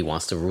 Sammy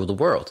wants to rule the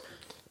world.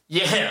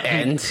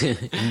 Yeah.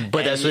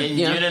 But that's what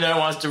Unina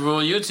wants to rule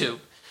YouTube.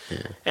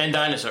 Yeah. And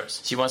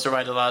dinosaurs. She wants to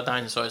write a lot of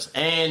dinosaurs.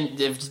 And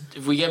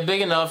if we get big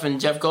enough and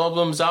Jeff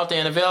Goldblum's out there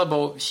and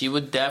available, she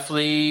would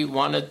definitely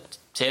want to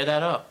tear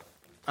that up.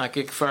 I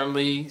could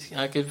firmly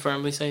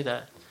say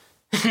that.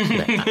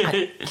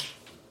 I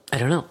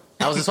don't know.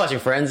 I was just watching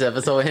Friends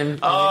episode with him.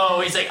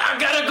 Oh, he's like, I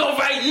gotta go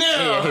right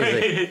now. Yeah,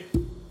 he's like,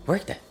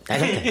 work that. I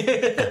like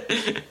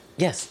that.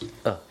 Yes.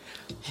 Oh.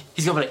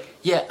 He's gonna be like,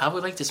 yeah, I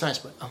would like to smash,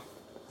 but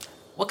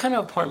what kind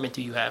of apartment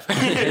do you have?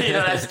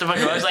 That's the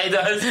fucking website he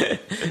does.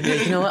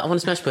 Yeah, you know what? I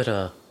want to smash,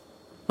 but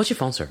what's your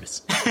phone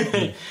service?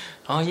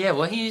 Oh yeah,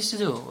 what he used to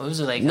do? What was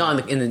it like? No,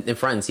 in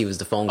Friends, he was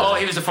the phone guy. Oh,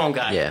 he was the phone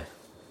guy. Yeah.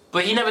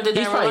 But he never did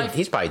that in real life?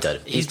 He's probably done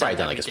it. He's probably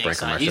done like a Sprint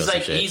commercial.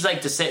 He's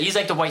like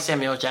the white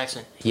Samuel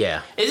Jackson.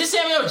 Yeah. Is it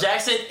Samuel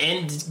Jackson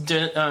in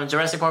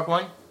Jurassic Park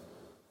 1?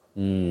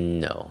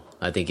 No.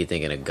 I think you're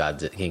thinking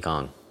of King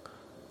Kong.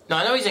 No,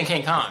 I know he's in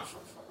King Kong.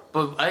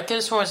 But I could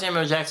have sworn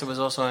Samuel Jackson was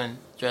also in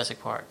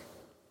Jurassic Park.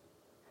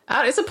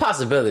 It's a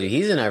possibility.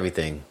 He's in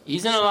everything.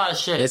 He's in a lot of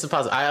shit. It's a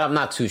possibility. I'm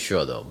not too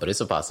sure, though, but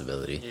it's a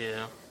possibility.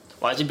 Yeah.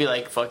 Why'd you be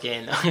like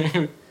fucking...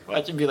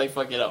 Watch it be like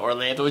fucking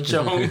Orlando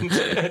Jones.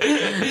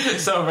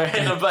 Some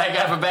random black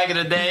guy from back in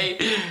the day.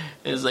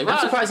 It's like, I'm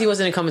wow. surprised he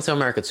wasn't in Coming to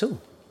America too.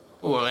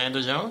 Ooh,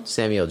 Orlando Jones?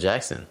 Samuel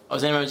Jackson. Oh,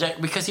 Samuel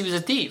Jackson? Because he was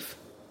a thief.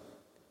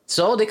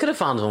 So they could have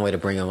found one way to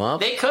bring him up.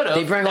 They could have.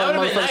 They bring all the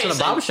motherfuckers from the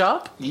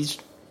barbershop.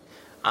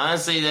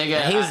 Honestly, they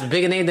got. He was a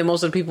bigger name than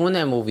most of the people in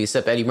that movie,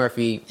 except Eddie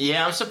Murphy.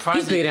 Yeah, I'm surprised.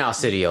 He's big in our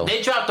city, yo.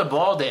 They dropped the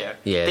ball there.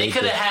 Yeah, they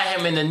could have had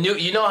him in the new.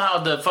 You know how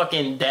the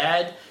fucking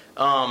dad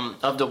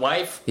of the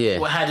wife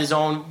had his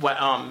own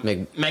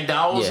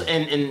McDowell's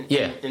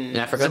in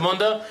Africa.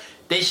 Zamunda.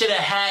 They should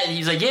have had.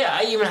 He's like, yeah,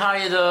 I even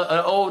hired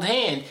an old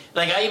hand.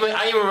 Like I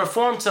even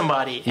reformed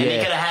somebody, and they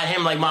could have had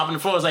him like mopping the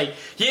floors. Like,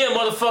 yeah,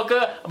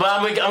 motherfucker, but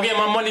I'm getting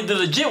my money the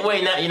legit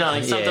way now. You know,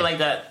 like something like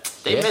that.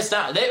 They missed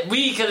out.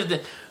 We could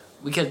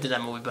have did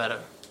that movie better.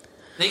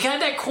 They got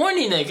that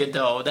corny nigga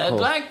though, that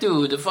black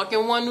dude, the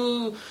fucking one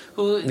who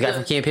the guy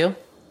from Key and Peele.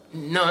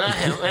 No, not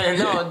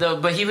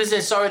him. But he was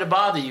in Sorry to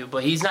Bother You,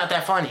 but he's not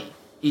that funny.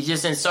 He's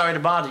just in Sorry to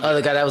Bother You. Oh,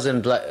 the guy that was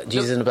in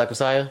Jesus and the Black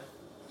Messiah.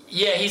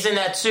 Yeah, he's in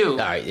that too. All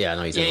right, yeah, I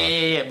know he's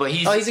in. Yeah. But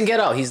he's in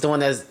Get Out. He's the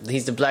one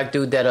he's the black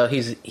dude that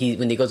he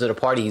when he goes to the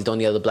party, he's the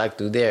only other black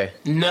dude there.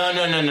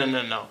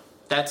 No.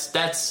 That's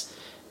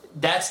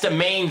the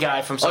main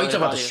guy from Sorry you're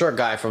talking about the short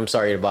guy from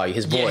Sorry to Bother You.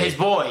 His boy. Yeah, his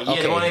boy.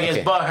 Yeah, the one that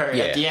gets butthurt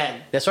at the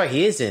end. That's right,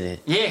 he is in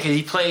it. Yeah, because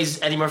he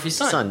plays Eddie Murphy's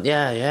son.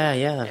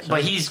 Yeah.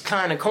 But he's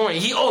kind of corny.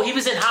 He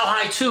was in How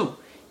High 2.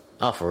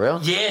 Oh, for real?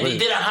 Yeah, they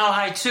did a How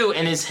High 2,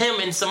 and it's him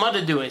and some other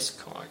dude. It's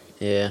corny.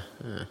 Yeah.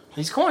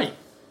 He's corny.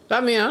 I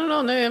mean, I don't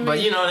know, man.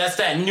 But that's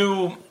that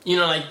new,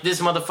 like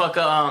this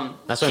motherfucker,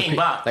 that's King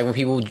Bach. Like when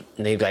people,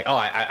 they be like, oh,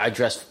 I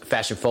dress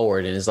fashion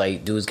forward, and it's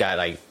like, dude's got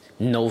like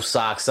no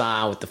socks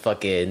on with the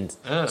fucking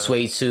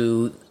suede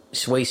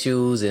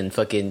shoes, and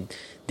fucking,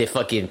 their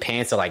fucking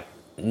pants are like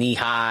knee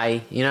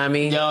high, you know what I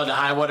mean? Yo, the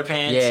high water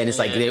pants. Yeah, and it's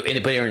like,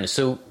 they're in the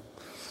suit.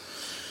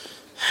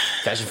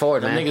 Fashion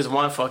forward, man. Man. Niggas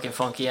want fucking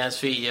funky ass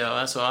feet, yo.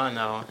 That's all I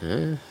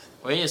know.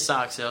 Wear your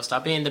socks, yo.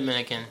 Stop being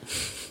Dominican.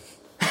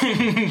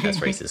 That's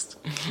racist.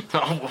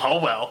 Oh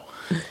well.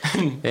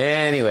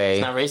 Anyway.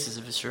 It's not racist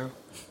if it's true.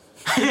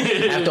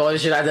 After all the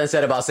shit I done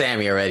said about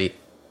Sammy already.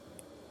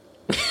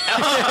 You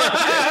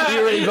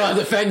already gonna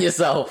defend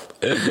yourself.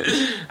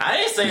 I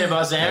didn't say it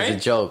about Sammy.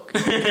 That's a joke.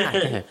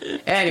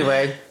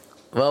 Anyway,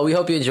 well, we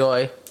hope you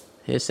enjoy.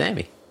 Here's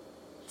Sammy.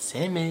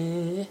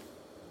 Sammy.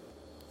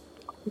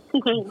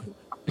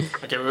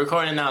 Okay, we're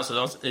recording now,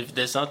 so if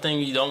there's something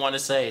you don't want to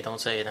say, don't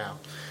say it now.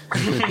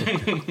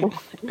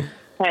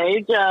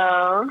 Hey,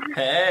 Joe.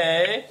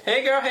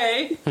 Hey, girl.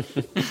 Hey.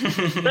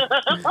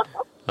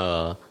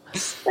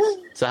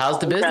 So how's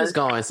the business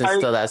going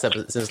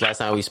since last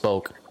time we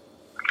spoke?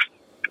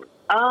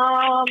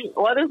 Well,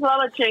 there's a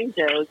lot of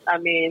changes. I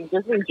mean,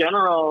 just in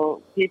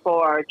general, people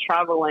are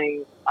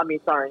traveling.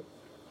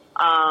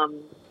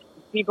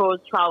 People's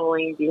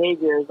traveling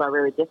behaviors are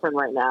very different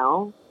right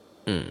now.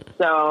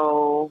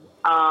 So,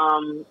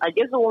 I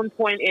guess the one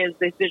point is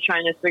they're still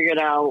trying to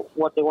figure out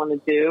what they want to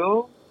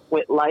do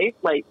with life,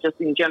 like just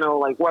in general,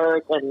 like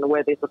work and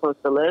where they're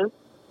supposed to live.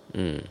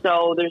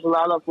 So there's a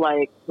lot of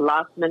like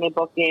last minute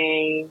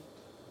booking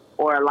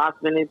or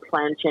last minute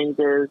plan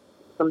changes.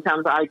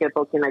 Sometimes I get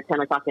booked in at 10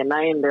 o'clock at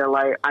night and they're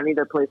like, I need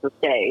a place to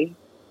stay.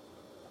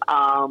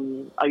 Are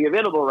you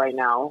available right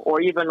now?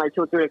 Or even like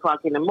 2 or 3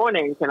 o'clock in the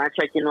morning, can I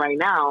check in right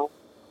now?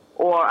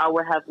 Or I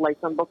would have like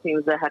some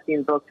bookings that have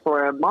been booked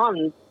for a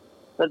month,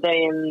 but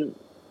then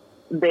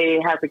they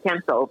have to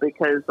cancel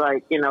because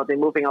like, they're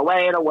moving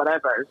away or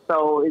whatever.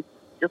 So it's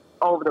just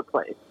all over the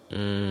place.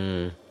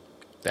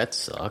 That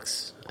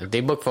sucks. If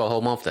they book for a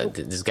whole month,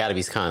 there's got to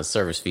be some kind of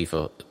service fee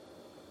for,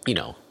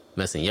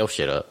 messing your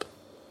shit up.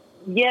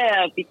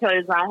 Yeah,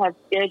 because I have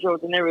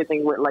schedules and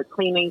everything with like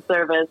cleaning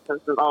service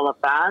and all of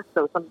that.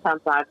 So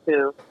sometimes I have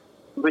to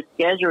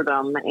reschedule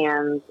them.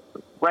 And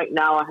right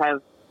now I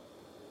have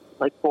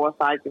like 4 or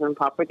 5 different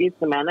properties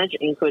to manage,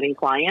 including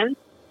clients.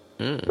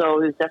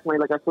 So it's definitely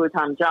like a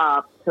full-time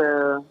job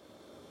to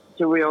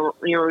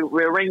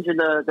rearrange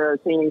the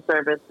cleaning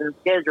service and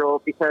schedule,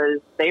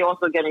 because they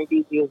also getting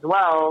busy as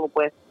well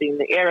with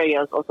the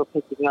areas also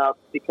picking up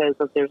because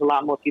there's a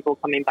lot more people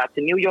coming back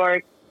to New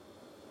York.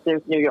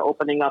 There's New York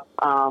opening up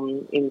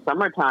in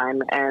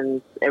summertime,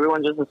 and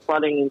everyone just is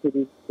flooding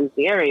into this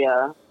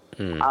area,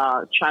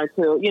 trying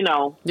to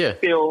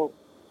feel,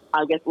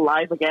 I guess,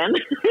 alive again.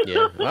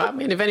 Yeah, well, I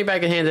mean, if anybody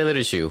can handle it,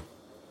 it's you.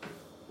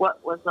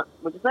 What'd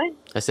you say?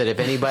 I said, if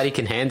anybody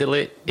can handle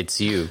it,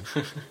 it's you.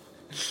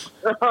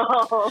 I like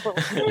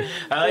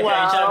how you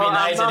try to be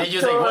nice, and then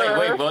you're like,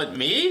 wait, what,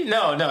 me?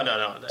 No.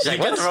 She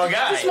got the wrong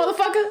guy. This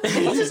motherfucker?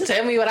 He just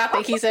tell me what I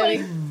think he's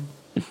saying.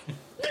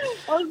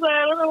 I was like,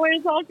 I don't know what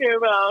you're talking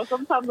about.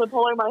 Sometimes I'm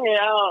pulling my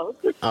hair out.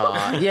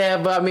 Yeah,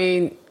 but I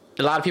mean,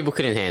 a lot of people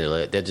couldn't handle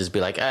it. They'd just be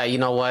like, you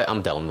know what?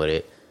 I'm done with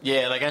it.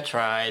 Yeah, like I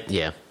tried.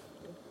 Yeah.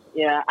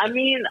 Yeah, I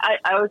mean,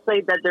 I would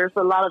say that there's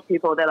a lot of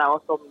people that I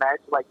also met,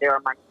 like they were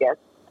my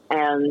guests,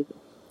 and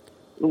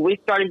we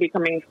started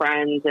becoming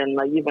friends and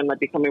like even like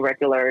becoming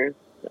regulars.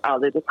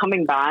 They're just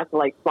coming back,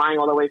 like flying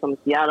all the way from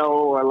Seattle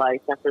or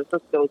like San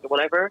Francisco or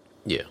whatever.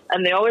 Yeah.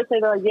 And they always say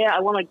that, yeah,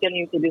 I want to get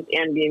into this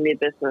Airbnb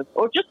business,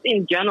 or just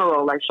in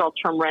general, like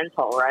short-term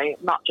rental,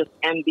 right? Not just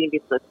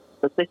Airbnb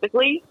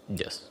specifically.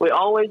 Yes. We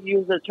always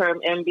use the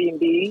term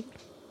Airbnb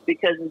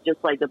because it's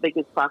just like the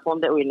biggest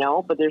platform that we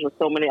know, but there's just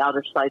so many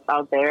other sites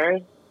out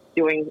there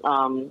doing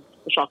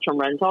short-term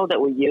rental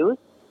that we use.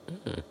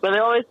 Mm-hmm. But they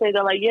always say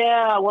that, like,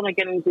 yeah, I want to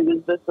get into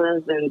this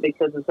business, and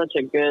because it's such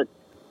a good,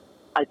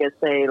 I guess,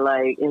 say,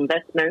 like,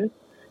 investment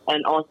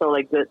and also,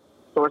 like, good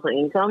source of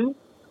income.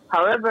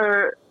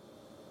 However,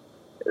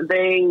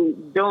 they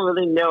don't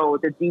really know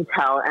the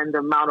detail and the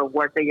amount of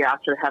work that you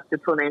actually have to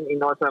put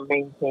in order to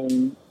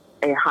maintain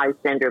a high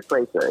standard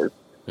places.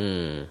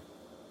 Mm.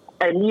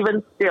 And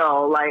even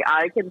still, like,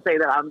 I can say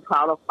that I'm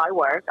proud of my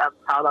work. I'm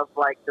proud of,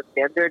 like, the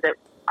standard that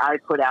I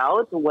put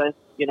out with,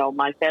 you know,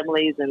 my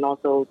families and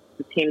also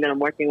the team that I'm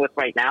working with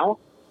right now.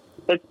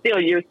 But still,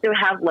 you still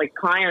have, like,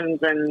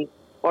 clients and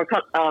or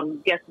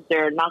guests,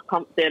 they're not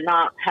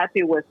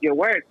happy with your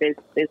work. They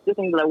still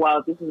think like,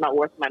 wow, this is not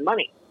worth my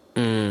money.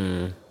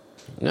 Mm.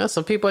 Yeah,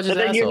 some people are just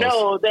but then assholes. You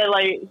know that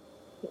like,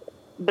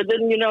 but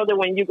then you know that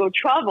when you go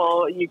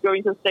travel, you're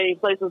going to stay in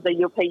places that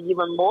you pay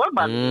even more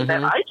money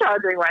than I'm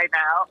charging right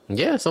now.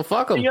 Yeah, so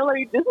fuck them. So you're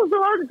like, this is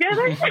what I'm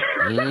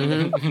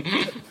getting.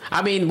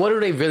 I mean, what do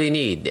they really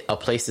need? A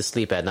place to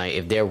sleep at night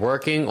if they're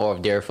working or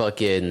if they're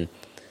fucking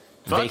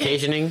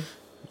vacationing.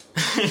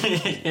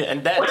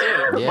 And that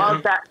too. Yeah.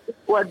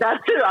 Well,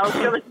 that too. I was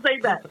going to say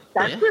that.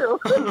 That too.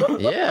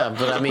 Yeah,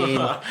 but I mean,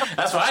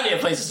 that's why I need a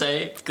place to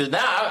stay. Because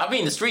now I be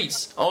in the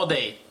streets all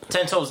day,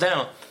 10 toes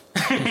down.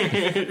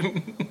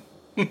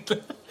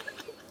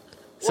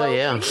 So well,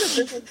 yeah. I've been in the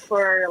business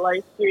for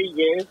like 3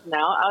 years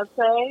now, I'd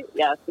say.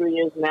 Yeah, 3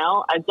 years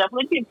now. I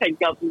definitely can pick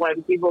up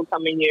when people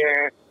come in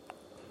here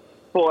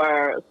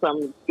for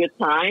some good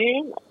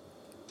time,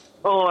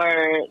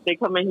 or they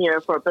come in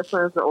here for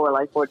business, or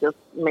like for just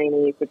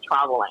mainly for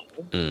traveling.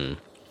 Mm.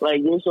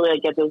 Like usually I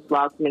get those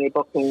last minute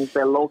bookings,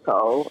 they're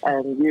local,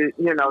 and you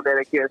know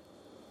they're here,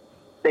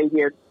 stay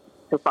here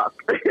to fuck.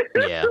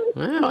 Yeah,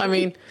 well, I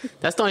mean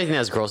that's the only thing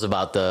that's gross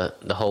about the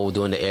whole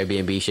doing the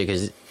Airbnb shit,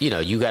 because you know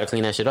you got to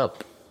clean that shit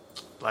up.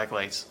 Black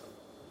lights.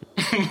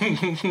 Yeah.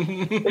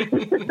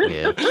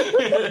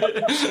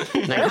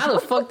 Like how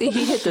the fuck did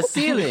he hit the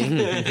ceiling?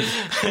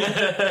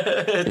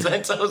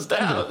 10 toes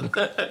down.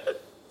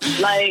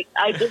 Like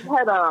I just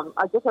had a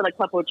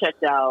couple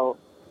checked out.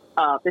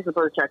 This is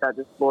for the checkout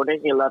this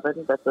morning,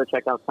 11. That's the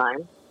checkout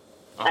time.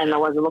 Okay. And I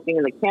was looking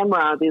in the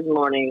camera this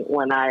morning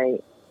when I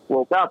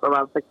woke up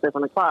around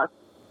 7 o'clock.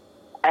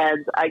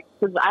 And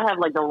because I have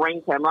like the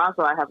Ring camera,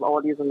 so I have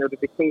all these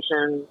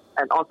notifications,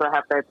 and also I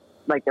have that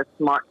like a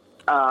smart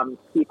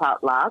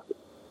keypad lock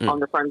on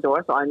the front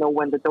door, so I know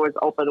when the door is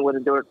open, when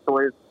the door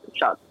is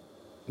shut.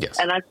 Yes.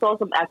 And I saw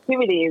some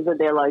activities that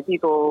they're like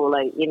people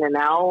like in and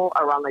out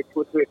around like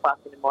 2 or 3 o'clock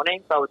in the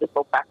morning. So I would just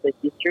go back to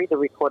history, the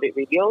recorded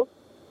videos.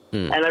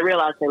 And I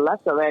realized they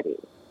left already.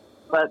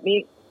 But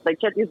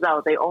check this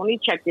out. They only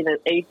checked in at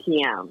 8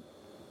 p.m.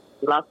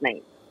 last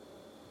night.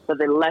 So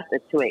they left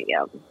at 2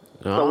 a.m.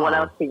 Oh. So what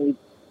else, you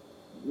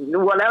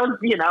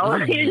know,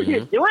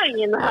 you're doing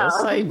in the house?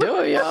 That's how you do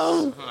it,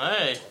 yo.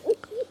 Hey,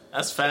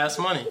 that's fast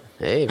money.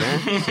 Hey,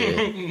 man.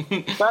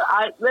 But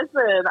I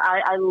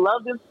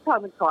love this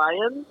kind of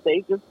clients.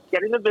 They just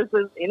get in the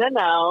business in and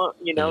out.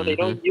 You know, they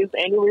don't use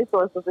any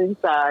resources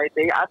inside.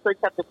 They actually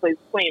kept the place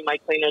clean. My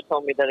cleaner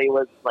told me that it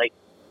was like,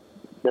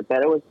 the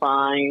bed was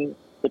fine.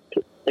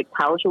 The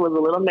couch was a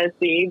little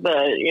messy,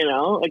 but, you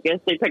know, I guess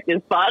they picked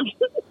his spot.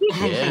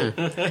 Yeah.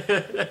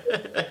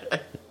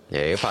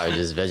 Yeah, you're probably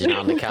just vegging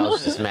on the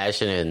couch, just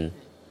smashing and...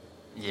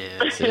 Yeah,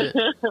 that's it.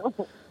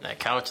 That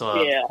couch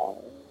love. Yeah.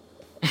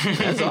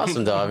 That's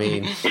awesome, though. I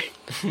mean, you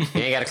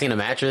ain't got to clean a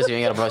mattress. You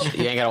ain't got to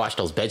wash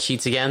those bed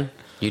sheets again.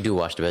 You do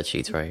wash the bed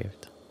sheets, right?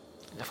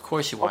 Of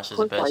course she washes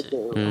the bed sheets.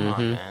 Come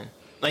on, man.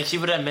 Like, she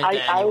would admit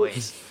that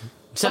anyways.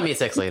 Send me a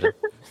text later.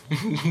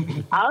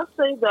 I'll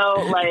say,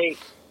 though, like,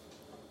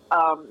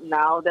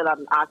 now that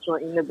I'm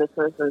actually in the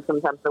business, and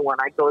sometimes when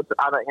I go to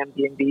other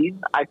Airbnbs,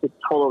 I could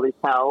totally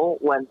tell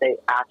when they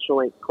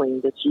actually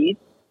clean the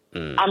sheets.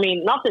 I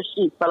mean, not the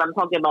sheets, but I'm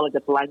talking about like the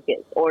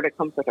blankets or the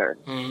comforter.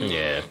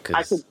 Yeah,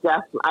 I could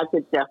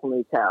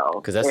definitely tell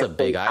because that's a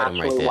big item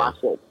right there.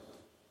 Wash it.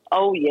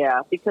 Oh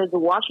yeah, because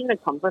washing the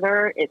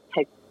comforter, it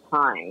takes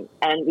time,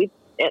 and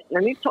it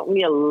took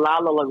me a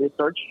lot of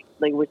research,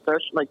 like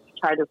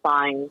try to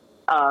find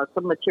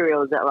some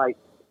materials that like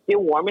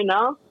still warm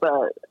enough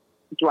but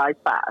dry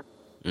fast,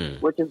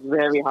 which is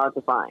very hard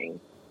to find.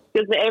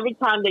 Because every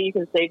time that you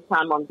can save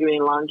time on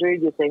doing laundry,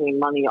 you're saving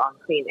money on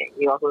cleaning.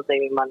 You're also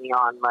saving money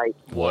on like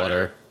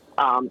water,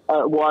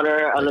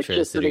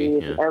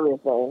 electricity,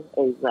 everything.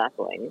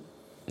 Exactly.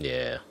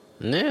 Yeah.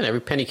 Man, every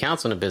penny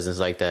counts in a business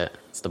like that.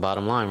 It's the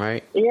bottom line,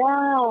 right?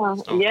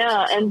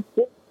 Yeah, and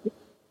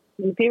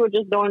people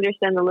just don't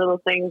understand the little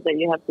things that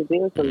you have to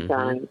do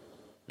sometimes.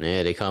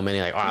 Yeah, they come in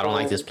and like, oh, I don't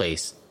like this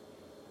place.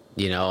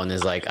 You know, and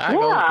it's like, all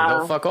right,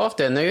 go fuck off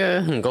then,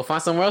 nigga. Go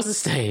find somewhere else to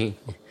stay.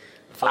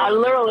 I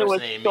literally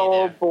was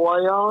so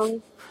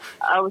boiled.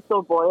 I was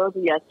so boiled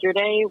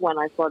yesterday when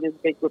I saw this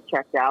big group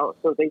checked out.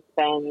 So they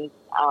spent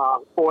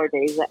 4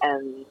 days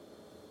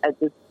at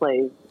this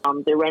place.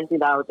 They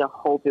rented out the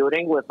whole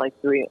building with like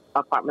 3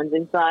 apartments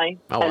inside,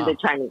 and they're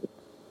Chinese.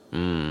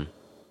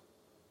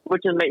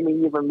 Which just made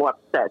me even more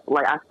upset.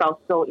 Like, I felt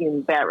so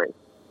embarrassed.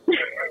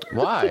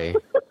 Why?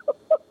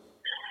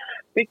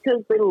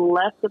 Because they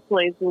left the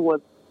place and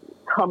was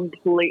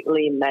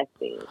completely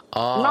messy.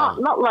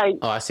 Not like.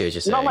 Oh, I see what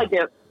you're saying.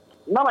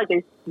 Not like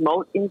they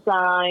smoked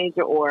inside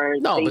or.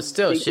 No, but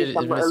still, shit is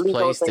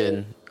misplaced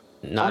and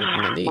not.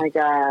 Oh my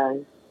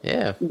god.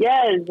 Yeah.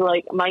 Yes,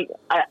 like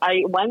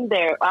I went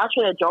there.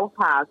 Actually, I drove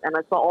past and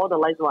I saw all the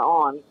lights were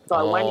on. So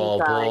I went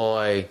inside. Oh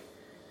boy.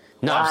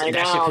 No, that shit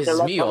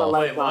pisses me off.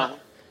 Wait, what?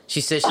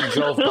 She said she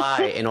drove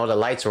by and all the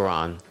lights were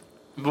on.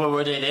 But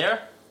were they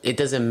there? It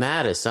doesn't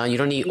matter, son. You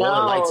don't need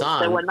all the lights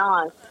on. They were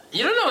not.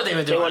 You don't know what they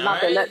were doing. They were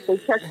not. Right? They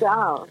checked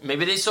out.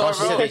 Maybe they saw a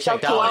road. They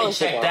checked out. They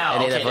checked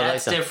out. And Okay,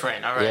 that's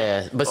different. All right.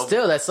 Yeah, but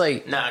still, that's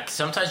like. Nah,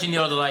 sometimes you need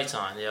all the lights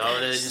on. You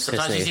know?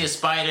 Sometimes you see a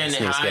spider and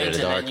it hides,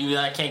 and then you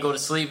can't go to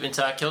sleep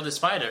until I kill the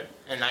spider,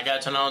 and I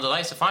gotta turn on all the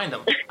lights to find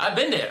them. I've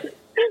been there.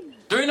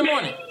 3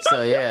 a.m.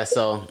 So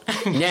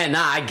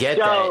I get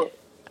that.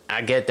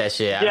 I get that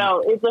shit.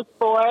 Yo, it's a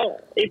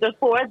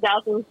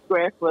 4,000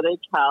 square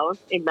footage house.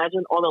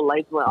 Imagine all the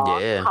lights were on.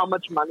 Yeah. How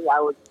much money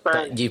I would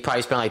spend. You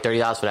probably spent like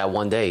 $30 for that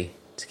one day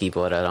to keep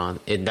all that on.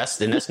 That's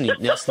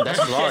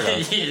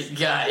Florida.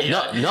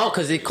 No,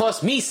 because it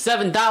cost me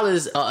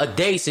 $7 a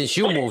day since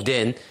you moved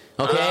in.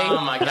 Okay, oh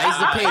my god! I used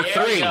to pay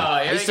 $3.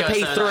 I used to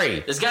pay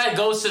 $3. This guy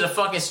goes to the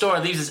fucking store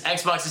and leaves his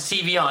Xbox's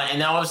TV on, and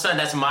now all of a sudden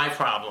that's my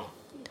problem.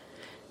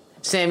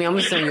 Sammy, I'm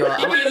gonna send you.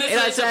 You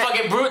listen to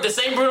fucking the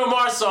same Bruno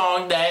Mars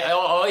song that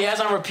all he has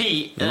on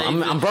repeat.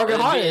 I'm broken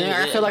hearted.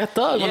 I feel like a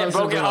thug. Yeah,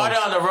 broken hearted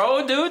on the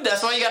road, dude.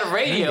 That's why you got a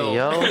radio,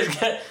 yo.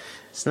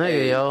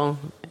 Snuggle,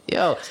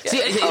 yo.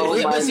 Stacey. Well,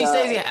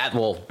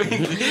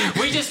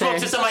 we just spoke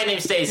to somebody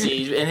named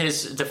Stacey in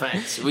his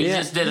defense. We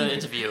just did an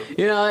interview.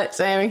 You know what,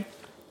 Sammy?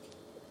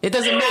 It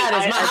doesn't matter.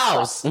 It's my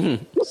house.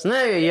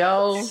 Snuggle,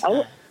 yo.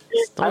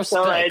 I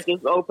feel like I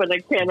just opened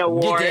a can of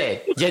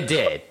worms. You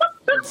did.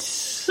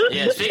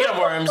 Yeah, speaking of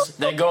worms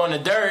that go in the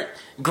dirt,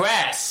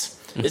 grass.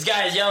 This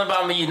guy is yelling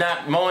about me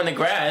not mowing the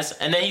grass,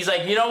 and then he's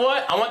like, "You know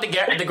what? I want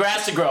the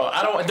grass to grow.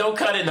 Don't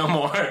cut it no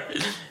more."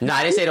 No,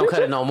 I didn't say don't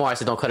cut it no more. I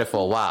said don't cut it for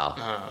a while.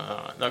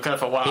 Don't cut it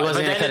for a while. He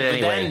wasn't gonna cut it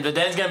anyway. But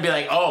then it's gonna be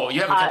like, "Oh, you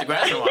haven't cut the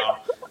grass in a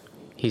while."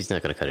 He's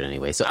not gonna cut it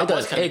anyway, so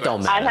it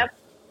don't matter.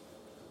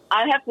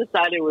 I have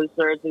decided with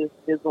Sir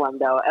this one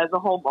though. As a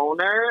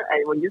homeowner,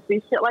 and when you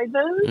see shit like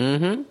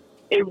this,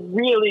 it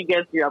really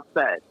gets you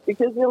upset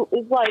because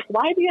it's like,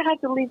 why do you have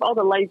to leave all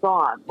the lights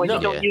on when you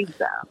don't use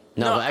them?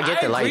 No, I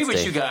get the lights. I agree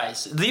with you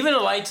guys. Leaving the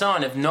lights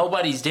on if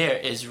nobody's there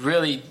is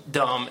really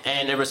dumb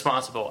and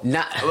irresponsible.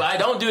 I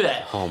don't do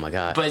that. Oh my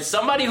god! But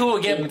somebody who will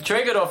get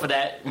triggered off of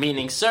that,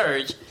 meaning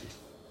Serge,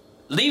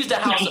 leaves the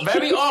house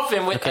very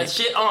often with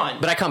shit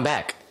on. But I come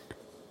back.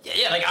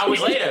 Yeah, like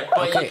hours later.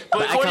 But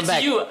according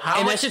to you,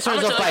 and that shit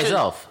turns off by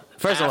itself.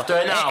 First of all, after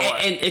an hour,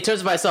 and it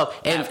turns by itself.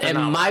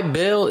 And my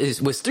bill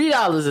was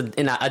 $3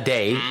 a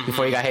day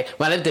before you got here.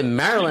 When I lived in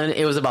Maryland,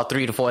 it was about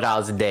 $3 to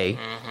 $4 a day.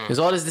 It was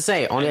all this the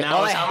same. And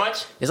now it's how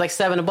much? It's like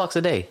 $7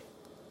 a day.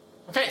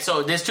 Okay,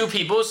 so there's 2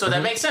 people, so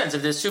that makes sense.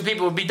 If there's 2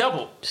 people, it would be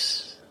doubled.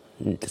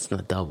 It's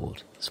not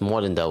doubled. It's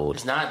more than doubled.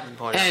 It's not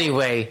more than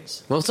anyway,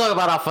 we'll talk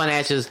about our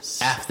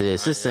financials after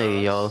this. This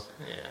thing, yo.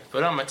 Yeah,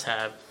 put on my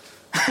tab.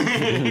 Because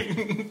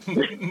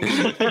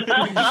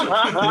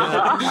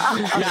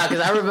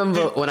I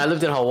remember when I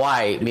lived in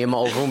Hawaii, me and my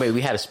old roommate, we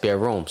had a spare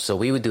room, so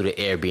we would do the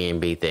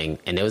Airbnb thing.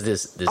 And there was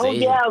this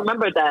Asian, I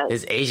remember that.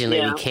 This Asian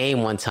lady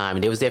came one time,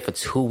 and they was there for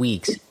 2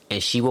 weeks,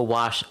 and she would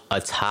wash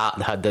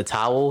the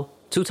towel,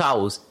 2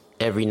 towels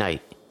every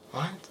night.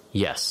 What?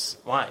 Yes.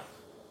 Why?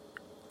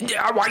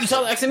 Yeah, why are you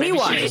asking me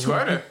why? She's a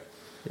squirter.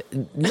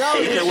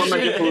 No, the woman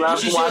just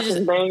loves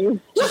watching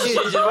things. She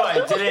just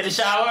what? Did they in the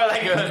shower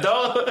like an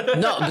adult?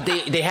 No, but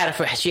they had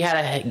she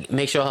had to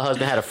make sure her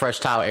husband had a fresh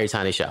towel every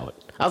time they showered.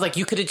 I was like,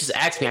 you could have just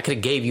asked me. I could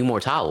have gave you more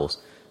towels.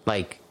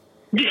 Like,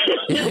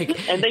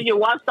 and then you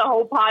wash the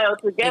whole pile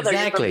together.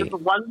 Exactly.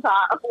 Just one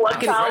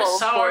towel.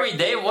 Towel every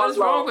day. What's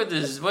wrong with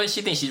this? What does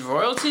she think? She's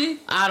royalty?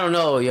 I don't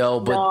know,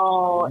 yo. But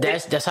no,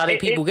 that's how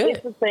people get it.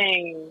 It's the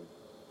thing.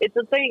 It's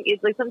a thing.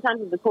 It's like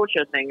sometimes it's a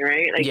culture thing,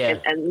 right? Like,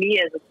 and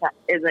me as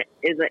an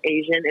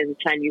Asian and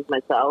Chinese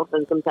myself,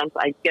 and sometimes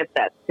I get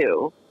that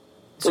too.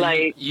 So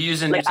like you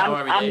using the towel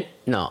every day?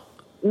 No.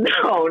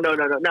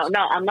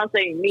 I'm not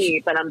saying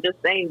me, but I'm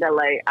just saying that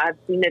like I've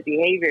seen the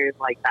behaviors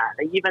like that.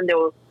 Like, even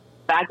though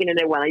back in the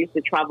day when I used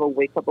to travel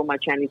with a couple of my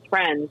Chinese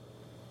friends,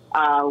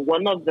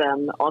 one of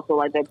them also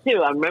like that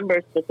too. I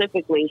remember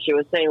specifically she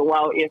was saying,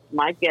 "Well, if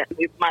my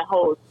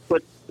host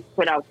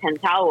put out 10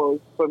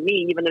 towels for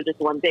me, even if just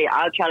one day,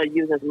 I'll try to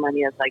use as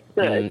many as I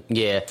could."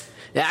 Yeah,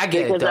 I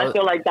get it. Because I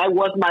feel like that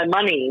was my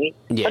money.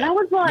 Yeah. But I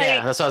was like,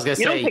 that's what I was gonna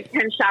say. You don't take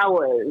 10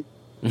 showers.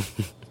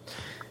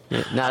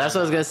 Now that's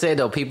what I was gonna say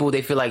though. People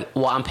they feel like,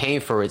 well, I'm paying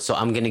for it, so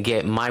I'm gonna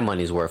get my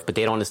money's worth, but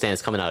they don't understand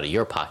it's coming out of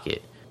your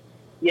pocket.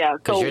 Yeah.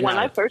 So when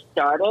I first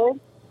started,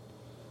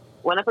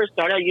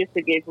 I used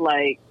to give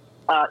like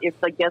if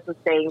the guest is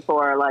staying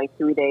for like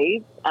 3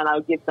 days, and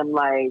I'll give them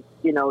like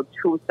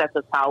 2 sets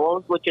of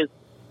towels, which is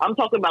I'm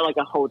talking about like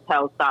a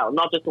hotel style,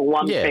 not just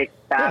one big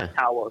bath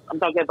towels. I'm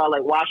talking about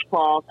like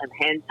washcloths and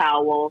hand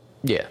towels,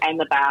 and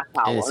the bath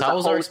towels. And the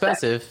towels are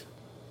expensive. Set.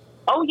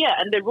 Oh yeah,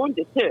 and they ruined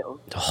it too.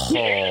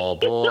 Oh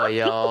boy,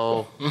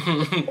 yo.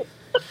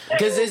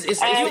 Because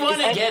if you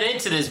want to get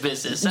into this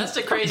business, that's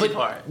the crazy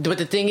part. But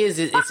the thing is,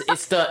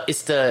 it's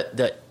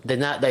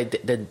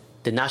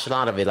the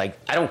nonchalant of it. Like,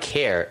 I don't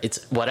care.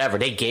 It's whatever.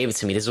 They gave it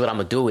to me. This is what I'm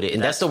gonna do with it,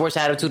 and that's the worst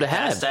attitude to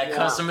have. That's that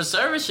customer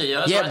service shit.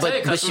 Yo. But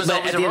at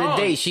the end of the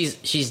day,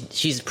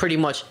 she's pretty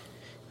much.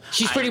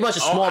 She's pretty much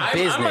a small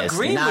business,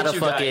 not a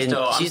fucking.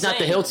 She's not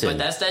the Hilton. But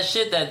that's that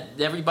shit that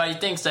everybody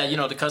thinks that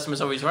the customer's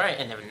always right,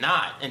 and they're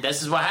not. And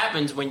this is what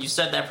happens when you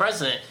set that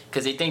precedent,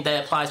 because they think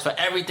that applies for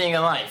everything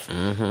in life,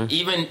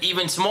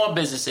 even small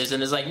businesses.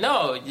 And it's like,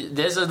 no,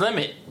 there's a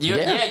limit.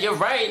 You're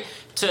right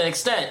to an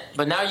extent,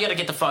 but now you got to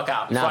get the fuck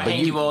out. Nah, but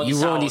you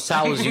ruin these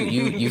towels.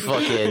 You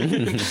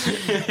fucking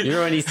you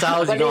ruin these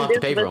towels. You don't have to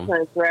pay for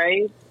them,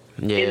 right?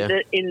 Yeah.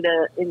 In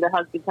the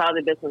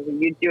hospitality business,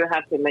 you do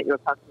have to make your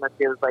customer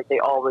feel like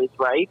they're always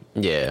right.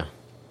 Yeah.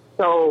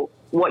 So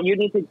what you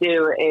need to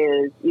do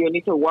is you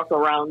need to work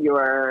around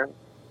your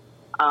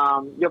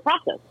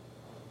process.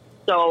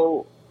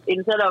 So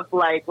instead of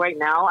like right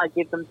now, I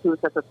give them 2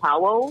 sets of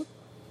towels.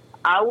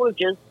 I will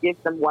just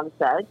give them 1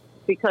 set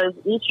because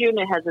each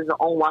unit has its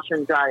own washer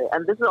and dryer.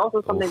 And this is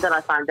also something that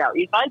I found out.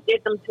 If I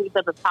give them 2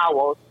 sets of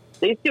towels,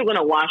 they're still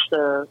gonna wash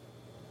the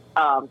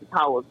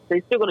towels.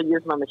 They're still going to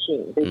use my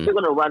machine. They're still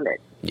going to run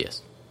it.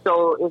 Yes.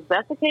 So if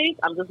that's the case,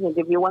 I'm just going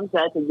to give you 1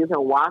 set and you can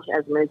wash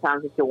as many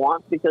times as you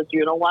want, because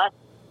you know what?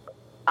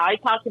 I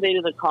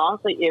calculated the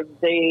cost if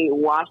they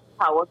wash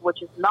towels,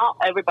 which is not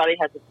everybody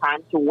has the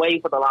time to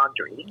wait for the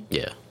laundry.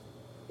 Yeah.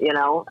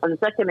 And the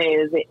second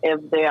is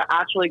if they're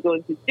actually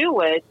going to do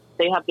it,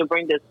 they have to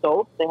bring their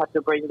soap. They have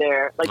to bring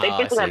their, they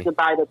basically have to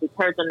buy the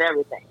detergent and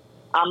everything.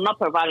 I'm not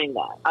providing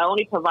that. I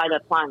only provide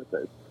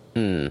appliances.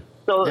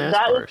 So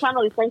that is kind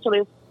of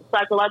essentially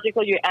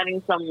psychological. You're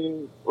adding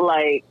some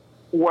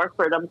work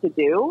for them to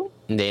do.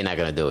 They're not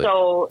gonna do it.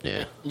 So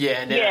and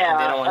they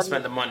don't want to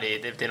spend the money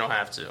if they don't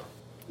have to.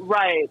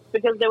 Right,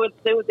 because they would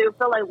feel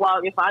like, well,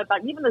 if I buy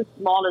even the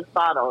smallest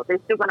bottle, they're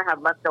still gonna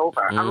have left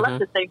over unless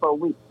they stay for a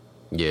week.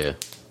 Yeah.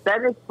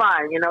 That is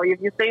fine.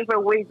 If you stay for a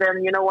week,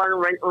 then you know what,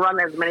 run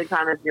as many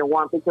times as you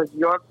want because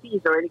your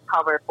fees already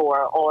covered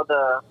for all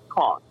the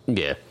costs.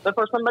 Yeah. But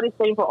for somebody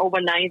staying for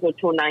overnight or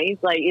 2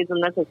 nights,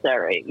 isn't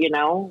necessary.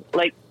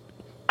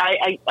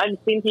 I've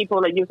seen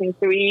people using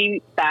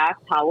 3 bath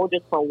towels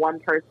just for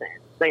 1 person.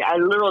 I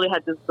literally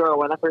had this girl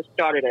when I first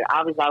started it.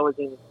 Obviously, I was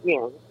in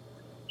Queens.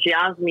 She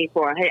asked me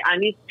for, hey, I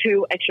need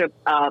 2 extra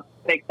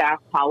big bath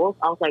towels.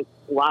 I was like,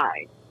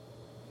 why?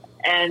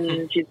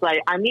 And she's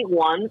like, I need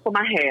 1 for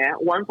my hair,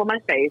 1 for my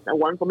face, and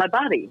 1 for my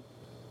body.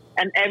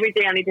 And every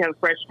day I need to have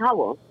fresh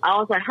towels. I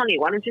was like, honey,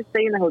 why don't you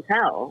stay in the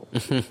hotel?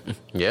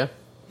 Yeah.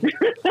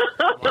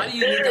 Why do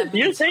you need that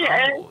many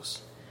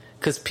towels?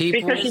 Because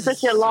she's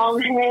such a long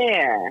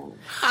hair.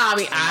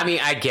 I mean,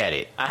 I get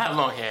it. I have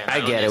long hair. I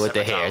get it with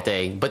the hair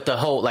thing, but the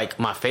whole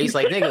my face,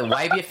 nigga,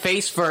 wipe your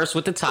face first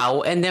with the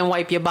towel and then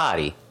wipe your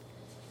body.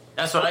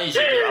 That's what I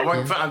usually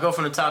do. I go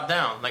from the top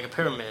down, like a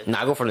pyramid. No,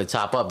 I go from the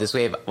top up. This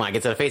way, when I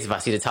get to the face, if I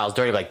see the towel's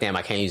dirty, I'm like, damn,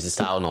 I can't use this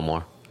towel no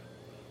more.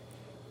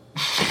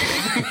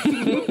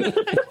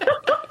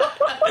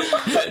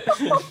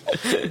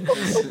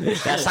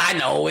 That's how I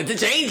know when to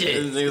change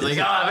it. He's like,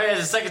 oh man,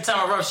 it's the second time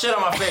I rubbed shit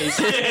on my face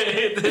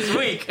this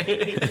week.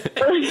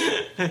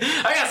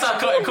 I gotta stop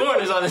cutting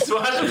corners on this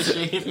washing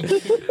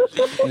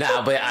machine.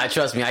 Nah, but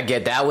trust me, I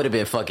get that. I would have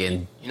been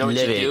fucking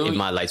livid if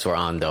my lights were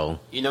on, though.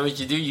 You know what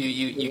you do?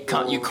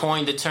 You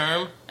coined the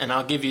term, and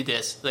I'll give you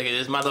this. Look at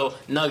this, my little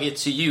nugget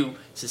to you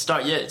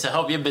to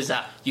help your business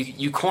out.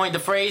 You coined the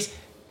phrase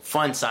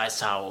fun size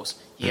towels.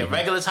 You get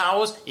regular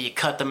towels, and you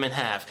cut them in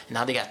half. And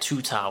now they got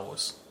 2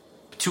 towels.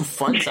 2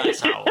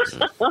 fun-size towels.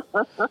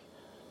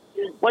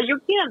 Well, you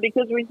can't,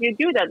 because when you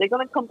do that, they're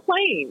going to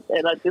complain.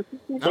 They're like, this is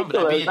ridiculous.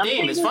 No, but that'd be a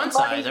theme. It's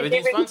fun-size.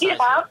 Everything's fun-size.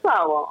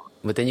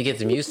 But then you get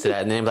them used to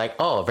that, and then they're like,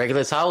 oh,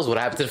 regular towels, what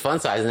happened to the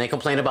fun-size? And they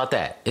complain about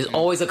that. It's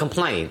always a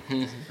complaint.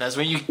 That's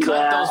when you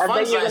cut those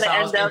fun-size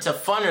towels into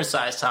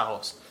funner-size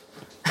towels.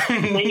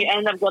 Then you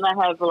end up going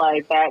to have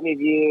bad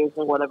reviews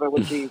and whatever,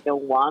 which you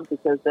don't want,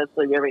 because that's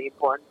a very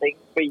important thing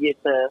for you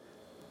to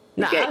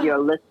get your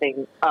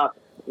listing up,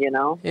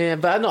 Yeah,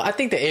 but I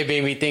think the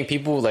Airbnb thing,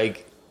 people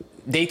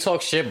they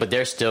talk shit, but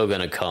they're still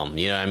gonna come.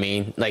 You know what I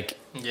mean?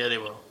 Yeah, they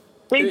will.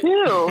 They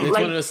do. It's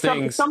one of those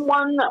things.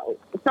 Someone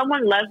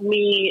left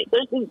me.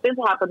 This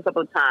happened a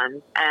couple of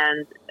times,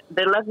 and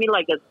they left me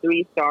a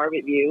 3-star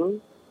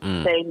review.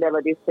 Saying that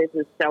this place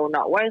is so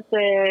not worth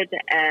it,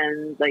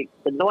 and the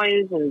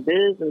noise and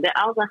this and that.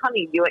 I was like,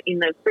 honey, you're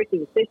in a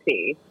freaking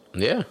city.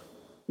 Yeah.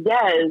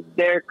 Yes,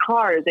 their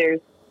car, there's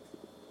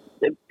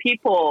the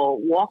people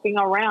walking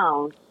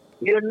around.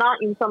 You're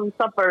not in some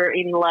supper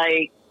in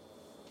like,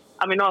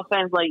 I mean, no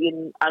offense, like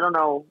in, I don't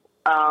know,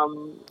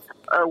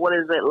 what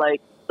is it,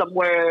 like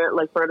somewhere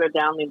like further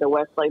down in the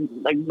west, like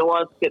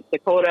North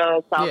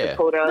Dakota, South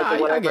Dakota, or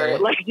whatever.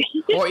 Like,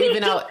 or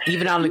even out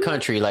in the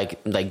country, like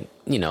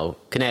you know,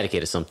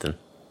 Connecticut or something.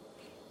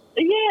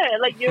 Yeah,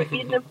 like you're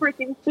in a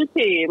freaking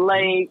city.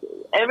 Like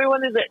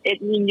everyone is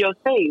in your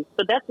face.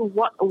 So that's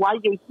why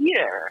you're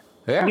here.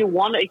 Yeah. You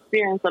want to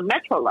experience a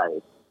metro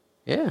life.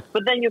 Yeah.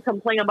 But then you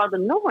complain about the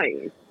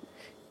noise.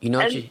 You know,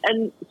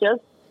 and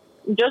just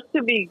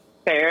to be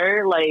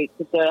fair, like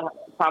the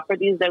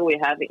properties that we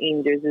have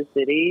in Jersey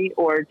City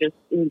or just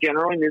in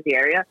general in this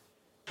area,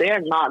 they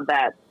are not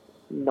that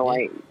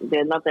noisy.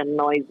 They're not that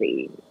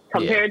noisy.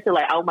 Compared to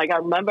like, oh my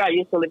God, remember I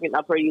used to live in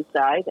Upper East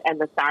Side and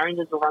the siren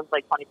just runs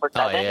like 24/7?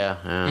 Oh, yeah.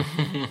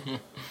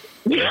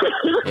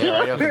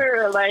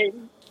 Like,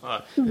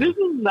 this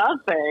is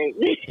nothing.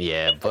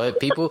 Yeah, but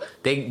people,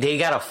 they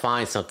got to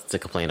find something to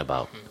complain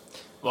about.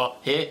 Well,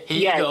 here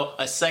you go.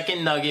 A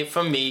second nugget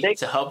from me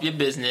to help your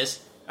business.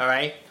 All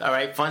right.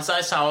 Fun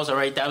size towels. All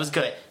right. That was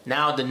good.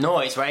 Now the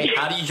noise, right?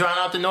 How do you drown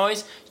out the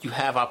noise? You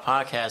have our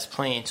podcast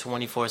playing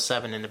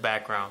 24/7 in the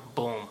background.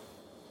 Boom.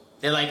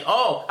 They're like,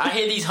 oh, I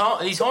hear these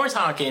horns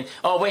honking.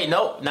 Oh, wait,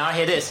 no. Now I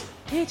hear this.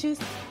 Bitches.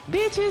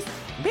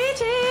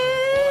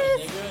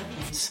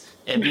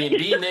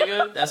 Airbnb,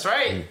 nigga. That's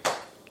right.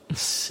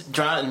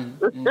 Drown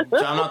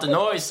out the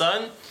noise,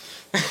 son.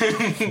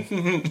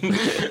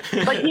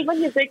 But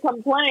even if they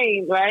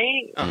complain,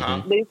 right?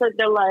 Uh-huh. They said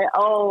they're like,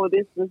 oh,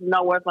 this is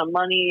not worth my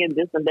money and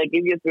this and they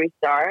give you 3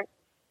 stars.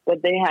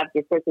 But they have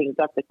the freaking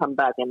guts to come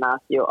back and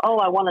ask you, oh,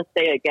 I want to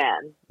stay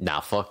again.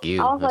 Nah, fuck you.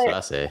 That's what I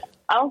say.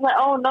 I was like,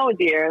 oh, no,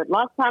 dear.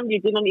 Last time you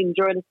didn't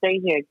enjoy the stay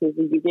here because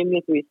you gave me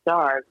 3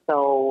 stars.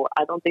 So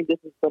I don't think this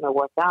is going to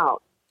work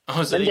out.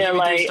 Oh, so they give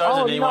you 3 stars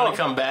and they want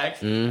to come back?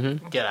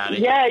 Mm-hmm. Get out of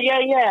here.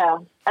 Yeah.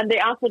 And they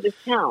ask for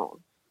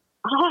discount.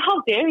 Oh, how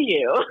dare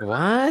you?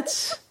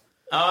 What?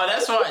 Oh,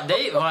 that's why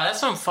that's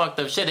some fucked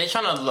up shit. They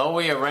trying to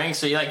lower your rank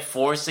so you're like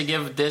forced to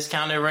give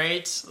discounted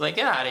rates. Like,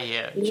 get out of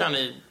here. You're trying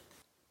to...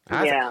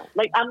 Yeah,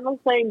 like I'm not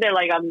saying that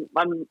like I'm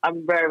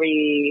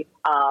very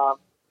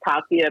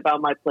cocky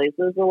about my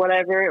places or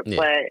whatever,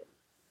 but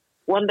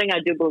one thing I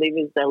do believe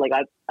is that like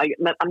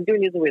I'm doing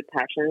this with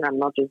passion. I'm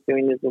not just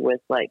doing this with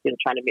like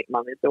trying to make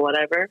money or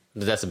whatever.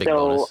 That's a big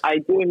bonus. I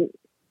do.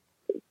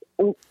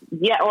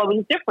 Yeah, well,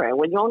 it's different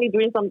when you're only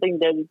doing something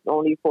that is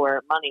only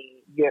for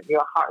money.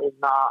 Your heart is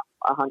not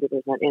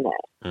 100% in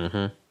it.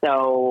 Mm-hmm.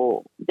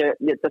 So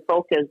the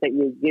focus that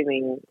you're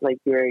giving,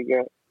 like your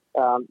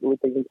with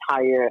the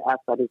entire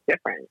effort is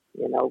different,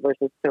 you know,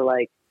 versus to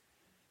like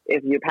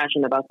if you're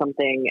passionate about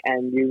something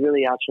and you're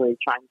really actually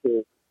trying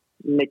to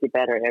make it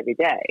better every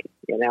day,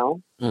 you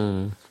know.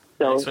 Mm.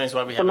 So that explains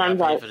why we have to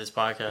pay for this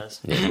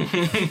podcast. Yeah.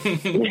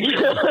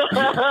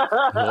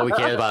 What we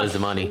care about is the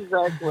money.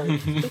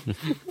 Exactly.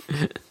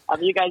 I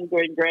mean, you guys are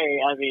doing great.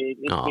 I mean,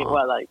 it's been,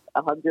 what, like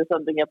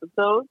 100-something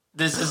episodes?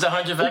 This is the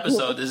 100th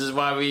episode. This is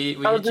why we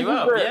hit you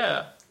up.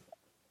 Yeah.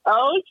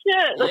 Oh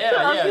shit!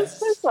 Yeah.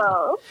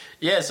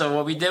 Yeah. So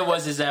what we did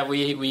is that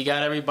we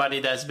got everybody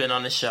that's been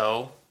on the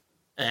show,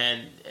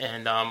 and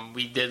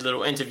we did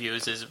little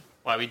interviews. Is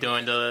why we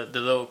doing the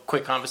little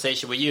quick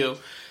conversation with you,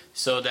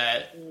 so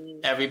that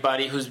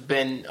everybody who's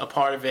been a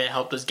part of it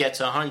helped us get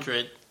to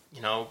 100.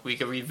 You know, we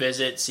could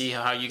revisit, see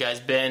how you guys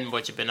been,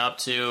 what you've been up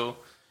to,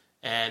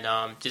 and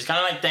just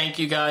kind of like thank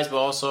you guys, but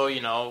also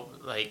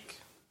like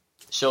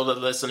show the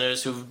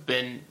listeners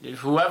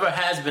whoever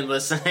has been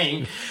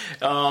listening,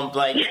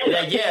 like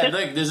yeah,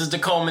 look, this is the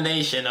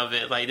culmination of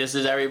it. Like this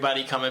is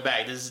everybody coming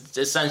back. This is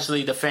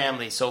essentially the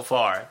family so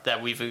far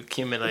that we've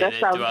accumulated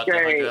throughout the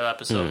 100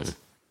 episodes.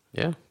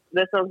 Yeah,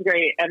 that sounds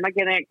great. Am I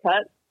getting it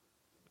cut?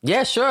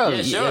 Yeah, sure.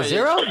 Yeah, sure.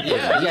 0?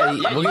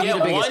 Yeah. We'll give you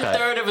the biggest cut.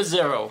 1/3 of a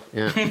 0.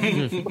 Yeah.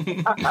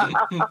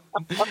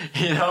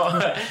 You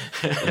know.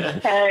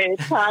 Hey,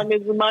 time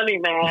is money,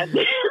 man.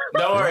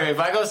 Don't worry. If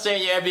I go stay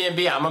in your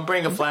Airbnb, I'm gonna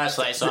bring a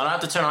flashlight, so I don't have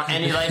to turn on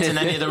any lights in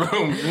any of the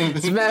rooms.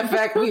 As a matter of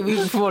fact, we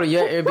promoted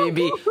your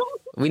Airbnb.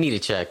 We need a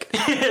check.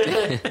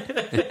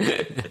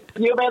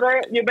 You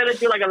better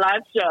do like a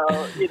live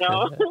show. You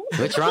know.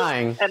 We're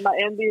trying. At my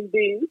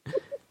Airbnb.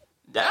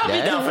 I'll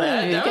be down for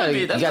that.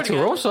 You got 2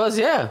 rooms for us,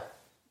 yeah.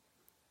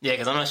 Yeah,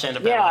 because I'm not sharing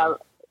the bedroom. Yeah.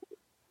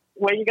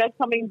 When are you guys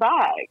coming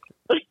back?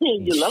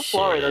 You love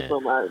Florida so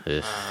much.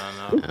 I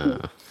don't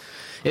know.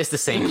 It's the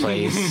same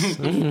place.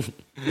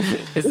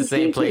 It's the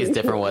same place,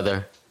 different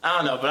weather. I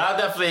don't know, but I'll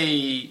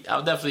definitely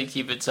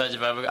keep in touch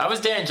if I ever. I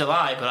was there in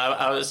July, but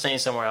I was staying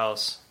somewhere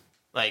else.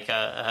 Like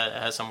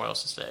I had somewhere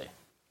else to stay.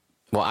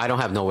 Well, I don't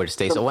have nowhere to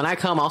stay, so when I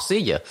come, I'll see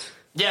you.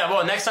 Yeah,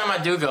 well, next time I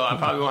do go, I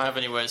probably won't have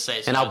anywhere to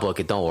stay. So and I'll book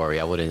it. Don't worry,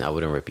 I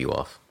wouldn't rip you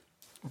off.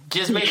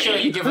 Just make sure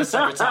you give us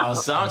separate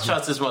towels. I don't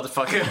trust this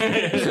motherfucker.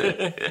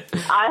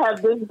 I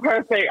have this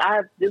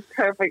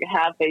perfect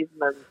half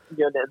basement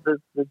unit. This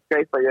is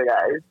great for you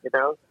guys, you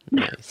know.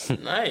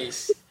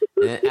 Nice.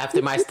 And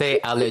after my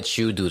stay, I'll let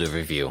you do the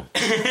review.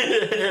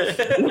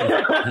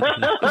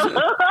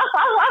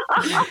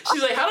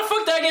 She's like, how the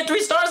fuck did I get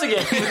 3 stars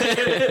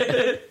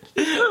again?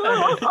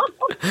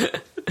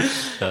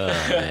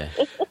 Man.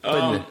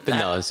 But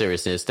no, in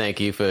seriousness, thank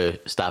you for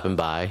stopping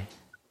by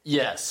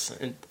Yes.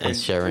 and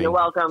sharing. You're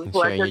welcome. and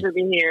Pleasure sharing, to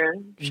be here.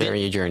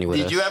 sharing your journey with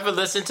us. Did you ever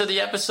listen to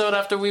the episode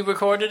after we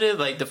recorded it,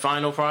 like the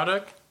final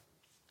product?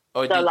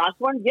 Or The last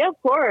one? Yeah,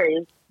 of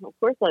course. Of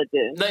course I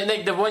did.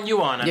 like the one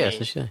you on? I Yes, mean.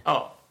 for sure.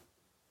 Oh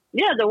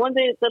Yeah, the one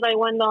that I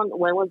went on,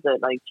 when was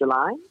it? Like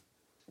July?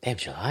 Damn,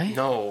 July?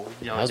 no,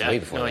 That was way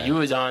before that. you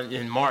was on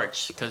in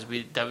March because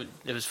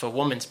it was for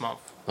Women's Month.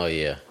 Oh,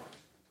 yeah.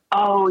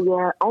 Oh,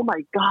 yeah. Oh,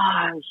 my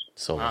gosh.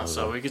 So long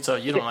So ago. we could tell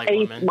you don't like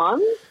 8 women.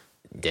 months?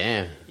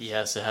 Damn.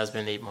 Yes, it has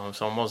been 8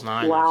 months, almost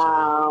 9.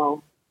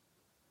 Wow.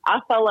 I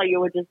felt like it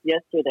was just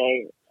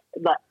yesterday.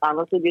 But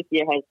honestly, this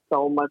year has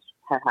so much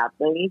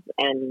happened,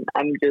 and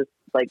I'm just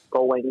like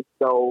going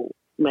so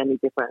many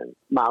different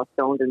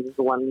milestones, and just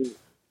one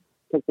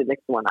to the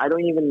next one. I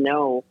don't even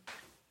know.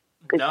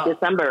 It's No.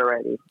 December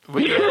already.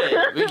 We get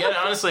it. We get it.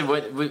 Honestly,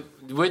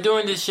 we're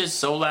doing this shit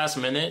so last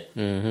minute.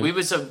 Mm-hmm.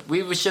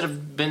 We should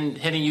have been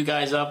hitting you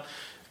guys up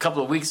a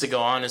couple of weeks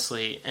ago,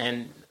 honestly,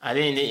 and I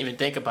didn't even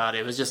think about it.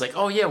 It was just like,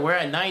 oh yeah, we're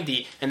at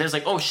 90, and there's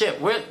like, oh shit,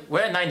 we're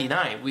at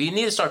 99. We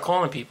need to start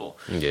calling people.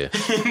 Yeah.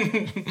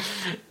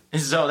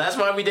 So that's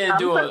why we didn't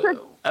do an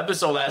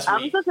episode last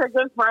I'm week. such a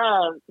good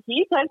friend.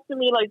 He texted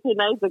me like 2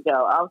 nights ago.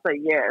 I was like,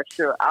 yeah,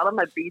 sure. Out of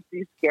my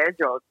BC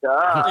schedule,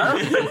 duh.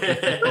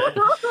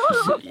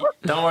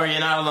 Don't worry, you're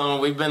not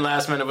alone. We've been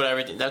last minute with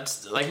everything.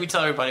 That's like we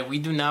tell everybody, we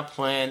do not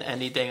plan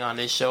anything on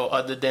this show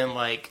other than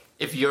like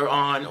if you're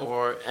on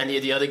or any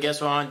of the other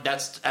guests are on.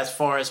 That's as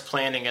far as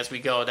planning as we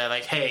go. That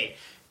like, hey,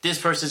 this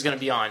person's going to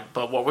be on.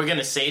 But what we're going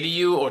to say to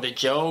you or the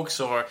jokes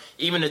or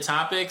even the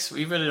topics,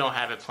 we really don't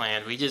have it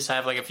planned. We just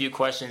have like a few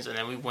questions and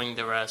then we wing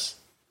the rest.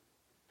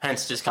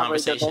 Hence this Probably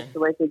the conversation. best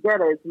way to get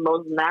it is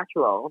most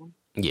natural.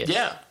 Yes.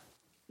 Yeah.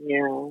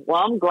 Yeah.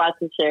 Well, I'm glad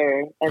to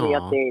share any Aw.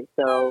 updates.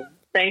 So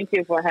thank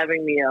you for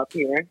having me up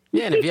here.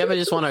 Yeah, and if you ever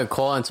just want to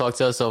call and talk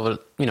to us over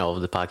the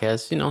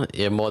podcast,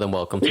 you're more than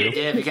welcome to.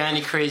 Yeah, if you got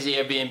any crazy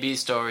Airbnb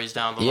stories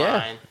down the Yeah.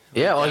 line.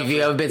 Yeah, or if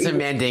you ever been to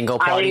Mandingo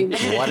party,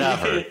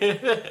 whatever.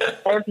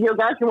 If you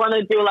guys want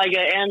to do like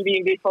an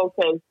Airbnb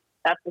focus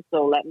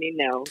episode, let me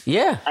know.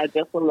 Yeah. I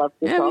just would love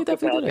to Yeah, we talk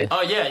definitely about do it. that.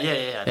 Oh,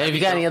 yeah. And if you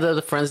got any other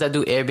friends that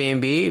do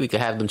Airbnb, we could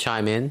have them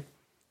chime in.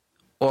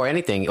 Or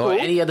anything. Or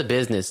any other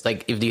business.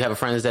 Like, if you have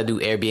friends that do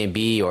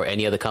Airbnb or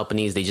any other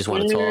companies, they just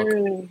want to talk.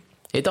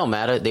 It don't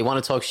matter. They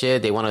want to talk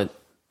shit. They want to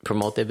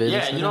promote their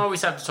business. Yeah, and you don't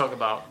always have to talk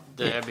about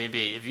the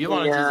Airbnb. If you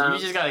want to, Yeah. you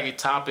just got a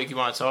topic you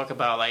want to talk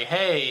about. Like,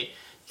 hey,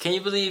 can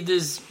you believe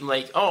this?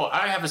 Like, oh,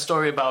 I have a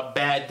story about a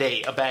bad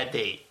date. I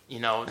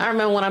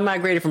remember when I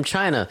migrated from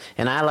China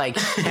and I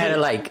had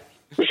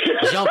to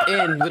jump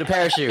in with a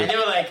parachute. And they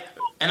were like,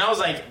 and I was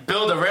like,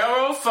 build a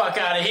railroad? Fuck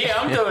out of here!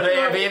 I'm doing an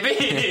Airbnb.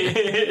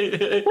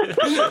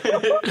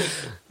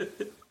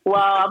 Well,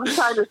 I'm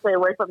trying to stay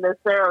away from this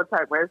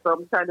stereotype, right? So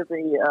I'm trying to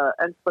be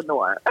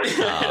entrepreneur.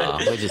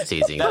 We're just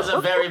teasing. That's a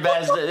very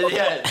bad, that's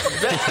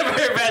a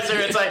very bad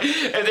story. It's like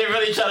if they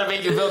really try to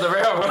make you build a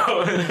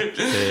railroad.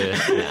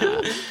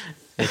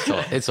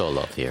 It's all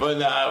up here. But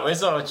nah,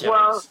 it's all jokes.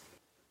 Well,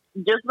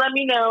 just let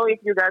me know if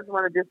you guys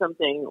want to do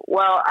something.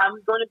 Well, I'm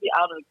going to be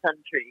out of the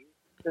country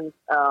since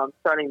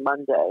starting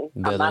Monday.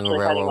 Building a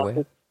railroad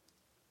way?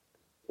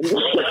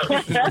 Oh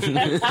my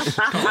God.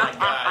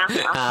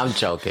 I'm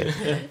joking.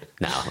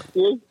 No.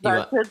 You're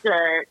such a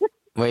jerk.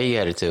 Where you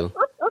headed to?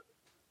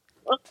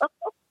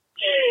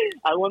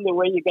 I wonder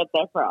where you got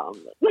that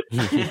from.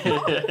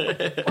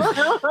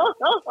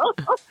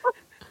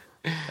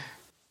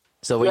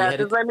 So where you Yeah,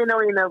 headed? just let me know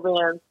in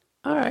advance.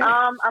 All right.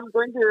 I'm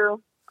going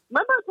to.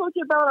 Remember I told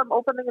you about I'm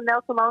opening a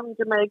nail salon in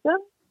Jamaica?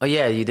 Oh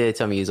yeah, you did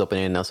tell me you was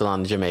opening a nail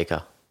salon in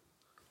Jamaica.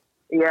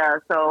 Yeah,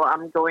 so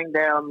I'm going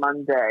there on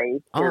Monday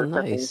to Oh, set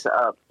nice. things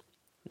up.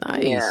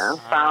 Nice. Yeah, You're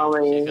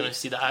finally. gonna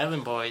see the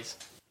Island Boys.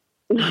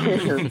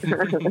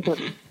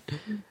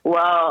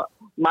 Well,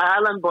 my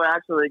island boy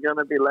actually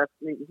gonna be left.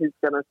 He's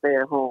gonna stay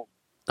at home.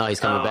 Oh, he's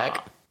coming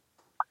back?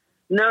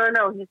 No,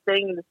 he's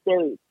staying in the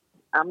States.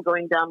 I'm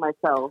going down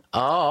myself.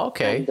 Oh,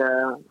 okay.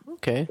 And,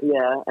 Okay.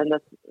 yeah, and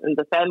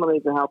the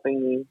families are helping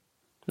me.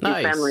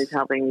 Nice. The family's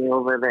helping me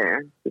over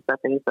there to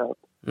set things up.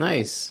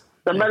 Nice.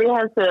 Somebody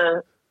has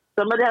to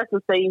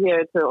stay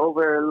here to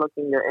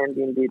overlooking the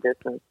Airbnb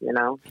business.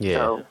 Yeah.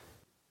 So,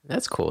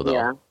 That's cool though.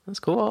 Yeah. That's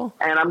cool.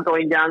 and I'm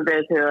going down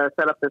there to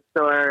set up the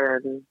store,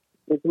 and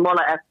it's more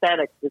like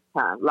aesthetics this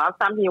time. Last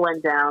time he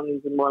went down,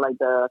 it's more like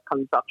the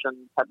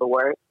construction type of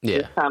work. Yeah.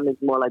 This time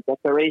it's more like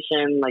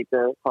decoration, like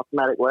the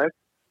cosmetic work.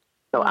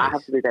 So I Nice.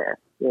 have to be there,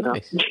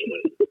 Nice.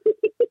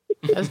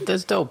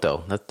 That's dope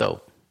though. That's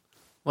dope.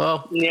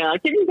 Well, Yeah,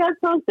 keep you guys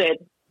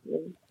posted.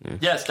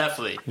 Yes,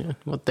 definitely. yeah.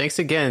 Well, thanks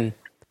again.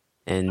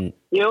 And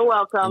You're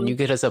welcome. you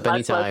can hit us up My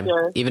anytime.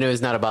 pleasure. Even if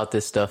it's not about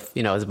this stuff,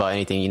 it's about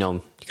anything, you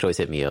can always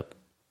hit me up.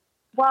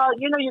 Well,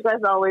 you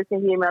guys always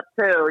can hear me up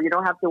too. You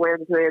don't have to wait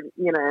until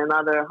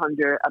another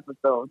 100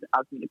 episodes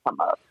after you come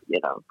up.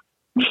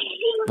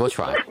 We'll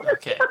try.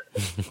 Okay.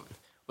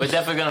 We're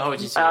definitely gonna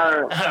hold you to All it.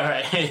 All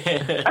right.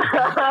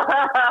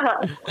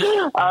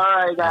 All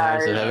right,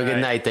 guys. So have a good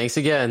night. Thanks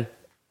again.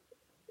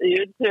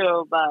 You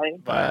too. Bye.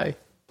 Bye.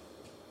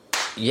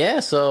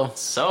 Yeah, so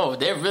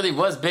there really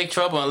was big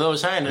trouble in Little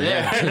China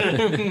there.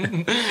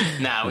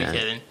 Nah, we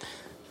kidding.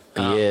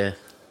 yeah.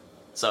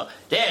 So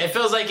yeah, it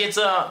feels like it's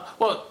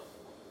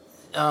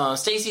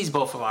Stacy's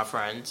both of our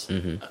friends,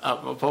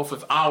 both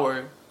of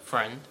our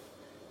friend,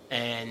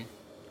 and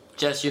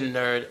Jess, you the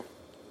nerd.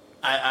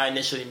 I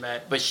initially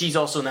met, but she's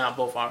also now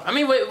both our. I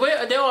mean,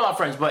 they're all our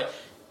friends, but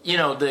you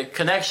know the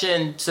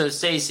connection to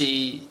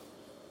Stacy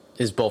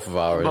It's both of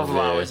ours. both of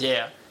ours.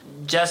 Yeah,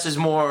 Jess is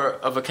more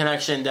of a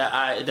connection that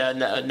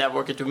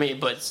networking through me,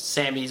 but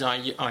Sammy's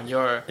on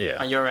your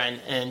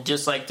end, and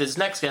just like this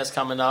next guest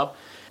coming up,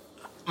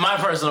 my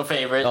personal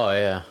favorite. Oh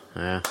yeah.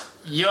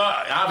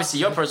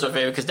 Obviously your personal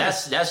favorite because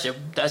that's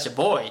your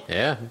boy.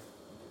 Yeah.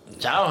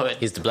 Childhood.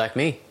 He's the black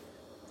me.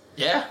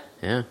 Yeah,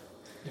 Yeah.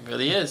 it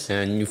really is.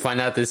 And you find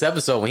out this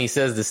episode when he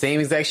says the same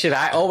exact shit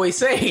I always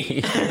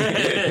say.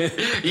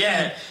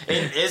 Yeah,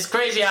 it's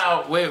crazy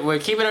how we're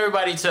keeping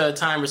everybody to a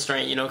time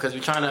restraint, you know, because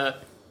we're trying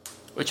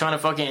to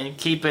fucking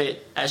keep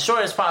it as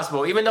short as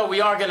possible. Even though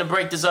we are gonna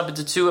break this up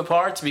into 2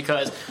 parts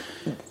because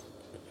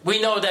we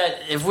know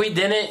that if we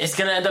didn't, it's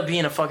gonna end up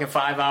being a fucking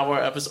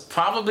 5-hour episode,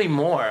 probably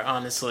more,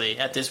 honestly,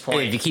 at this point.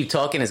 And if you keep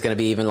talking, it's going to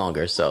be even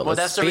longer. So well, let's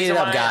that's the speed reason it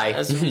up, why. guy.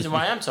 That's the reason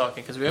why I'm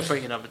talking because we're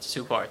breaking up into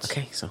 2 parts.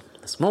 Okay, so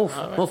let's move.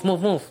 All right.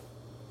 Move.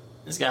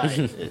 This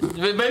guy.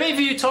 But maybe if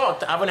you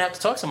talked, I wouldn't have to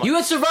talk so much. You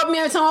interrupt me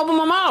every time I open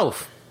my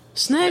mouth.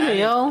 Snagger,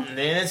 yo.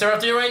 They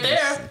interrupted you right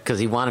there. Because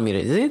he wanted me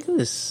to.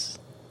 This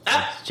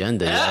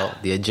agenda, yo.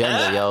 The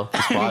agenda, yo.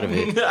 It's part of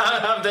it.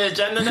 I'm the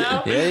agenda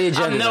now? Yeah, the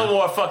agenda I'm no now.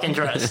 more fucking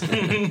dress.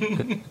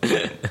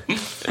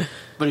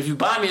 But if you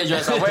buy me a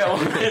dress, I will.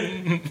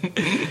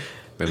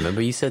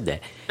 Remember you said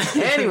that.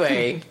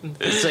 Anyway,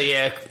 so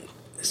yeah,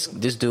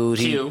 this dude,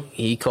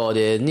 he called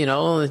in, you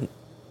know,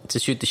 to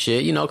shoot the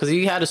shit, you know, because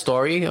he had a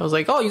story. I was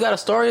like, oh, you got a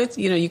story,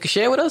 you know, you can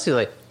share with us? He's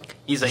like,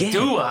 yeah.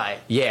 Do I?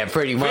 Yeah,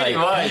 pretty much. Pretty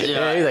much,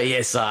 yeah. He's like,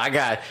 yeah, son,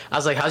 I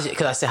was like,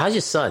 because I said, how's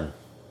your son?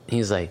 He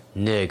was like,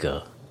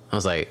 nigga. I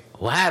was like,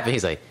 what happened?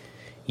 He's like,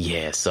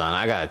 yeah, son,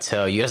 I gotta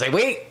tell you. I was like,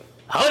 wait,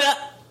 hold up.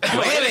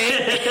 Wait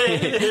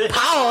a minute.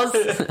 Pause.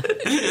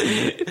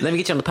 Let me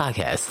get you on the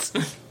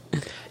podcast.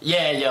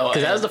 Yeah, yo.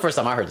 Because that was the first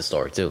time I heard the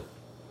story too.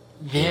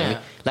 Yeah. You know what I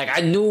mean?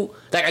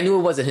 Like I knew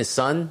it wasn't his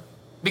son.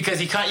 Because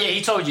he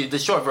told you the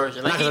short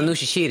version. Like Not because I knew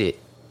she cheated.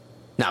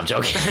 No, I'm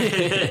joking.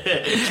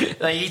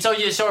 Like he told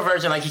you the short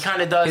version. Like he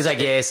kind of does. He's like,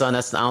 yeah, son.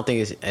 I don't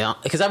think it's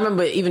because I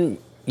remember even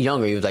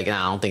younger. He was like,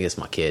 nah, I don't think it's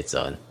my kid,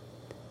 son.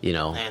 You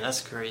know. Man,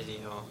 that's crazy,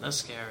 yo. That's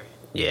scary.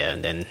 Yeah,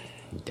 and then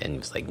he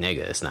was like,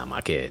 nigga, it's not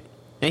my kid.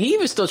 And he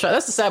even still try.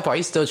 That's the sad part.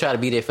 He still try to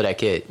be there for that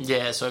kid.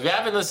 Yeah. So if you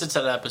haven't listened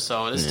to the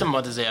episode, it's the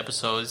Mother's Day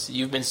episodes.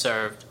 You've been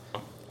served.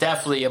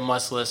 Definitely a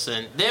must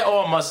listen. They're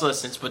all must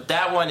listens, but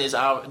that one is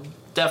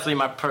definitely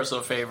my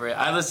personal favorite.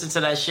 I listen to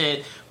that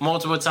shit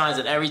multiple times,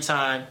 and every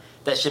time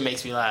that shit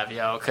makes me laugh,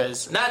 yo.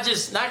 Because not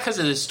because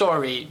of the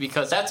story,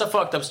 because that's a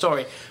fucked up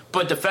story,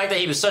 but the fact that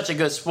he was such a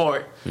good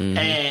sport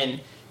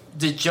and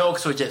the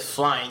jokes were just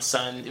flying,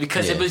 son.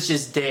 Because it was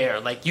just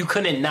there. Like you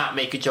couldn't not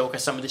make a joke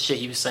of some of the shit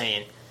he was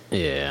saying.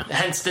 Yeah.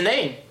 Hence the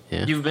name.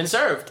 Yeah. You've been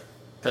served.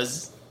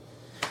 Because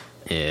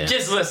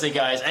just listen,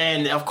 guys.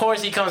 And of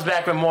course, he comes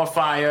back with more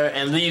fire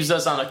and leaves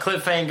us on a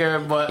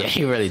cliffhanger. But yeah,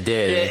 he really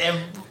did.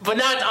 But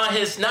not on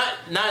his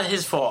not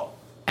his fault.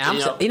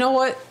 And you know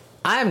what?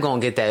 I am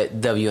gonna get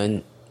that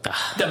WNBA.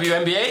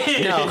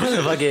 No,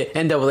 fucking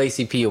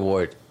NAACP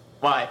award.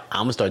 Why?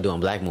 I'm gonna start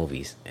doing black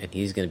movies, and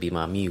he's gonna be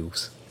my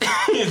muse.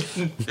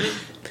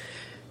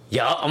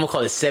 Yo, I'm gonna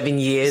call it 7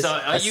 years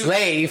a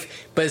slave,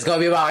 but it's gonna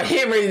be about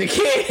him raising the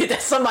kid.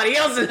 That's somebody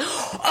else's.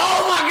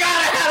 Oh my god,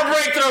 I had a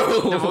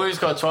breakthrough. The movie's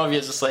called 12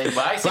 Years a Slave,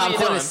 but I'm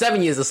calling it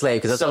 7 years a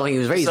slave because that's all he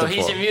was raised for. So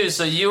he's a muse.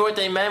 So you know what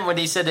they meant when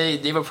they said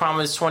they were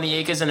promised 20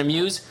 acres and a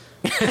muse?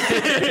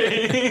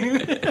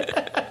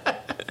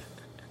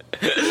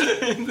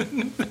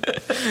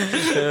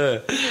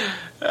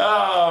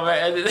 Oh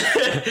man,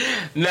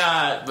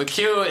 nah. But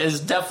Q is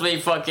definitely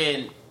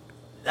fucking.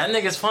 That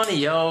nigga's funny,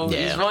 yo. Yeah.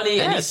 He's funny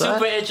and he's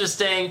super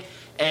interesting.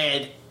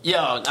 And yo,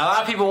 a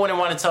lot of people wouldn't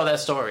want to tell that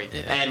story,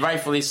 and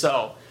rightfully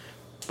so.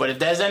 But if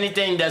there's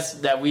anything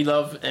that we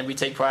love and we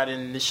take pride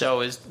in the show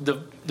is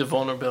the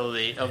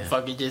vulnerability of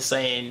fucking just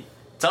saying.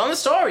 Telling the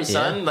story,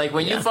 son. Like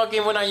when you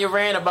fucking went on your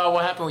rant about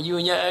what happened with you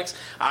and your ex.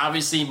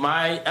 Obviously,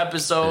 my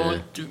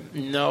episode,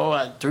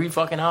 3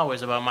 fucking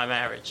hours about my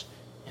marriage.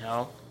 You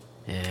know,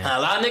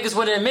 a lot of niggas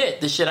wouldn't admit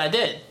the shit I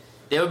did.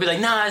 They would be like,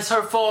 "Nah, it's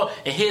her fault,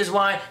 and here's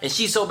why, and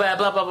she's so bad."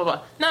 Blah blah blah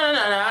blah. No.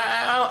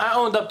 I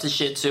owned up to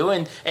shit too,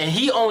 and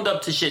he owned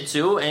up to shit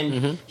too,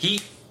 and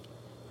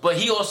but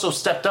he also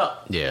stepped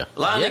up. Yeah, a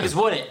lot of niggas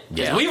wouldn't.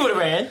 Yeah, we would have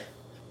ran.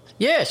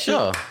 Yeah,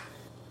 sure.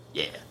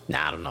 Yeah.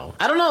 Nah, I don't know.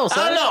 I don't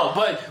know,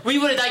 but we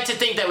would like to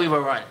think that we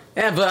were run.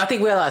 Yeah, but I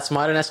think we're a lot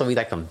smarter. That's why we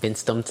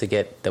convinced them to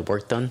get the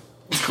work done.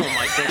 Oh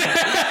my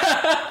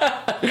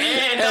god!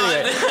 And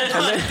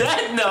on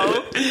that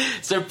note,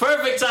 it's the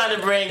perfect time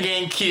to bring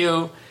in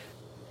Q.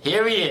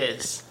 Here he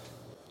is.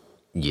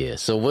 Yeah.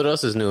 So what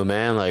else is new,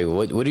 man? Like,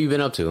 what have you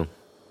been up to?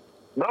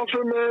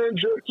 Nothing, man.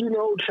 Just,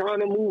 trying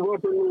to move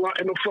up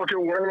in the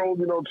fucking world,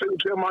 taking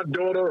care of my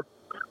daughter,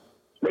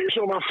 making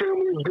sure my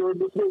family is good.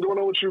 What's been going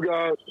on with you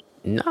guys?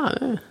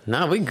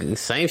 Nah, we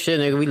same shit,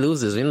 nigga. We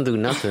losers. We don't do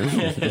nothing.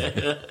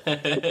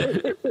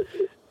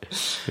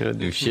 We don't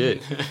do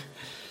shit.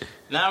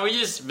 Nah, we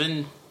just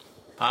been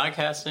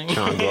podcasting.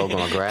 Trying to grow up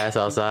on grass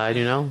outside,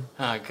 Oh,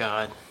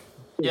 God.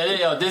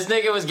 Yeah, this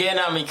nigga was getting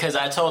on me because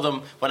I told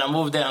him when I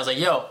moved in, I was like,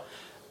 yo,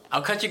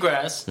 I'll cut your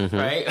grass,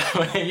 right?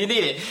 When you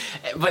need it.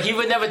 But he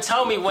would never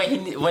tell me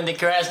when the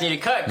grass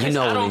needed cut. Because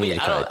I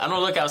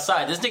don't look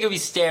outside. This nigga be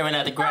staring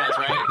at the grass,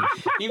 right?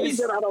 He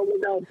said I don't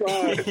look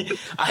outside.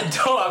 I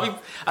don't.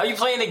 I be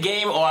playing the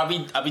game, or I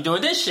be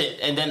doing this shit,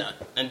 and then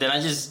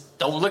I just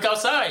don't look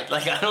outside.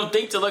 Like, I don't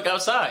think to look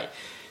outside.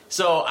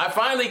 So I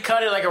finally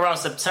cut it like around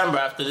September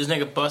after this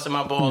nigga busted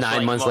my balls.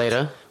 9 months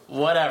later.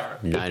 Whatever.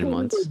 9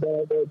 months.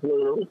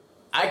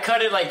 I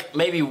cut it like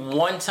maybe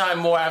one time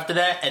more after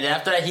that, and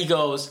after that he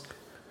goes,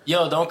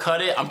 yo, don't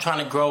cut it. I'm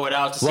trying to grow it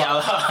out to see how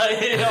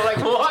like,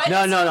 what?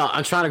 No.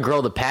 I'm trying to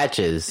grow the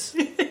patches.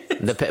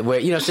 Where,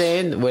 you know what I'm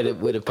saying? Where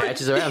the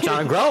patches are at. I'm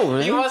trying to grow,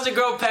 man. He wants to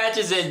grow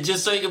patches in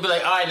just so he can be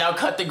like, all right, now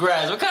cut the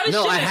grass. What kind of shit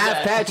is that? No, I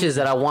have patches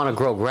that I want to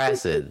grow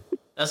grass in.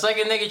 That's like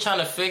a nigga trying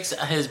to fix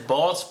his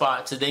bald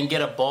spot to then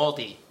get a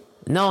baldy.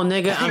 No,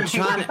 nigga,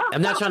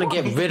 I'm not trying to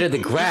get rid of the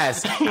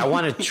grass. I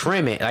want to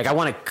trim it. Like, I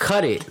want to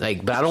cut it.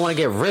 Like, but I don't want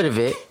to get rid of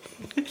it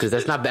because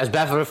that's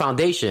bad for the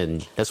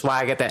foundation. That's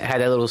why I had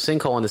that little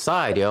sinkhole on the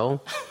side,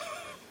 yo.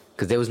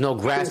 Because there was no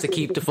grass to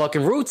keep the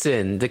fucking roots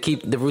in, to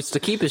keep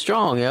it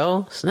strong,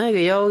 yo. So,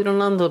 nigga, yo, you don't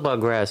know nothing about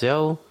grass,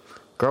 yo.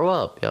 Grow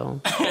up,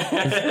 yo. I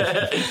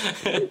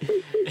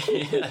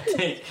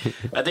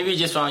think we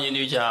just found your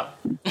new job.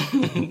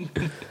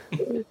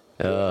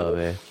 Oh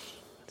man.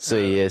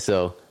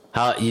 So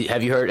have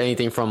you heard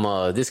anything from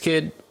this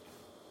kid?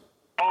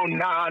 Oh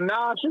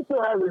nah, she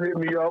still hasn't hit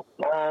me up.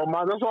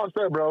 That's what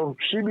I said, bro.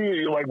 She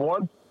be like,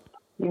 once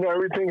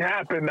everything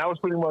happened, that was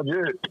pretty much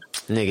it.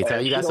 Nigga, tell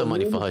her you got some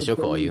money for her, she'll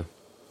call you.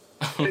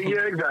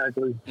 Yeah,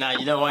 exactly. Nah,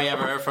 you know why you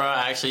haven't heard from her?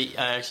 I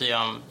actually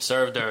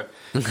served her,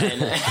 and in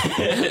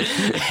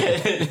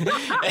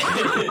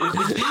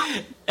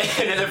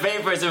the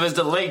papers it was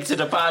the link to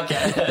the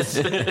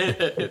podcast.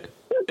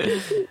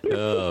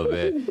 Oh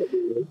man,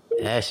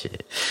 that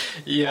shit.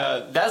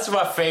 Yeah, that's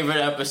my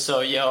favorite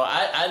episode, yo.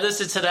 I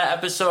listened to that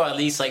episode at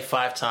least like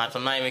 5 times.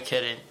 I'm not even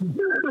kidding.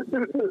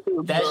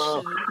 That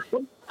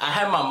shit. I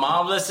had my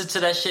mom listen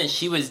to that shit and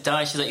she was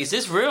done. She's like, "Is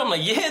this real?" I'm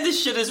like, "Yeah,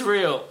 this shit is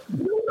real."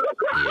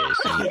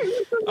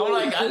 I'm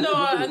like, I know.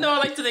 I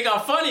like to think I'm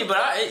funny, but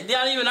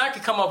not even I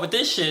could come up with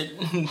this shit.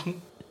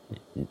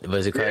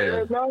 Was it called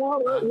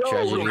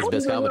Tragedy's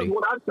Best Comedy?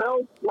 When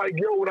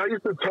I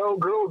used to tell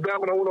girls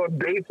that when I went on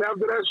dates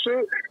after that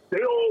shit,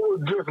 they all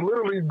was just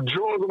literally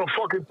drawers on the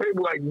fucking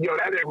table like, yo,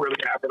 that didn't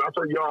really happen. I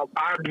said, yo,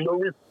 I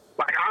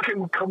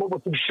can come up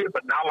with some shit,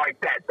 but not like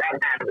that.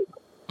 That happened.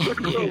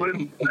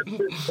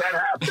 That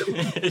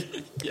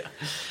happened.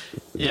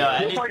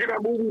 Yeah. It's like in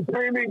that movie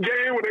Painting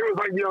Game when they was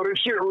like, yo, this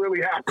shit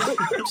really happened.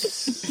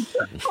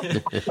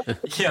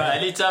 Yeah,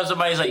 anytime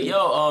somebody's like,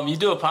 yo, you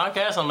do a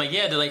podcast? I'm like,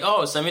 yeah. They're like,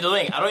 oh, send me the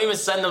link. I don't even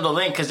send them the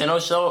link because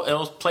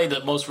it'll play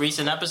the most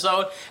recent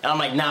episode. And I'm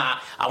like, nah,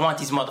 I want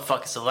these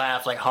motherfuckers to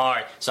laugh like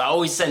hard. So I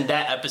always send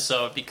that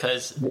episode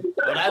because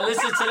when I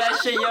listen to that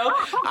shit, yo,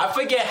 I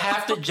forget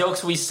half the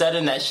jokes we said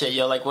in that shit,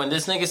 yo. Like when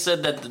this nigga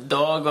said that the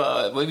dog,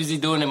 what was he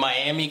doing in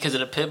Miami because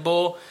of the pit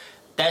bull?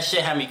 That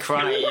shit had me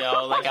crying,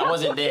 yo. Like I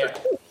wasn't there.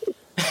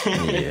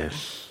 Yeah.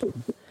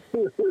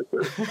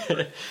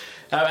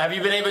 Have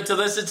you been able to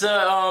listen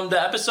to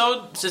the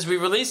episode since we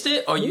released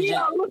it? Or you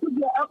I listened to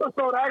the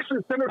episode. I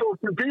actually sent it to a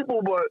few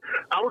people, but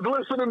I was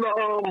listening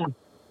to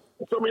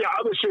some of your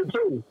other shit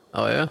too.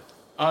 Oh yeah.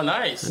 Oh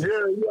nice. Yeah.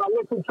 I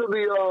listened to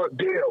the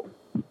Dale.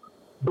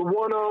 The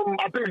one,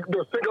 I think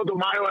the Cinco de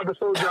Mayo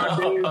episode y'all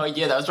did. Oh,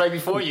 yeah, that was right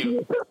before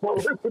you. I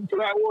listened to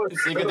that one.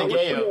 Cinco de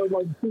Mayo.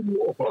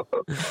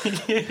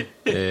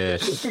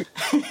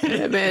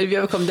 Yeah, man, if you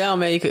ever come down,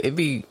 man, it'd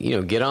be,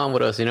 get on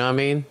with us, you know what I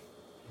mean?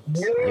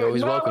 Yeah, you're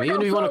always welcome,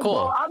 even if you want to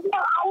call. I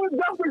would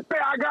definitely say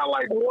I got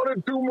like 1 or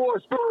 2 more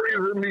stories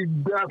in me,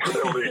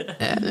 definitely.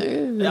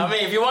 I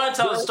mean, if you want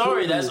to tell a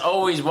story, that's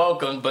always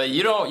welcome, but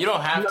you don't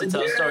have to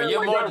tell a story.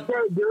 You're more.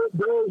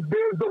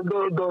 There's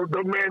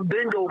the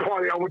Mandingo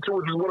party I went to,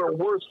 which is one of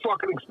the worst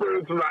fucking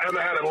experiences I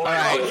ever had in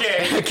life.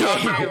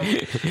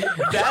 Okay.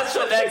 That's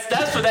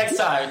for next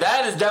time.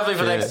 That is definitely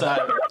for next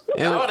time.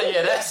 I want to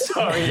hear that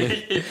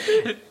story.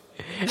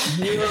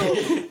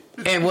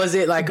 And was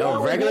it like a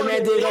regular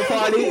Mandingo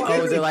party,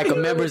 or was it like a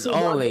members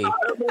only?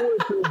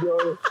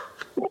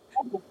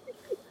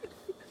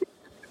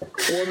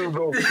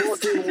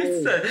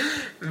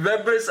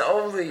 Members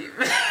only.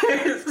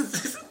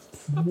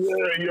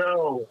 Yeah,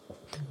 yo.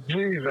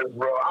 Jesus,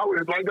 bro. I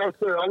was, like I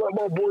said, I let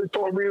my boy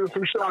talk me into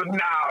some shot.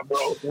 Nah,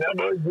 bro.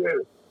 Never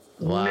again.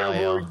 Wow,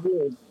 Never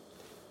again.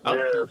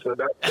 Yeah, so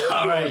that's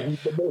all right.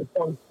 The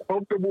most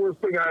uncomfortable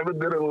thing I ever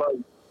did in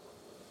life.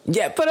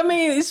 Yeah, but I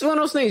mean, it's one of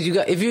those things. You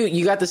got if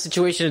you got the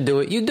situation to do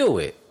it, you do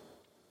it.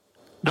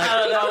 Like, I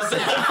don't know.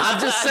 I'm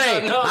just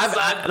saying.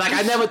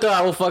 I never thought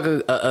I would fuck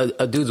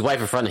a dude's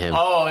wife in front of him.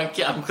 Oh,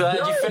 okay, I'm glad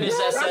you finished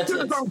that sentence.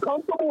 That's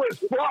uncomfortable as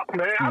fuck,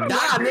 man.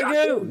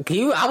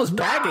 Nigga. I was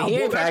packing. He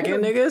ain't packing,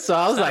 nigga. So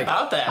I was like,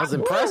 about that. I was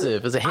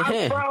impressive. It was a I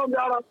hand. found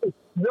out.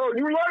 Yo,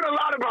 you learn a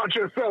lot about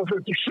yourself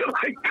and shit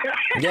like that.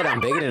 Yeah, I'm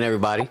bigger than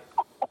everybody.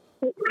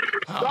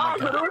 Nah,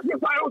 but it was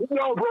just like,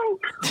 no, bro.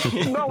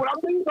 No, what I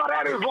mean by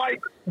that is like,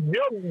 when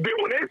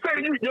they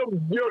say your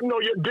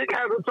dick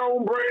has its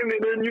own brand,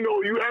 and then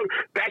you have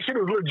that shit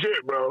is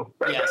legit, bro.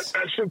 Yes.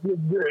 That shit's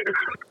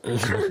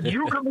legit.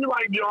 You can be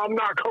like, yo, I'm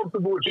not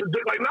comfortable with your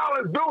dick. Like, nah,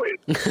 let's do it.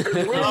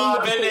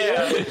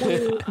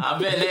 I've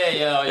been there,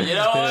 yo. You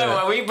know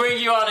what? When we bring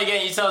you on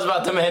again, you tell us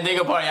about the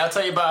Mandingo party. I'll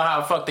tell you about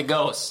how I fucked the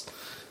ghost.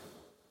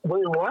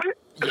 Wait, what?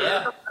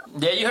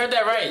 Yeah, you heard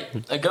that right.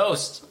 A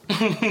ghost.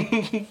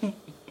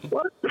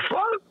 What the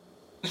fuck?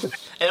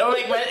 It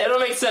don't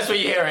make sense when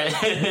you hear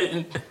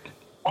it.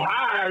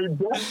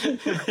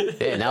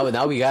 Yeah,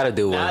 now we gotta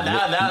do one.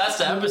 Now that's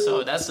the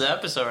episode. That's the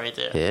episode right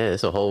there. Yeah,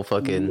 it's a whole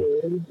fucking.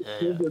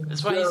 Yeah.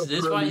 That's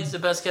why he's the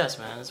best guest,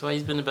 man. That's why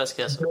he's been the best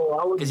guest.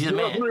 Because he's a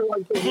man.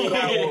 Like but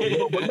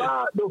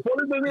the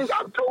funny thing is,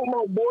 I told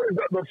my boys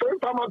that the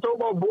first time I told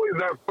my boys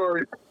that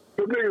story,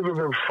 the niggas was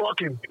in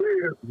fucking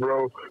tears,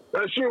 bro.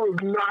 That shit was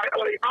not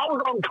like I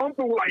was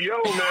uncomfortable. Like,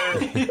 yo, man,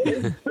 they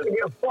sitting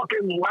here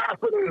fucking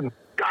laughing and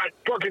got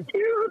fucking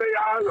tears in their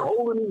eyes,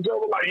 holding each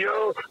other. Like,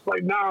 yo,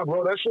 like, nah,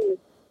 bro, that shit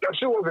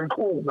wasn't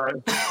cool,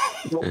 man.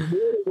 The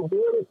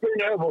weirdest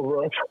thing ever,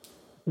 bro.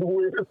 The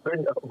weirdest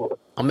thing ever.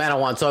 Oh man, I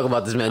want to talk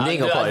about this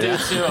Mandingo party. I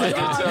do too.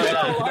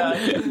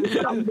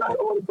 I'm not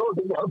want to talk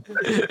about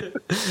that.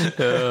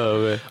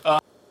 Oh man.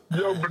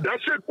 Yo, but that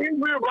shit takes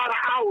me about an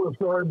hour,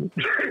 son.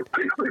 It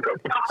takes me about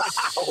an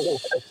hour.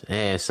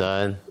 Man,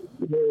 son.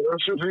 Yeah, that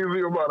shit's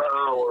easy about an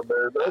hour,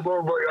 man. That's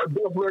all right. I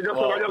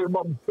got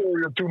about a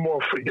story or two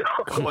more for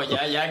y'all. Come on,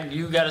 yeah,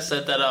 you gotta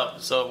set that up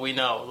so we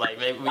know. Like,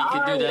 maybe we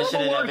can do that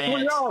shit in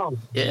advance.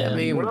 Yeah, I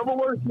mean, whatever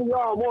works for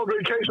y'all. I'm on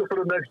vacation for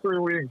the next 3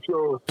 weeks,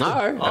 so.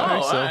 All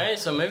right.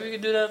 So maybe we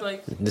can do that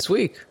like this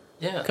week.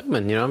 Yeah,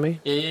 coming. You know what I mean?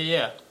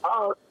 Yeah.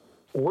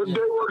 What day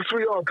works for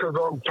y'all? Because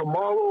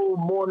tomorrow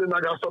morning I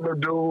got something to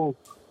do.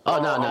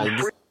 Oh no.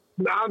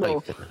 I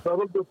know.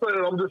 I'm just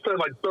saying,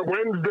 like, so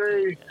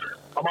Wednesday,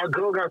 my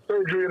girl got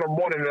surgery in the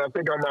morning, and I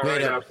think I'm all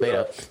right after that. Wait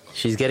up.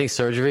 She's getting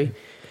surgery?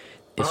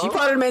 Is she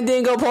part of the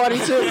Mandingo party,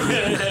 too?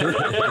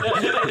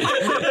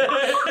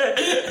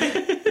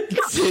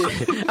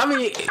 I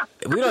mean,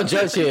 we don't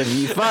judge here.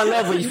 You find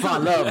love when you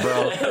find love,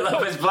 bro.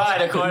 Love is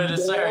blind, according to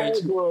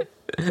Serge.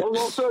 All of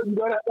a sudden, you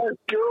gotta ask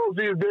girls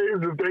these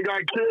days if they got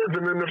kids,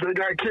 and then if they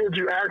got kids,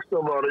 you ask them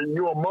about it.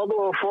 You a mother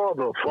or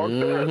father? Fuck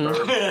that, man.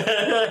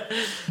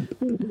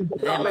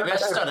 Yeah, maybe I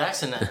should start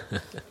asking that.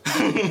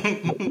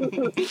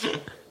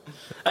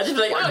 I just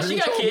be like, oh, she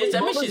got kids.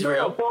 That means she's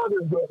real.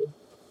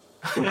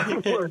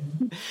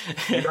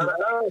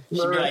 She'd be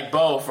like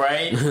both,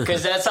 right?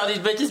 Because that's how these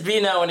bitches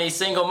be now when they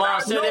single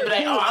moms. Too. They be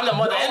like, oh, I'm the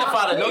mother and the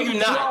father. No, you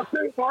not.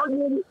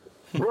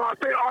 Bro, I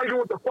stay arguing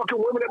with the fucking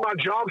women at my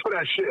job for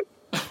that shit.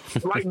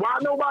 Like, why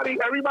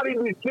everybody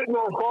be sitting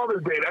on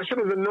Father's Day? That shit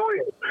is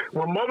annoying.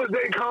 When Mother's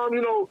Day comes,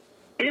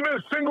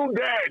 even single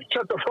dads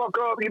shut the fuck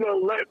up,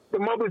 let the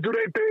mothers do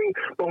their thing.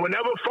 But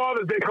whenever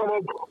Father's Day come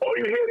up, all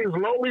you hear these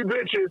lonely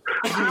bitches,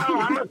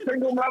 I'm a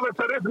single mother,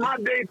 so this is my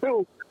day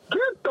too.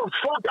 Get the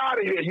fuck out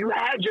of here. You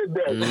had your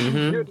day.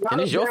 Mm-hmm.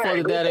 And it's your fault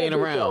that dad ain't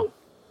around.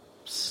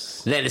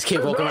 Let this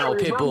kid walk around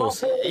with pit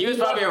bulls. He was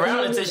probably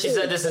around until she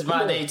said, this is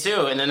my day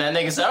too. And then that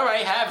nigga said, all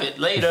right, have it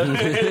later.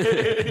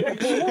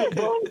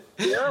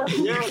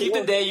 You keep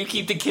the day, you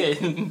keep the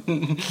kid.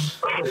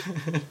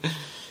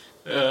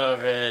 Oh,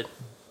 man.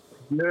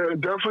 Yeah, it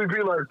definitely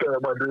be like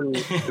that, my dude.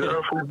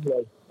 Definitely be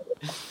like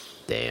that.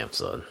 Damn,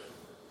 son.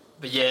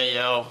 But yeah,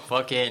 yo,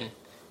 fucking...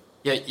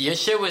 Your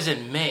shit was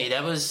in May.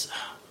 That was...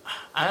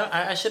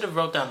 I should have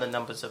wrote down the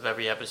numbers of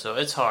every episode.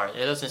 It's hard.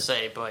 It doesn't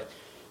say, but...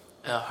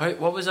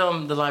 what was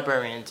the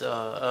librarians?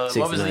 What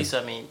was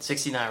Lisa?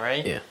 69,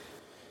 right? Yeah.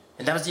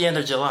 And that was the end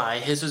of July.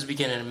 His was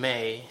beginning of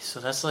May. So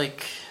that's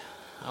like...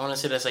 I want to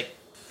say that's like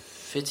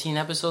 15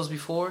 episodes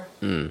before.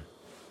 All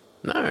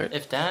right.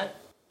 If that...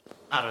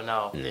 I don't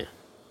know. Yeah.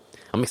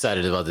 I'm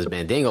excited about this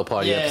Mandingo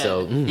party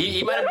episode.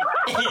 He might have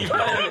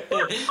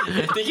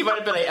I think he might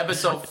have been like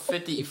episode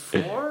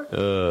 54.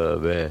 Oh,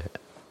 man.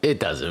 It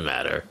doesn't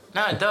matter.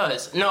 No, it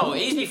does. No,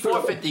 he's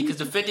before 50 because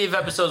the 50th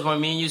episode is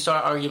when me and you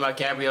start arguing about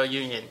Gabrielle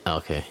Union.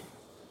 Okay.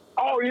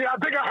 Oh, yeah, I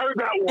think I heard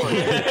that one.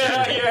 You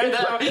heard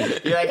that one?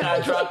 You like how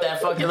I dropped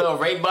that fucking little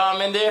rape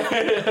bomb in there?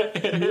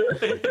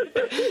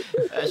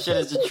 That shit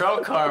is the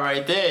trump card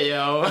right there,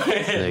 yo.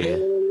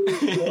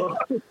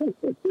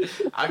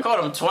 I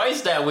caught him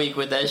twice that week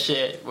with that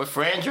shit. With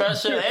Fran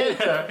Drescher and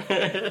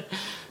her.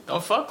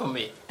 Don't fuck with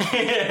me.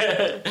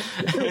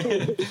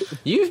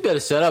 You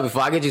better shut up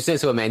before I get you sent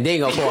to a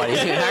Mandingo party.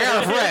 I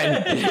got a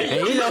friend,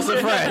 and you know some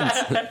friends.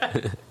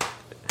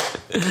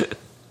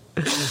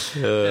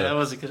 Yeah, that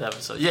was a good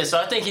episode. Yeah, so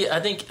I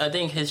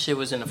think his shit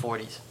was in the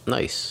 40s.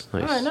 Nice.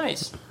 All right,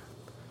 nice.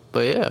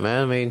 But yeah,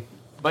 man, I mean...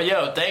 But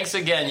yo, thanks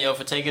again, yo,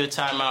 for taking the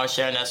time out and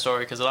sharing that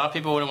story, because a lot of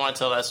people wouldn't want to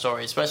tell that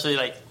story, especially,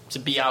 like, to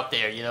be out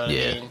there, you know what I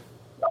mean?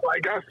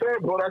 Like I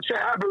said, bro, that shit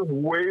happens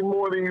way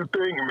more than you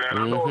think, man.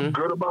 I know a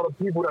good amount of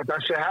people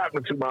that shit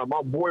happened to. My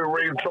boy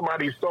raised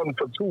somebody's son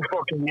for 2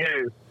 fucking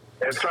years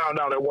and found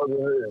out it wasn't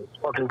his.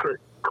 Fucking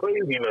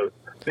craziness.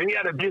 Then he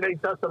had to DNA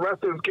test the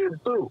rest of his kids,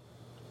 too.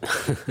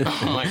 Oh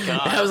my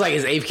god, that was like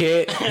his 8th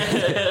kid.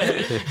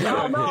 No,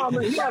 I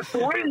mean, he had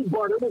 3,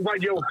 but it was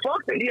like, yo,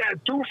 fuck it. He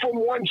had 2 from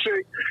one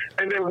chick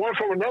and then 1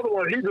 from another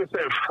one. He just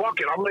said, fuck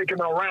it, I'm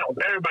making a round.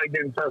 Everybody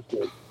getting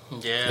tested.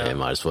 Yeah,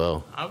 might as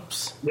well.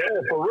 Yeah,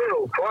 for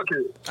real, fuck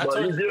it.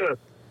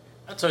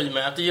 I told you,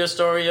 man. After your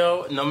story,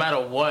 yo, no matter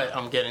what,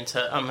 I'm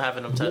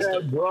having them tested. Yeah,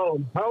 bro,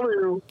 I'm telling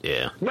you.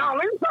 Yeah. No,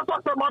 let me stop.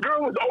 My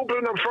girl was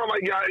open up front,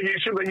 like, yeah,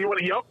 she was like, you want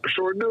to? Yup,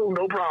 sure do,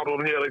 no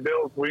problem. Yeah, like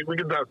we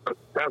can test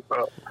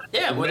up.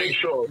 Yeah, well,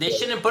 they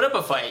shouldn't put up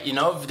a fight. You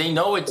know, if they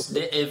know it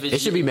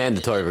should be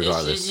mandatory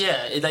regardless.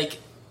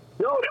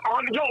 Yo,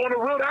 on the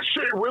real, that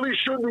shit really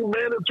should be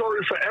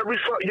mandatory for every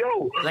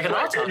like an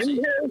autopsy. If you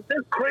hear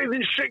this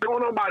crazy shit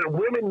going on by the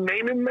women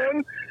naming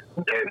men,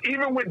 and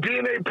even with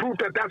DNA proof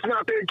that that's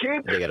not their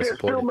kid, they're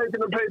still making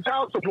them pay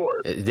child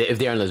support. If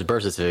they're on this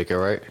birth certificate,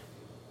 right?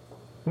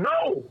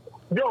 No.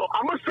 Yo,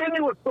 I'm going to send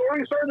you a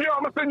story, Sergio.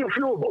 I'm going to send you a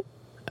few of them.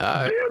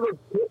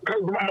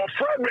 Because my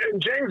friend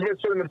and James been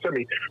sending them to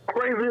me.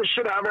 Craziest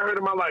shit I ever heard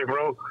in my life,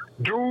 bro.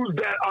 Dudes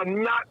that are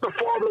not the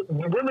father.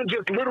 Women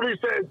just literally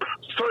said,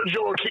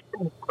 Sergio,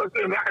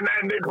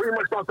 and they pretty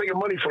much start taking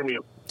money from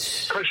you.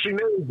 Because she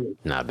knows you.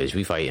 Nah, bitch,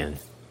 we fighting.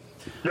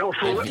 Yo,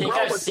 I think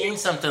I've seen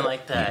something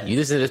like that. You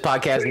listen to this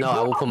podcast? No,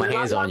 I will put my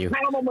hands on you.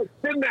 I'm going to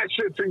send that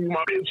shit to you,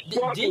 my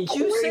bitch. Didn't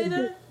you say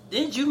that?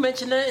 Didn't you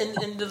mention that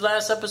in the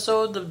last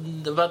episode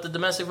about the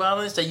domestic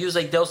violence? That you was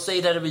like, they'll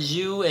say that it was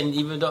you, and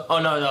even though,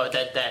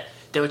 that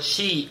they'll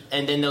cheat,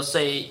 and then they'll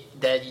say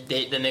that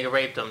the nigga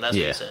raped them. That's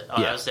what you said.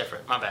 Oh, that was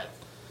different. My bad.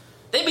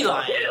 They be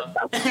lying,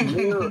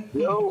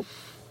 yo.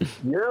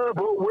 Yeah,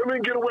 but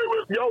women get away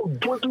with,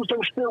 went through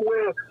some shit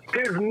where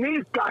his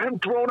niece got him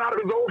thrown out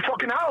of his own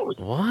fucking house.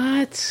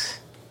 What?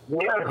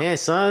 Yeah,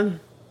 son.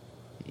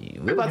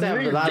 We're about to have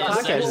a lot of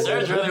podcasts.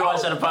 Serge really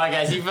watching the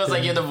podcast. He feels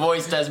like you're the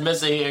voice that's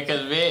missing here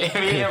because me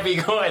and be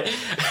going.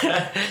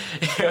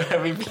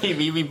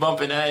 we be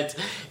bumping heads.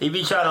 He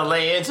be trying to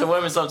lay into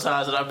women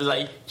sometimes, and I be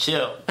like,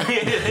 chill. He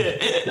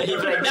be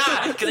like,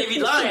 nah, because they be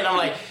lying. I'm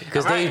like,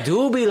 because they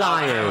do be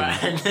lying.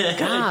 Right.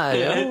 God,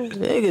 yo.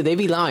 Nigga, they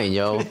be lying,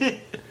 yo.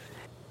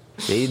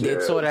 They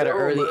taught at an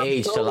early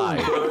age to lie.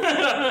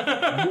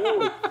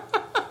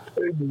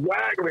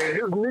 Exactly.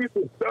 His niece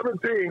is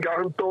 17, got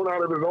him thrown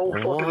out of his own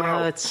fucking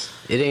house.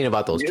 It ain't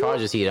about those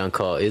charges he done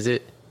caught, is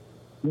it?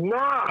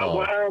 Nah,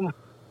 but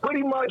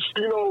pretty much,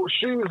 she's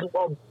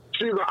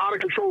an out of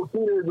control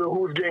teenager who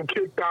was getting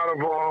kicked out of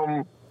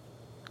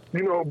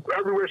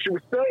everywhere she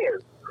was staying.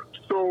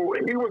 So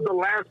he was the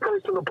last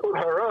person to put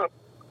her up.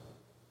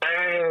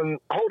 And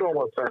hold on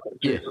one second.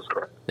 Jesus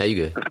Christ. Now you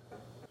good.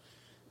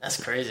 That's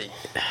crazy.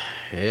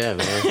 Yeah,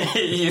 man.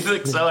 You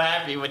look so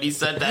happy when he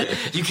said that.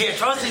 You can't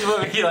trust these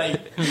women. You're like,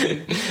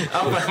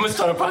 I'm going to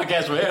start a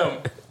podcast with him.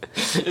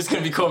 It's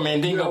going to be called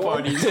Mandingo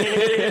Parties.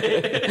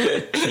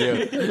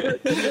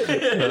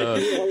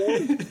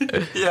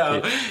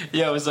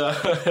 Yo, what's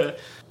up?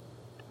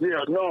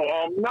 Yeah,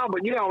 no,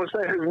 but you know what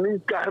I'm saying? His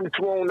niece got him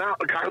thrown out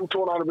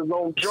of his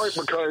own joint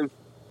because,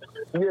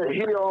 he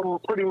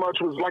pretty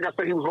much was, like I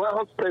said, he was letting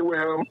her stay with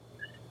him.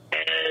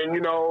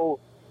 And,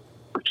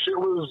 shit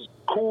was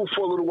cool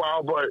for a little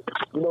while, but,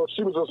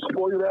 she was a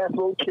spoiled ass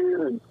little kid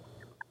and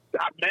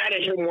got mad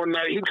at him one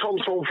night. He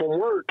comes home from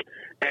work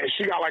and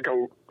she got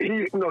he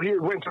had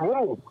rented a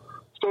room.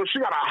 So she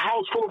got a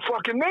house full of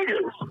fucking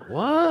niggas.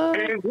 What?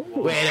 And,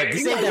 wait,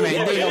 this ain't that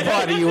Mandingo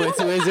party you went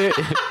to, is it?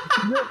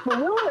 Yeah, for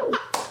real.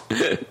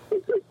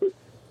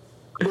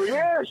 But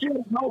yeah, she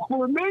was a house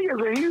full of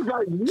niggas and he was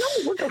like, yo,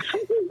 what the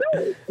fuck is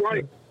this?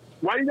 Like,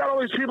 why you got all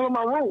these people in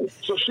my room?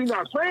 So she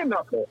not saying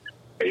nothing.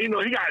 And, he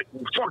got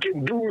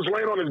fucking dudes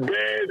laying on his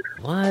bed.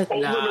 What?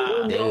 Open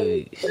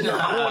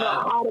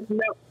the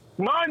window.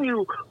 Mind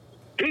you,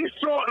 he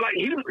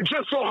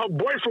just saw her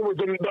boyfriend was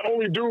the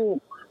only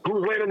dude who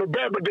was laying on the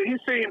bed, but then he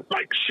seen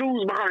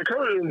shoes behind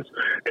curtains,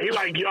 and he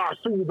like, yo, I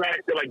see you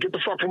back there, get the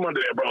fuck from under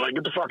there, bro,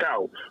 get the fuck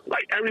out,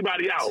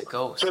 everybody out.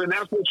 So then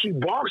that's when she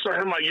barks at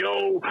him,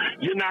 yo,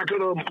 you're not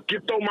gonna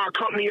throw my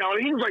company out.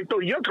 And he was like, throw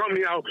your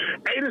company out.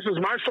 Hey, this is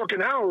my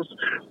fucking house.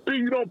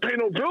 You don't pay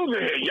no bills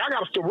in here. Y'all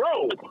got us to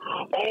roll.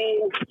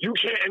 Oh, you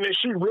can't. And then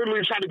she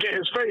literally tried to get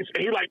his face,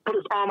 and he put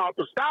his arm out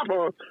to stop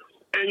her,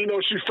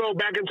 and she fell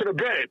back into the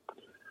bed.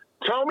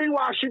 Tell me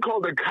why she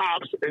called the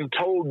cops and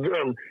told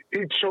them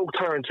he choked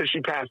her until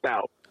she passed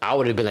out. I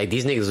would have been like,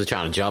 these niggas were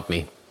trying to jump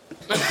me.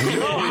 They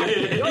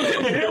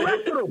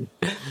arrested him.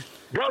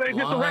 Bro, they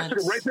just arrested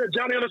him right there,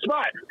 Johnny on the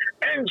spot.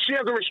 And she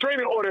has a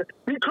restraining order.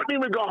 He couldn't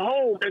even go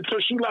home until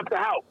she left the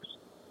house.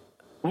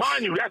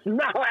 Mind you, that's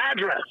not her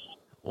address.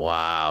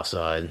 Wow,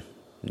 son.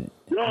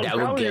 Yo, I'm that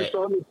would telling you, get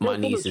son, the my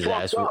system is niece's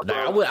fucked ass. up,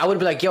 Like, bro. I would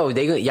be like, yo,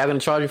 y'all gonna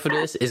charge me for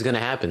this? It's gonna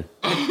happen.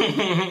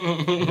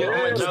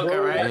 Yeah, joker,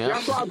 bro. right?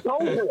 That's what I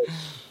told him.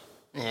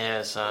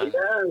 Yeah, son.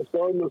 Yeah,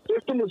 son, the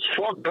system is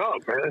fucked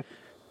up, man.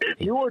 If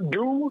you're a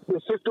dude,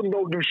 the system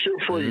don't do shit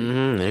for you.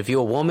 And if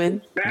you're a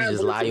woman, you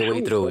just lie your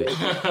way through it.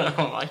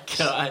 Oh my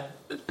god.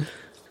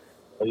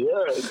 Yeah,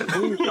 he's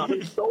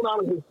thrown out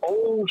of his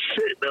own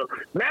shit, man.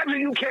 Imagine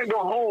you can't go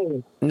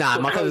home. Nah,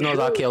 my cousin knows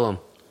I'll kill him.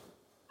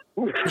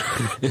 So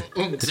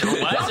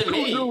why is it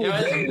me?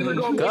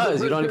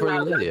 Cause you don't even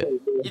person live yet.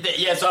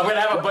 Yeah, so I'm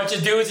gonna have a bunch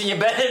of dudes in your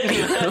bed.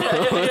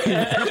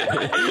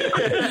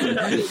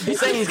 He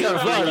said he's coming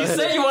from You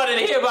said you wanted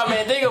to hear about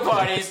Mandingo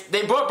parties.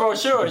 They brought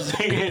brochures.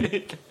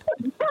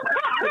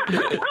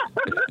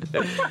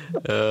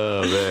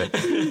 Oh man.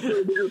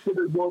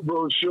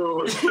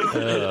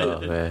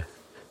 Oh man.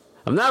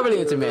 I'm not really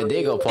into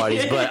Mandingo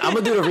parties, but I'm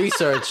gonna do the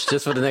research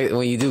just for the next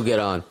when you do get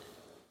on.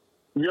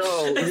 Yo,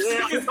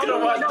 He's gonna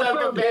watch nothing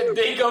but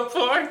Mandingo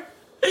porn.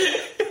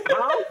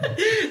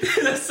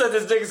 So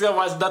this nigga's gonna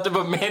watch nothing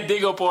but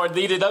Mandingo porn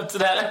leading up to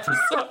that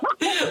episode.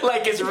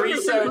 Like it's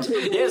research.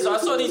 Yeah, so I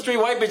saw these 3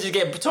 white bitches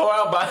get tore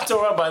out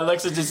by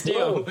Lexington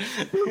Steel. The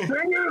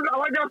thing is,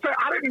 like I said,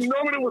 I didn't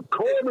know that it was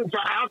called until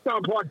after I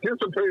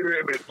participated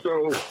in it.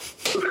 So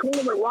it's cool.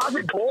 Like, why is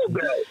it called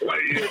that?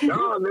 Like,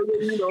 nah,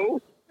 nigga, you know,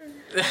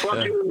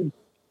 fucking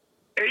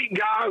 8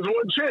 guys, 1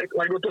 chick.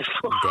 Like, what the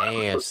fuck?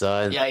 Damn,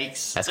 son.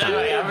 Yikes. That's kinda-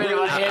 I really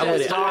want to hear I that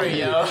would- story,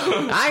 yo.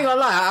 I ain't gonna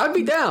lie, I'd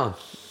be down.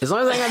 As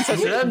long as I ain't got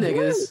to touch them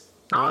niggas,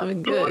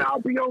 I'm good.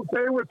 I'll be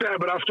okay with that,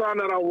 but I found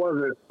out I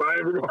wasn't. I ain't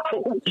even gonna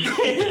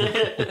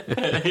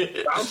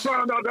I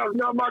found out that's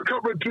not my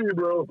cup of tea,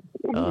 bro.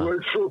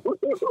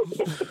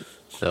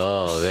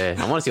 Oh man,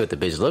 I want to see what the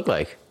bitch looked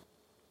like.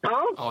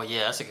 Huh? Oh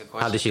yeah, that's a good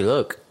question. How did she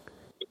look?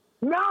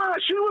 Nah,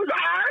 she was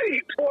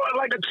aight, or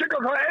like a chick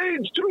of her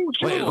age too.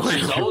 She Wait, was, wait.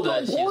 She was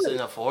older. She was in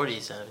her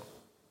 40s.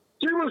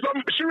 She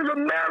was a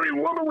married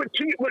woman with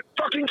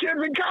fucking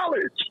kids in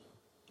college.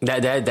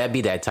 That'd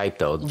be that type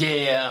though.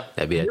 Yeah.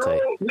 That'd be that Yo,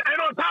 type. and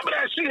on top of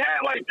that, she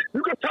had like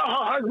you could tell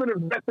her husband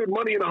invested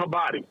money into her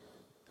body.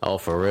 Oh,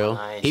 for real?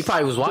 Nice. He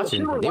probably was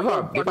watching. She was They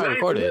like probably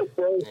recorded it. MILF,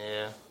 bro.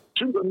 Yeah.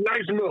 She was a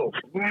nice MILF.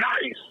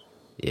 Nice.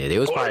 Yeah, they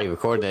was probably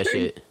recording that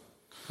shit.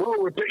 Bro,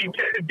 what they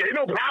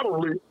know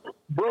probably.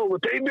 Bro,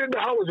 what they did to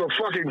her was a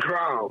fucking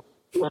crime.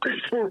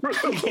 Like, for real.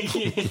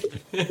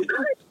 They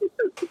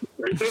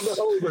did to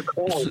her was a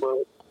crime,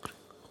 bro.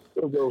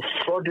 It was a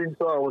fucking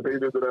crime what they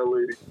did to that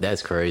lady.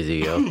 That's crazy,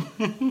 yo.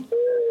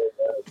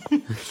 I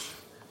said,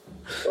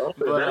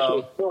 But, that's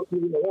what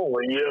fucking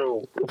wrong,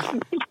 yo.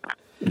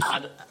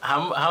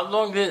 How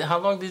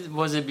long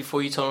was it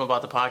before you told him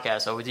about the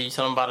podcast? Or did you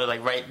tell him about it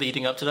like right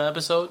leading up to the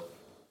episode?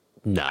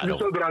 Nah, I You don't.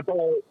 said that I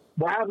thought,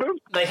 what happened?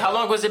 Like how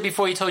long was it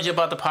before he told you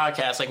about the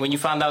podcast? Like when you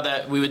found out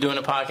that we were doing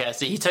a podcast,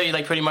 did he tell you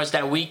like pretty much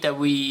that week that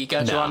we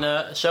got you Nah. on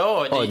the show,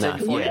 or did he tell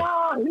you before? yeah.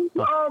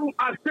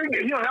 I think,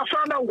 I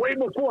found out way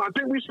before. I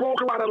think we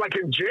spoke about it like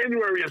in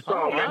January or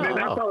something. And then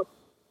that's how,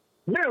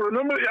 yeah,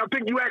 remember, I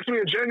think you asked me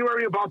in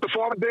January about the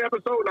Father's Day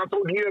episode, and I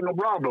told you, yeah, no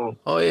problem.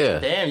 Oh yeah.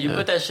 Damn, you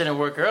put that shit in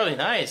work early.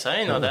 Nice. I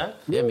didn't know that.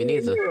 Yeah, me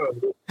neither.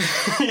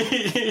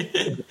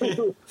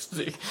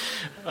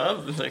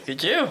 Oh, look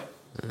at you.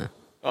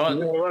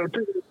 Oh,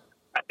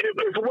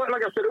 It's what,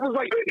 like I said, it was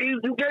like,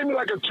 you gave me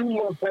like a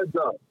 2-month heads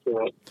up.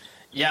 So.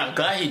 yeah, I'm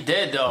glad he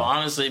did though,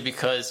 honestly,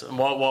 because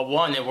well,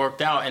 one, it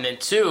worked out, and then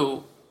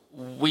 2,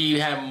 we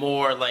had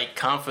more like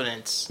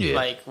confidence. Yeah.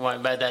 Like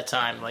by that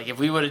time, like if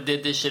we would have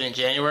did this shit in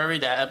January,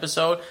 that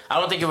episode, I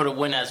don't think it would have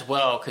went as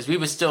well because we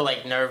were still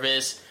like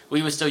nervous.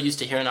 We were still used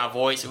to hearing our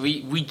voice.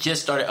 We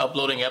just started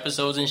uploading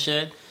episodes and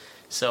shit,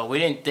 so we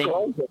didn't think.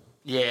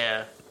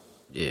 Yeah,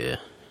 Yeah.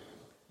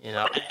 you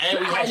know, and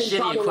we had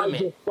shitty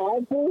equipment.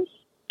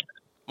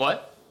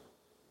 What?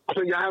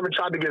 So y'all haven't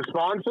tried to get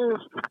sponsors?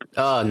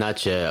 Oh,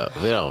 not yet.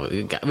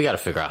 We got to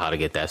figure out how to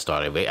get that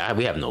started. We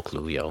have no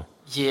clue, yo.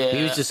 Yeah,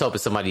 We was just hoping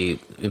somebody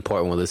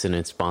important will listen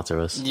and sponsor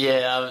us.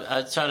 yeah.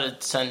 I try to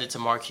send it to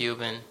Mark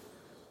Cuban.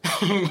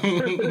 And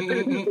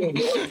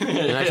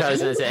I try to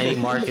send it to any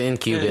Mark in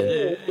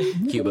Cuba. It's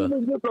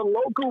just a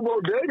local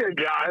bodega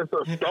guy. It's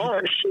a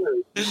star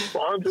shit.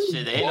 Sponsors,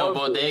 Shit, there ain't no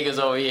bodegas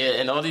over here,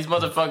 and all these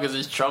motherfuckers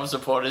is Trump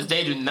supporters.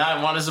 They do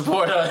not want to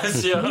support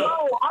us, yo. No,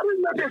 I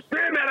didn't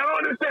understand that. I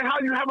don't understand how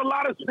you have a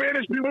lot of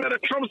Spanish people that are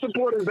Trump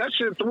supporters. That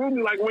shit threw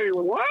me like, wait,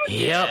 what?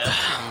 Yep.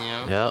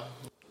 Yeah. Yep.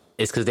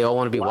 It's because they all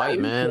want to be white,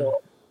 man.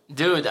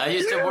 Dude, I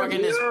used to work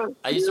in this. Yeah,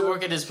 I used to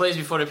work at this place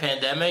before the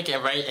pandemic,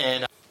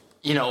 and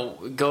you know,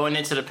 going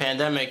into the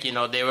pandemic, you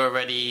know, they were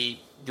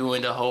already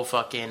doing the whole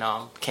fucking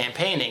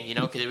campaigning, you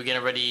know, because they were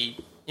getting ready.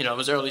 You know, it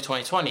was early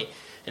 2020,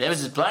 and there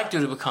was this black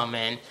dude who would come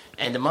in,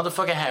 and the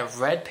motherfucker had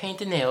red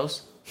painted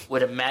nails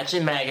with a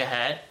matching MAGA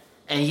hat.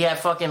 And he had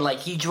fucking, like,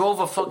 he drove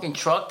a fucking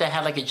truck that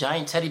had, like, a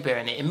giant teddy bear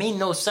in it. It made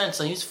no sense.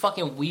 Like, he was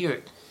fucking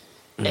weird.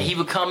 And he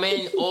would come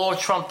in all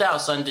trumped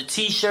out, son. The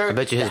T-shirt. I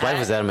bet you his wife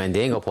was at a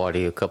Mandingo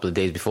party a couple of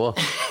days before.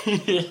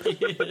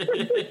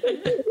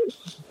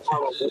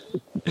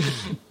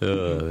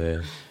 Oh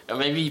man. Or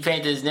maybe he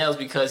painted his nails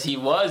because he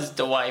was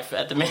the wife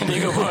at the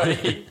Mandingo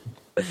party.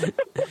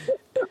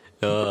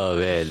 Oh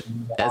man,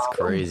 that's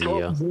crazy,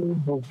 yo.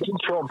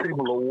 Trump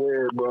people are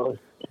weird, bro.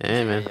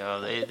 Hey man.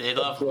 Yo, they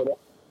love him.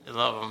 They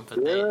love him,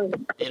 but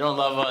they don't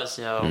love us,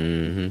 yo.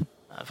 Mm-hmm.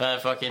 I've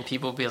had fucking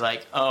people be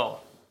like, "Oh,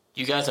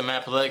 you guys are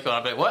mad political."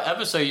 I'm like, "What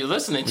episode are you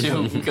listening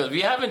to?" Because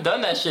we haven't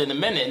done that shit in a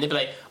minute. And they'd be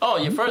like, "Oh,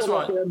 your first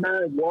one."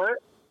 What?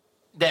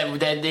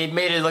 That they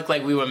made it look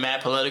like we were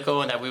mad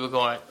political and that we were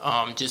going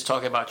just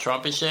talking about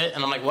Trump and shit.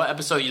 And I'm like, "What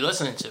episode are you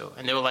listening to?"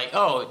 And they were like,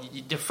 "Oh,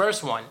 the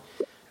first one."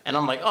 And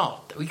I'm like,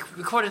 "Oh, we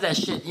recorded that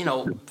shit,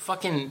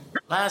 fucking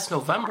last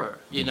November,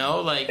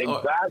 like."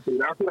 Exactly.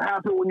 That's what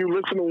happened when you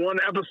listen to one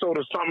episode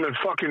of something and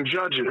fucking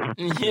judge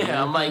it.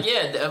 Yeah, I'm like,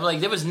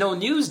 there was no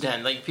news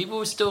then. Like, people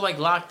were still like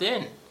locked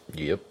in.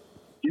 Yep.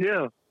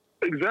 Yeah,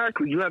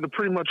 exactly. You had to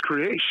pretty much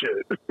create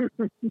shit.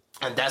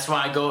 And that's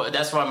why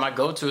my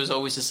go-to is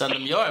always to send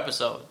them your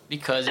episode,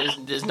 because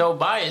there's no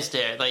bias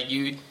there. Like,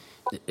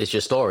 it's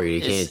your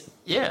story.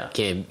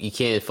 You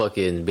can't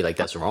fucking be like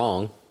that's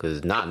wrong,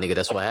 because nigga,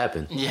 that's what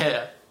happened.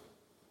 Yeah,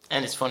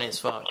 and it's funny as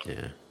fuck.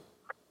 Yeah.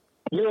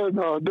 Yeah,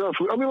 no,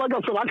 definitely. I mean, like I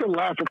said, I can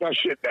laugh at that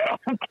shit now.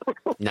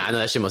 Nah, I know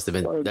that shit must have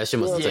took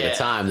a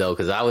time though,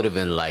 because I would have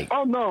been like,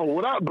 oh no,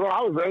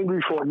 I was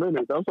angry for a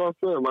minute. That's what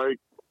I said. Like,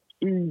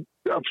 he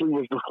definitely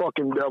was the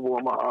fucking devil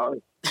in my eyes.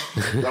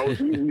 That was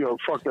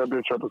fuck that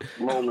bitch at the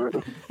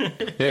moment.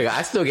 yeah,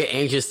 I still get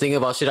anxious thinking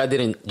about shit I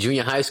did in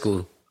junior high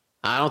school.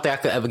 I don't think I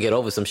could ever get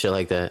over some shit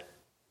like that.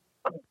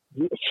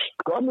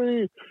 I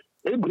mean,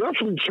 it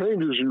definitely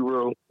changes you,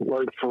 bro.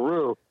 Like, for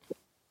real.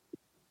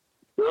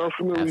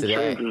 Definitely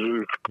changes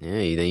you.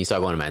 Yeah, then you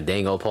start going to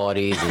Mandingo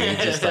parties, and you're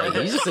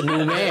just a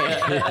new man.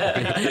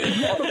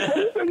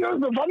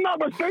 If I'm not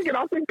mistaken,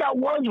 I think that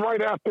was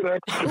right after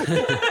that.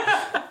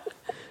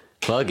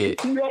 Fuck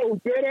it. Yo,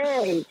 dead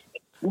ass.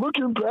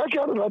 Looking back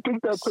at it, I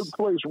think that took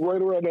place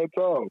right around that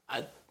time.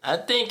 I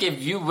think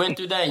if you went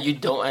through that and you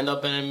don't end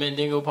up in a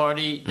Mandingo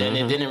party, then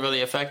it didn't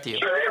really affect you.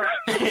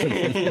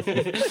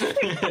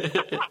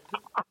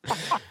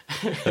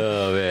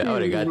 Oh man, I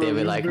would have got there and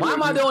been like, why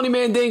am I the only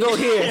Mandingo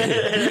here?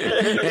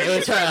 They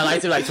would turn on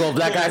lights and like 12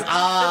 black guys. It's like,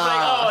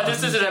 oh,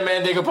 this isn't a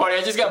Mandingo party.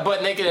 I just got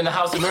butt naked in the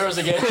House of Mirrors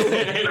again.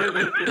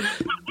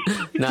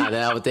 Nah,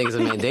 then I would think it's a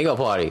Mandingo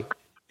party.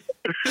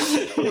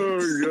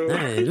 Oh,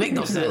 Nah, it make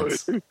no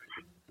sense.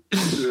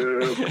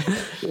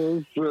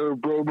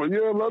 Bro, but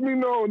yeah, let me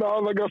know.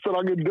 Now, like I said,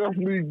 I could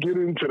definitely get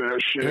into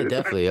that shit. Yeah,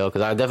 definitely, yo,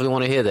 because I definitely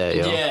want to hear that,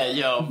 yo. Yeah,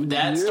 yo,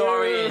 that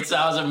story, it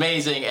sounds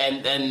amazing.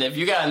 And if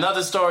you got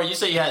another story, you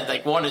say you had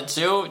like one or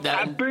two.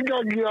 I'm pretty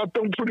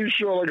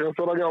sure, like I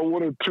said, I got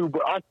one or two,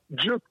 but I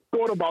just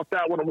thought about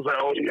that when I was like,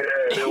 oh yeah,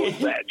 there was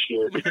that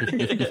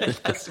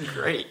shit. That's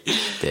great.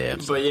 Damn.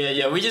 But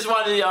yeah, we just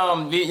wanted,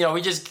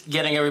 we just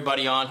getting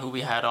everybody on who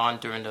we had on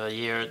during the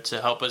year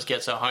to help us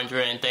get to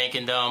 100 and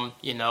thanking them,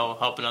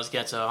 helping us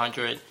get to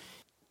 100.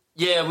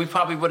 Yeah, we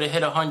probably would have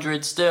hit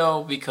 100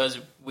 still because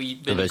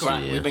we've been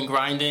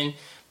grinding.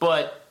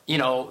 But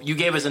you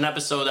gave us an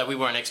episode that we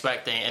weren't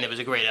expecting, and it was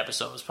a great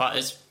episode. It's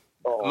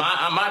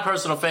my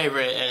personal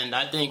favorite, and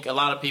I think a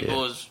lot of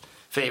people's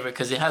favorite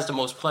because it has the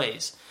most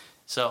plays.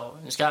 So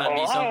it's got to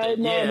be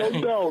something.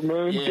 No doubt,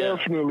 man. Yeah.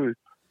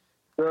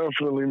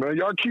 Definitely, man.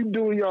 Y'all keep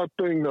doing y'all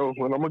thing, though,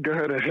 and I'm going to go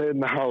ahead and head in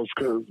the house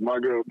because my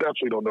girl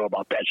definitely don't know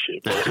about that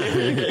shit.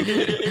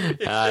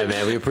 All right,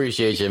 man. We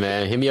appreciate you,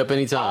 man. Hit me up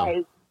anytime. All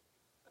right.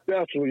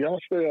 Definitely. Y'all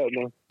stay up,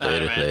 man.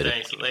 Later, man.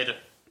 Thanks. Later.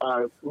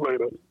 All right.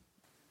 Later.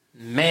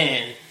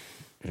 Man.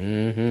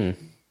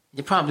 Mm-hmm.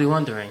 You're probably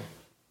wondering,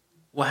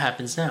 what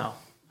happens now?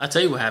 I'll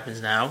tell you what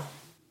happens now.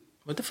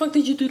 What the fuck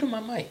did you do to my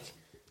mic?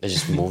 I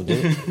just moved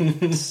it.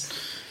 It's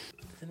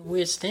in a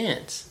weird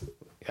stance.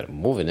 You gotta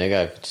move it,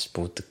 nigga. Just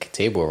move the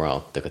table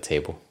around. The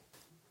table.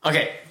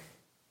 Okay.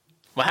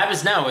 What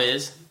happens now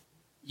is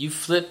you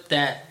flip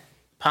that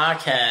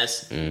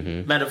podcast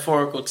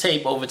metaphorical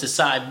tape over to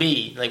side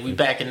B, like we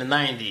back in the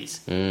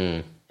 90s,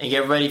 and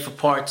get ready for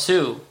part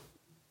 2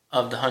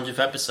 of the 100th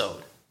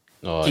episode.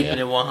 Oh, Keeping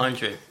it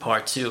 100,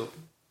 part 2,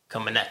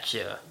 coming at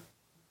you.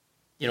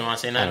 You don't want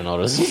to say that? I don't know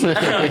this.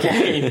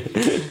 Okay.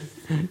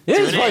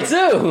 It's part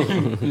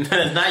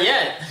 2. Not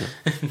yet.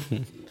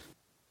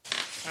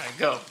 All right,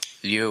 go.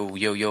 Yo.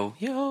 Yo.